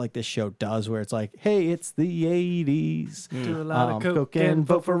I feel like this show does, where it's like, hey, it's the 80s. Do a lot of Coke and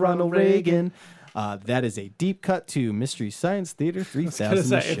vote for Ronald Reagan. That is a deep cut to Mystery Science Theater 3000. Gonna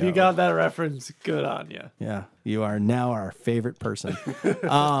say, the if you show. got that reference, good on you. Yeah, you are now our favorite person.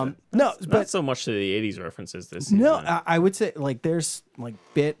 No, Not but so much to the 80s references this season. no, I would say like there's like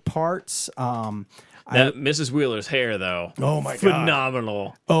bit parts. That Mrs. Wheeler's hair, though. Oh my God.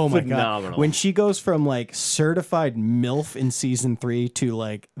 Phenomenal. Oh my Phenomenal. God. When she goes from like certified MILF in season 3 to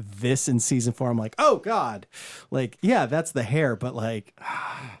like this in season 4, I'm like, oh God. Like, yeah, that's the hair, but like,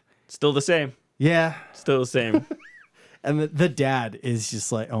 Still the same. yeah. Still the same. And the dad is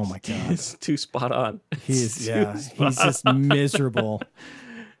just like, oh my God. It's too spot on. He's just miserable.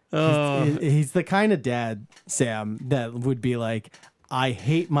 He's the kind of dad, Sam, that would be like, I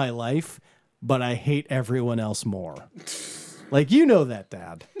hate my life, but I hate everyone else more. Like, that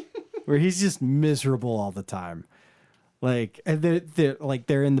dad, where he's just miserable all the time. Like, and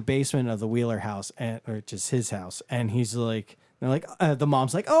they're in the basement of the Wheeler house, or just his house, and he's like, they're like, the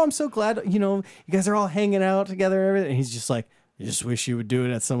mom's like, oh, I'm so glad, you guys are all hanging out together, and everything. And he's just like, I just wish you would do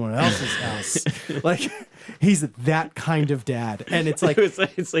it at someone else's house. Like, he's that kind of dad, and it's like, it's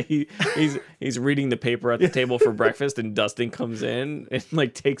like he's reading the paper at the table for breakfast, and Dustin comes in and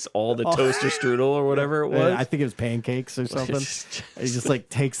like takes all the toaster strudel or whatever it was. I think it was pancakes or something. He just like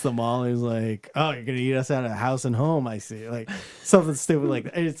takes them all. And he's like, "Oh, you're gonna eat us out of house and home." I see, like something stupid like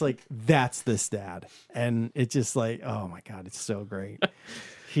that. And it's like that's this dad, and it's just like, oh my God, it's so great.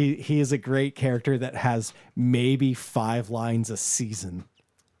 He is a great character that has maybe 5 lines a season.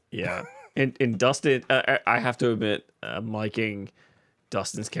 Yeah, and Dustin, I have to admit, I'm liking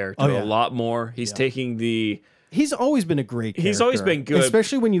Dustin's character yeah. a lot more. He's taking the. He's always been a great character. He's always been good,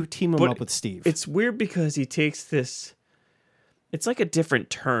 especially when you team him but up with Steve. It's weird because he takes this. It's like a different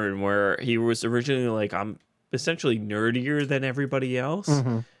turn where he was originally like, I'm essentially nerdier than everybody else,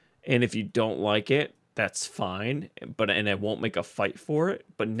 and if you don't like it, that's fine, and I won't make a fight for it.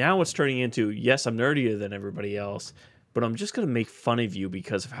 But now it's turning into, yes, I'm nerdier than everybody else, but I'm just gonna make fun of you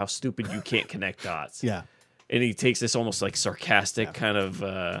because of how stupid you can't connect dots. Yeah. And he takes this almost like sarcastic kind of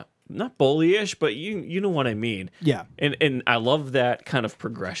not bullyish, but you know what I mean. Yeah. And I love that kind of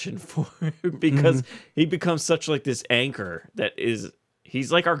progression for him because he becomes such like this anchor that is. He's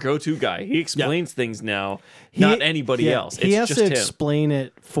like our go-to guy. He explains things now, not anybody else. He has It's just to him. explain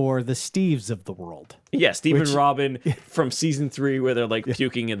it for the Steves of the world. Yeah, Steve and Robin from season 3, where they're like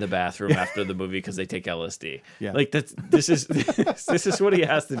puking in the bathroom after the movie because they take LSD. Yeah. Like this is this is what he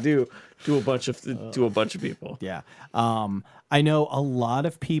has to do to a bunch of people. Yeah. I know a lot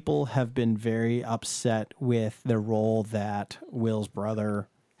of people have been very upset with the role that Will's brother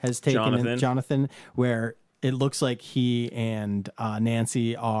has taken in Jonathan, where it looks like he and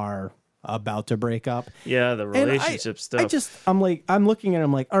Nancy are about to break up. Yeah, the relationship stuff. I'm looking at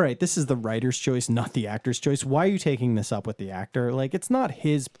him like, all right, this is the writer's choice, not the actor's choice. Why are you taking this up with the actor? Like, it's not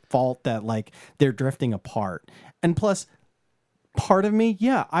his fault that like they're drifting apart. And plus, part of me,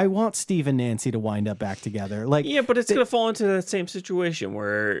 yeah, I want Steve and Nancy to wind up back together. Like, yeah, but it's gonna fall into that same situation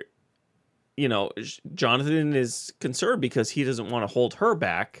where, Jonathan is concerned because he doesn't want to hold her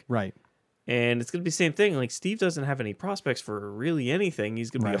back. right. And it's going to be the same thing. Like, Steve doesn't have any prospects for really anything.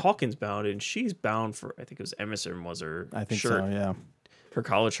 He's going to be Hawkins bound, and she's bound for, I think it was Emerson was her shirt. So, yeah. Her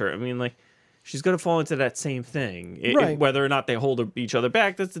college shirt. I mean, like, she's going to fall into that same thing. Right. Whether or not they hold each other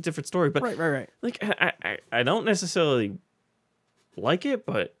back, that's a different story. But, Right. like, I don't necessarily like it,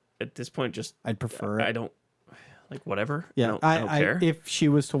 but at this point, just... I'd prefer it. I don't... Like, whatever. Yeah, I don't care. If she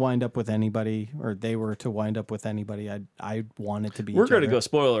was to wind up with anybody, or they were to wind up with anybody, I'd want it to be. We're going to go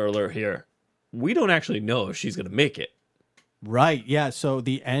spoiler alert here. We don't actually know if she's going to make it. Right. Yeah. So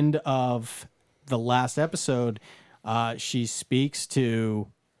the end of the last episode, she speaks to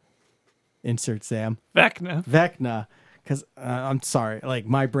insert Sam Vecna. Because I'm sorry, like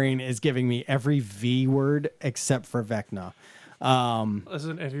my brain is giving me every V word except for Vecna.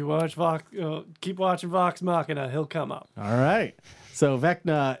 Listen, if you watch keep watching Vox Machina, he'll come up. All right. So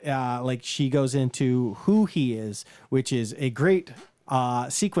Vecna, like she goes into who he is, which is a great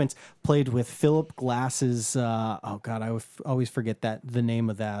sequence played with Philip Glass's. Oh God, I always forget the name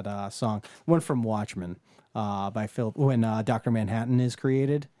of that song. One from Watchmen, by Philip when Dr. Manhattan is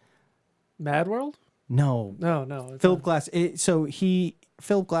created. Mad World? No. It's Philip Glass.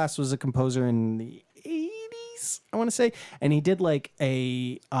 Philip Glass was a composer in the 80s, I want to say, and he did like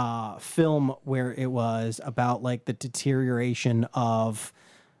a film where it was about like the deterioration of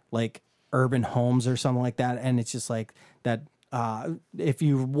like urban homes or something like that, and it's just like that. If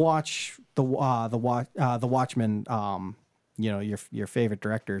you watch the Watchmen, your favorite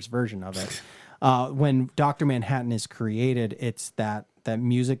director's version of it, when Dr. Manhattan is created, it's that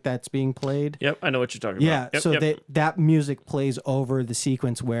music that's being played. Yep, I know what you're talking Yeah, about. Yep, so yep. that music plays over the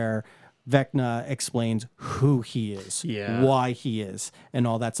sequence where Vecna explains who he is, why he is, and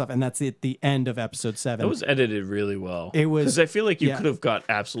all that stuff. And that's at the end of episode 7. That was edited really well. It was, because I feel like you yeah. could have got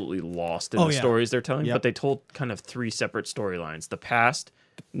absolutely lost in the stories they're telling, Yep. but they told kind of 3 separate storylines. The past,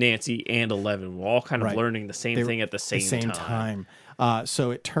 Nancy, and 11 were all kind of Right. learning the same thing at the same time. So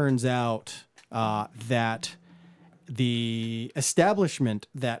it turns out that the establishment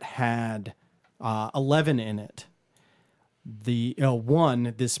that had 11 in it, the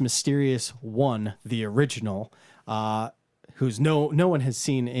one, this mysterious one, the original, who's no one has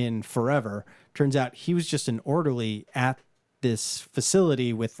seen in forever, turns out he was just an orderly at this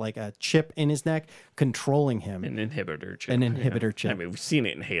facility with like a chip in his neck controlling him. An inhibitor chip. Chip. I mean, we've seen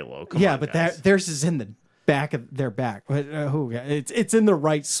it in Halo. But theirs is in the back of their back. It's in the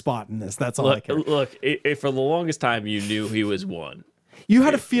right spot in this. That's all I care. Look, for the longest time, you knew he was one. You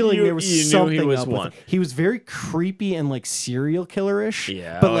had a feeling there was you something knew he was up with one. him. He was very creepy and like serial killer-ish.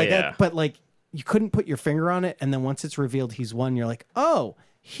 Yeah, but oh, like yeah. but like you couldn't put your finger on it, and then once it's revealed he's one, you're like, oh,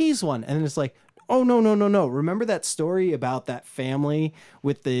 he's one, and then it's like, oh no. Remember that story about that family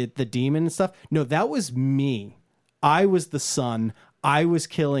with the demon and stuff? No, that was me. I was the son. I was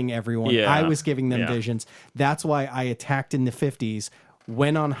killing everyone. Yeah, I was giving them yeah. visions. That's why I attacked in the 50s,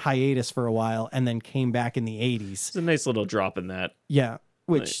 went on hiatus for a while, and then came back in the 80s. It's a nice little drop in that. Yeah,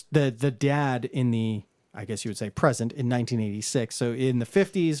 which the dad in the, I guess you would say present, in 1986. So in the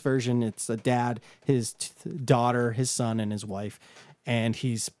 50s version, it's a dad, his daughter, his son, and his wife. And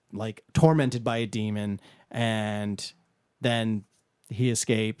he's like tormented by a demon. And then he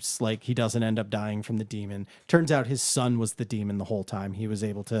escapes. Like he doesn't end up dying from the demon. Turns out his son was the demon the whole time. He was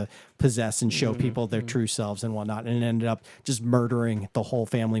able to possess and show people their true selves and whatnot. And ended up just murdering the whole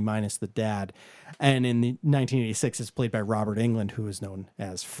family minus the dad. And in the 1986, it's played by Robert Englund, who is known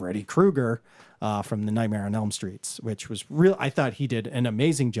as Freddy Krueger from the Nightmare on Elm Street, which was real. I thought he did an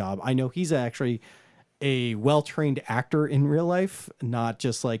amazing job. I know he's actually a well-trained actor in real life, not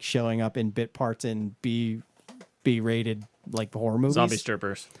just like showing up in bit parts in B-rated like horror movies. Zombie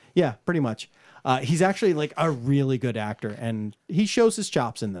strippers. Yeah, pretty much. He's actually like a really good actor, and he shows his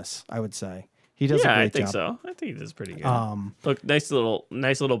chops in this, I would say. He does a great job. I think so. I think he does pretty good. Look, nice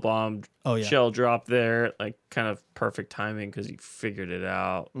little bomb shell drop there. Like kind of perfect timing because he figured it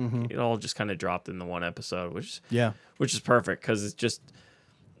out. It all just kind of dropped in the one episode, which is perfect because it's just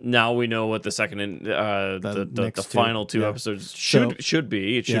now we know what the second and the final two episodes should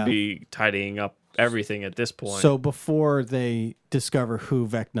be. It should be tidying up everything at this point. So before they discover who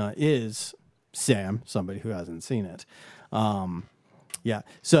Vecna is, Sam, somebody who hasn't seen it,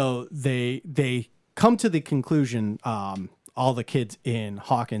 so they come to the conclusion, all the kids in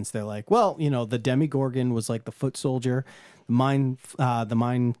Hawkins, they're like, well, the Demigorgon was like the foot soldier, the mind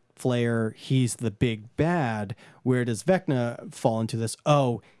flayer, he's the big bad. Where does Vecna fall into this?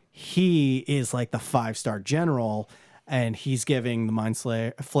 Oh, he is like the 5-star general, and he's giving the mind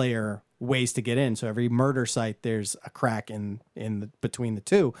flayer ways to get in. So every murder site, there's a crack between the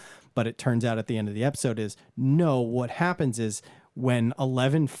two. But it turns out at the end of the episode is no. What happens is when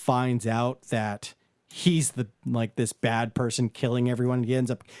 11 finds out that he's this bad person killing everyone, he ends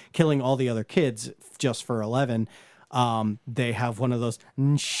up killing all the other kids just for 11. They have one of those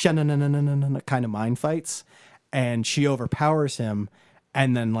kind of mind fights, and she overpowers him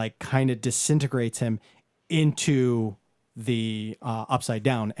and then like kind of disintegrates him into the upside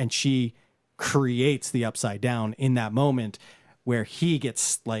down, and she creates the upside down in that moment where he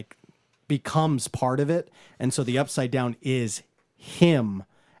gets like becomes part of it, and so the upside down is him,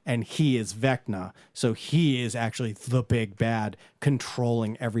 and he is Vecna. So he is actually the big bad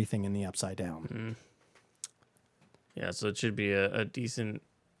controlling everything in the Upside Down. Yeah, so it should be a decent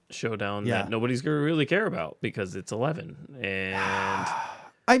showdown Yeah. that nobody's going to really care about because it's 11. And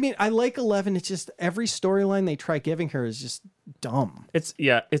I mean, I like 11. It's just every storyline they try giving her is just dumb. it's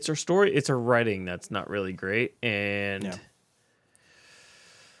her story. It's her writing that's not really great. And Yeah.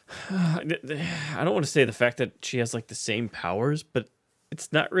 I don't want to say the fact that she has like the same powers, but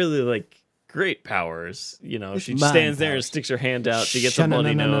it's not really like great powers. You know, It's she just mind stands there and powers. sticks her hand out. She gets a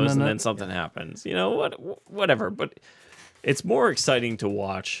bloody nose, and Sha-na-na-na-na-na. then something happens. You know, whatever. But it's more exciting to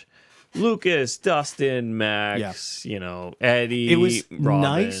watch Lucas, Dustin, Max, you know, Eddie. It was Robin.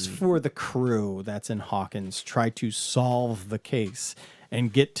 nice for the crew that's in Hawkins try to solve the case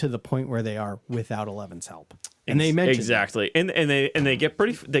and get to the point where they are without 11's help. And they mentioned exactly, and they get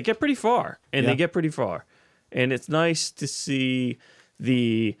pretty far, and Yeah. they get pretty far, and it's nice to see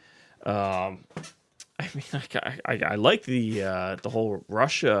the. I mean, I like the whole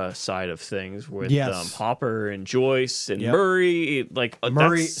Russia side of things with Yes. Hopper and Joyce and Yep. Murray. Like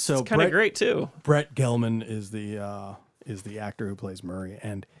Murray, that's so kind of Brett- great too. Brett Gelman is the actor who plays Murray,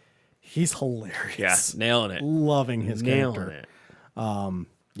 and he's hilarious. Yeah, nailing it, Loving his nailing character. it.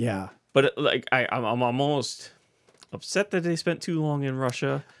 Yeah. But like I'm almost upset that they spent too long in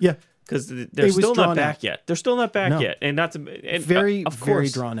Russia. Yeah. Because they're It was still not drawn back out. yet. They're still not back No. yet, and not to and Very, of very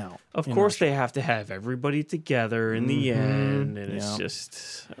course, drawn out. Of in course, Russia. they have to have everybody together in the end, and it's Yeah.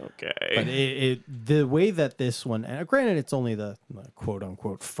 just okay. But the way that this one, and granted, it's only the quote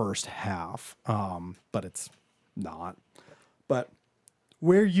unquote first half, but it's not. But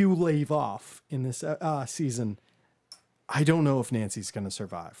where you leave off in this season, I don't know if Nancy's going to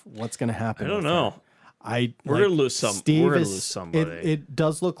survive. What's going to happen? I don't with know. her. We're gonna lose some. Steve We're gonna is- lose somebody. It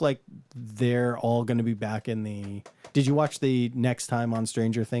does look like they're all going to be back in the. Did you watch the Next Time on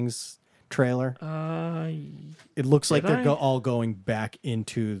Stranger Things trailer? It looks like did they're I? all going back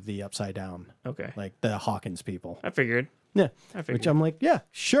into the Upside Down, Okay, like the Hawkins people. I figured. Yeah, I figured. which I'm like, yeah,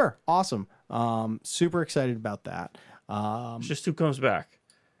 sure, awesome. Super excited about that. It's just who comes back.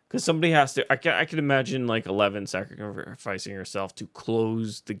 Because somebody has to. I can imagine like 11 sacrificing herself to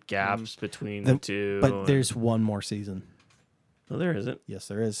close the gaps between the two. But there's one more season. no, there isn't. Yes,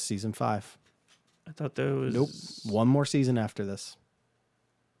 there is season 5. I thought there was. Nope, one more season after this.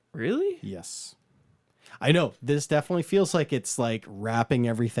 Really? Yes, I know. This definitely feels like it's like wrapping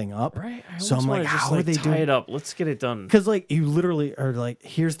everything up. Right. I So I'm almost wanna like, just, how are they tie doing? it up? Let's get it done. Because like you literally are like,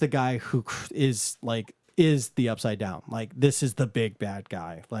 here's the guy who is the Upside Down. Like this is the big bad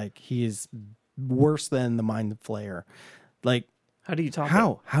guy. Like he is worse than the Mind Flayer. Like How do you top it?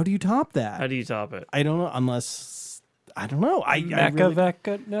 how do you top that? How do you top it? I don't know unless I don't know. I really,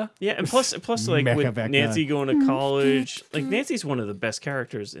 Mekavekna? Yeah, and plus like with Mechavecna. Nancy going to college, like Nancy's one of the best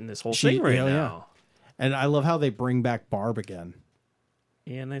characters in this whole thing right yeah, yeah. now. and I love how they bring back Barb again.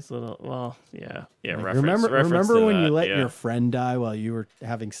 Yeah, nice little. Well, yeah. Like, Reference remember to when you that, let yeah. your friend die while you were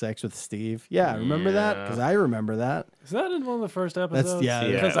having sex with Steve? Yeah, remember that? Yeah. Because I remember that. Is that in one of the first episodes? yeah,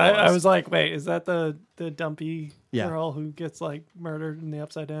 Yeah, Because it I was. was like, wait, is that the dumpy Yeah. girl who gets like murdered in the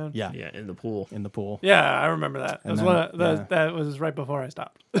Upside Down? Yeah, Yeah, in the pool. in the pool. Yeah, I remember that. That And was, then- one of, yeah. that was right before I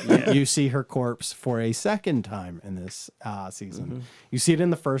stopped. You see her corpse for a second time in this season. Mm-hmm. You see it in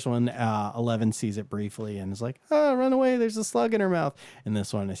the first one. 11 sees it briefly and is like, "Oh, run away! There's a slug in her mouth." And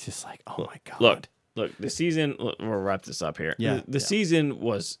this one is just like, "Oh my god!" Look. The season. We'll wrap this up here. Yeah, The yeah. season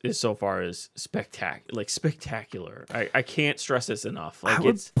is so far as spectacular. I can't stress this enough. Like I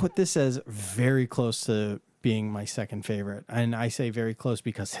would it's put this as very close to being my second favorite, and I say very close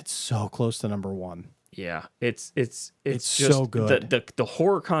because it's so close to number 1. yeah. It's It's just so good. The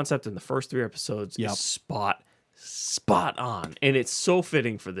horror concept in the first 3 episodes Yep. is spot on, and it's so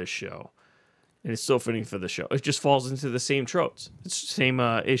fitting for this show. And it's so fitting for the show. It just falls into the same tropes. It's the same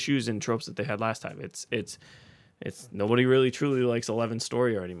issues and tropes that they had last time. It's nobody really truly likes 11's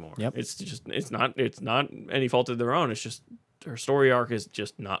story anymore. Yep. It's not any fault of their own. It's just her story arc is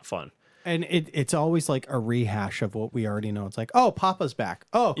just not fun. And it's always like a rehash of what we already know. It's like, oh, Papa's back.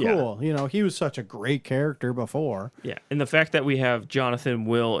 Oh, Yeah. cool. You know, he was such a great character before. Yeah, and the fact that we have Jonathan,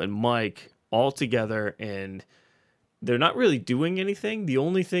 Will, and Mike all together and they're not really doing anything. The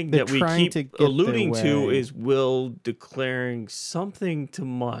only thing They're that we trying keep to get their alluding to way. is Will declaring something to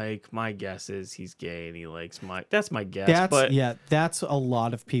Mike. My guess is he's gay and he likes Mike. That's my guess. That's a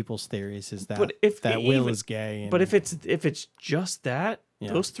lot of people's theories is that But if that they Will even- is gay. But and- if it's just that,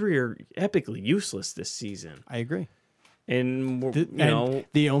 Yeah. those 3 are epically useless this season. I agree. And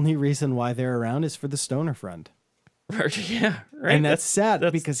The only reason why they're around is for the stoner friend. Yeah, right. And that's sad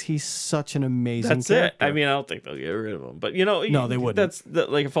because he's such an amazing That's character. it. I mean, I don't think they'll get rid of him, but you know, No, they wouldn't.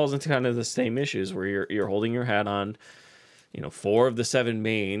 Like it falls into kind of the same issues where you're holding your hat on, 4 of the 7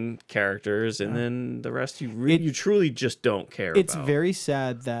 main characters, and then the rest you truly just don't care It's about. very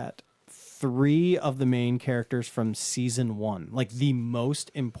sad that 3 of the main characters from season 1, like the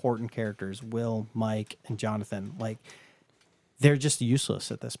most important characters, Will, Mike, and Jonathan, like they're just useless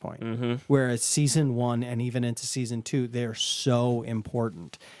at this point. Mm-hmm. Whereas season 1 and even into season 2, they're so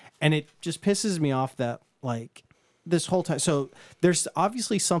important. And it just pisses me off that like this whole time. So there's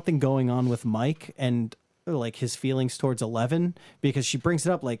obviously something going on with Mike and like his feelings towards 11, because she brings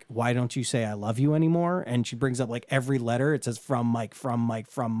it up like, why don't you say I love you anymore? And she brings up like every letter it says from Mike, from Mike,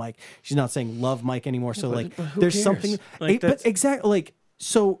 from Mike. She's not saying love Mike anymore. So but who there's cares? something Like, but exactly, like,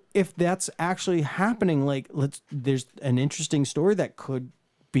 so if that's actually happening, like there's an interesting story that could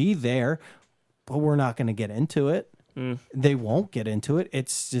be there, but we're not going to get into it. They won't get into it.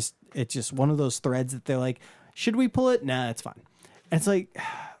 It's just one of those threads that they're like, should we pull it? Nah, it's fine. And it's like,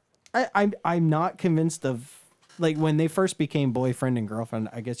 I'm not convinced of, like, when they first became boyfriend and girlfriend,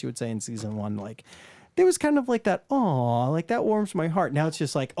 I guess you would say in season 1, like there was kind of like that, oh, like that warms my heart. Now it's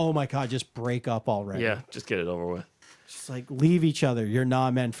just like, oh my God, just break up already. Yeah, just get it over with. Just like leave each other. You're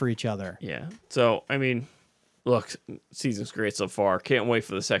not meant for each other. Yeah. So I mean, look, season's great so far. Can't wait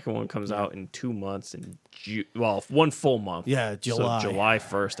for the second one. Comes out in 2 months in 1 full month. Yeah, July. So July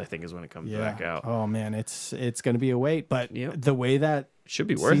 1st, I think, is when it comes back out. Oh man, it's gonna be a wait, but Yep. the way that Should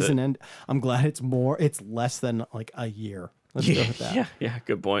be worth season it. end, I'm glad it's less than like a year. Let's go with that. Yeah,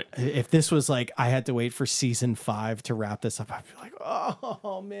 good point. If this was like I had to wait for season 5 to wrap this up, I'd be like,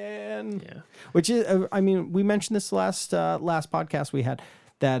 oh man. Yeah. Which is, I mean, we mentioned this last podcast we had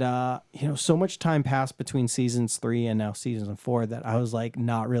that so much time passed between seasons 3 and now season 4 that I was like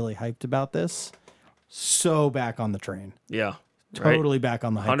not really hyped about this. So back on the train, Yeah. totally back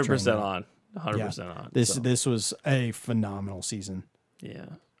on the hype 100% train. on. 100% on. This so. this was a phenomenal season. Yeah.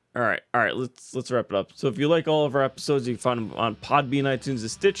 All right. Let's wrap it up. So if you like all of our episodes, you can find them on Podbean, iTunes, and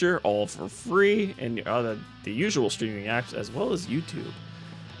Stitcher, all for free, and the usual streaming apps as well as YouTube.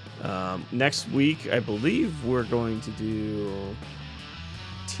 Next week, I believe we're going to do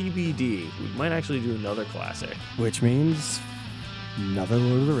TBD. We might actually do another classic. Which means another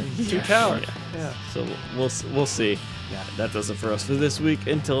Lord of the Rings. Two Towers. Yeah. So we'll see. Yeah. That does it for us for this week.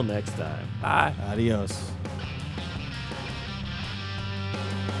 Until next time. Bye. Adios.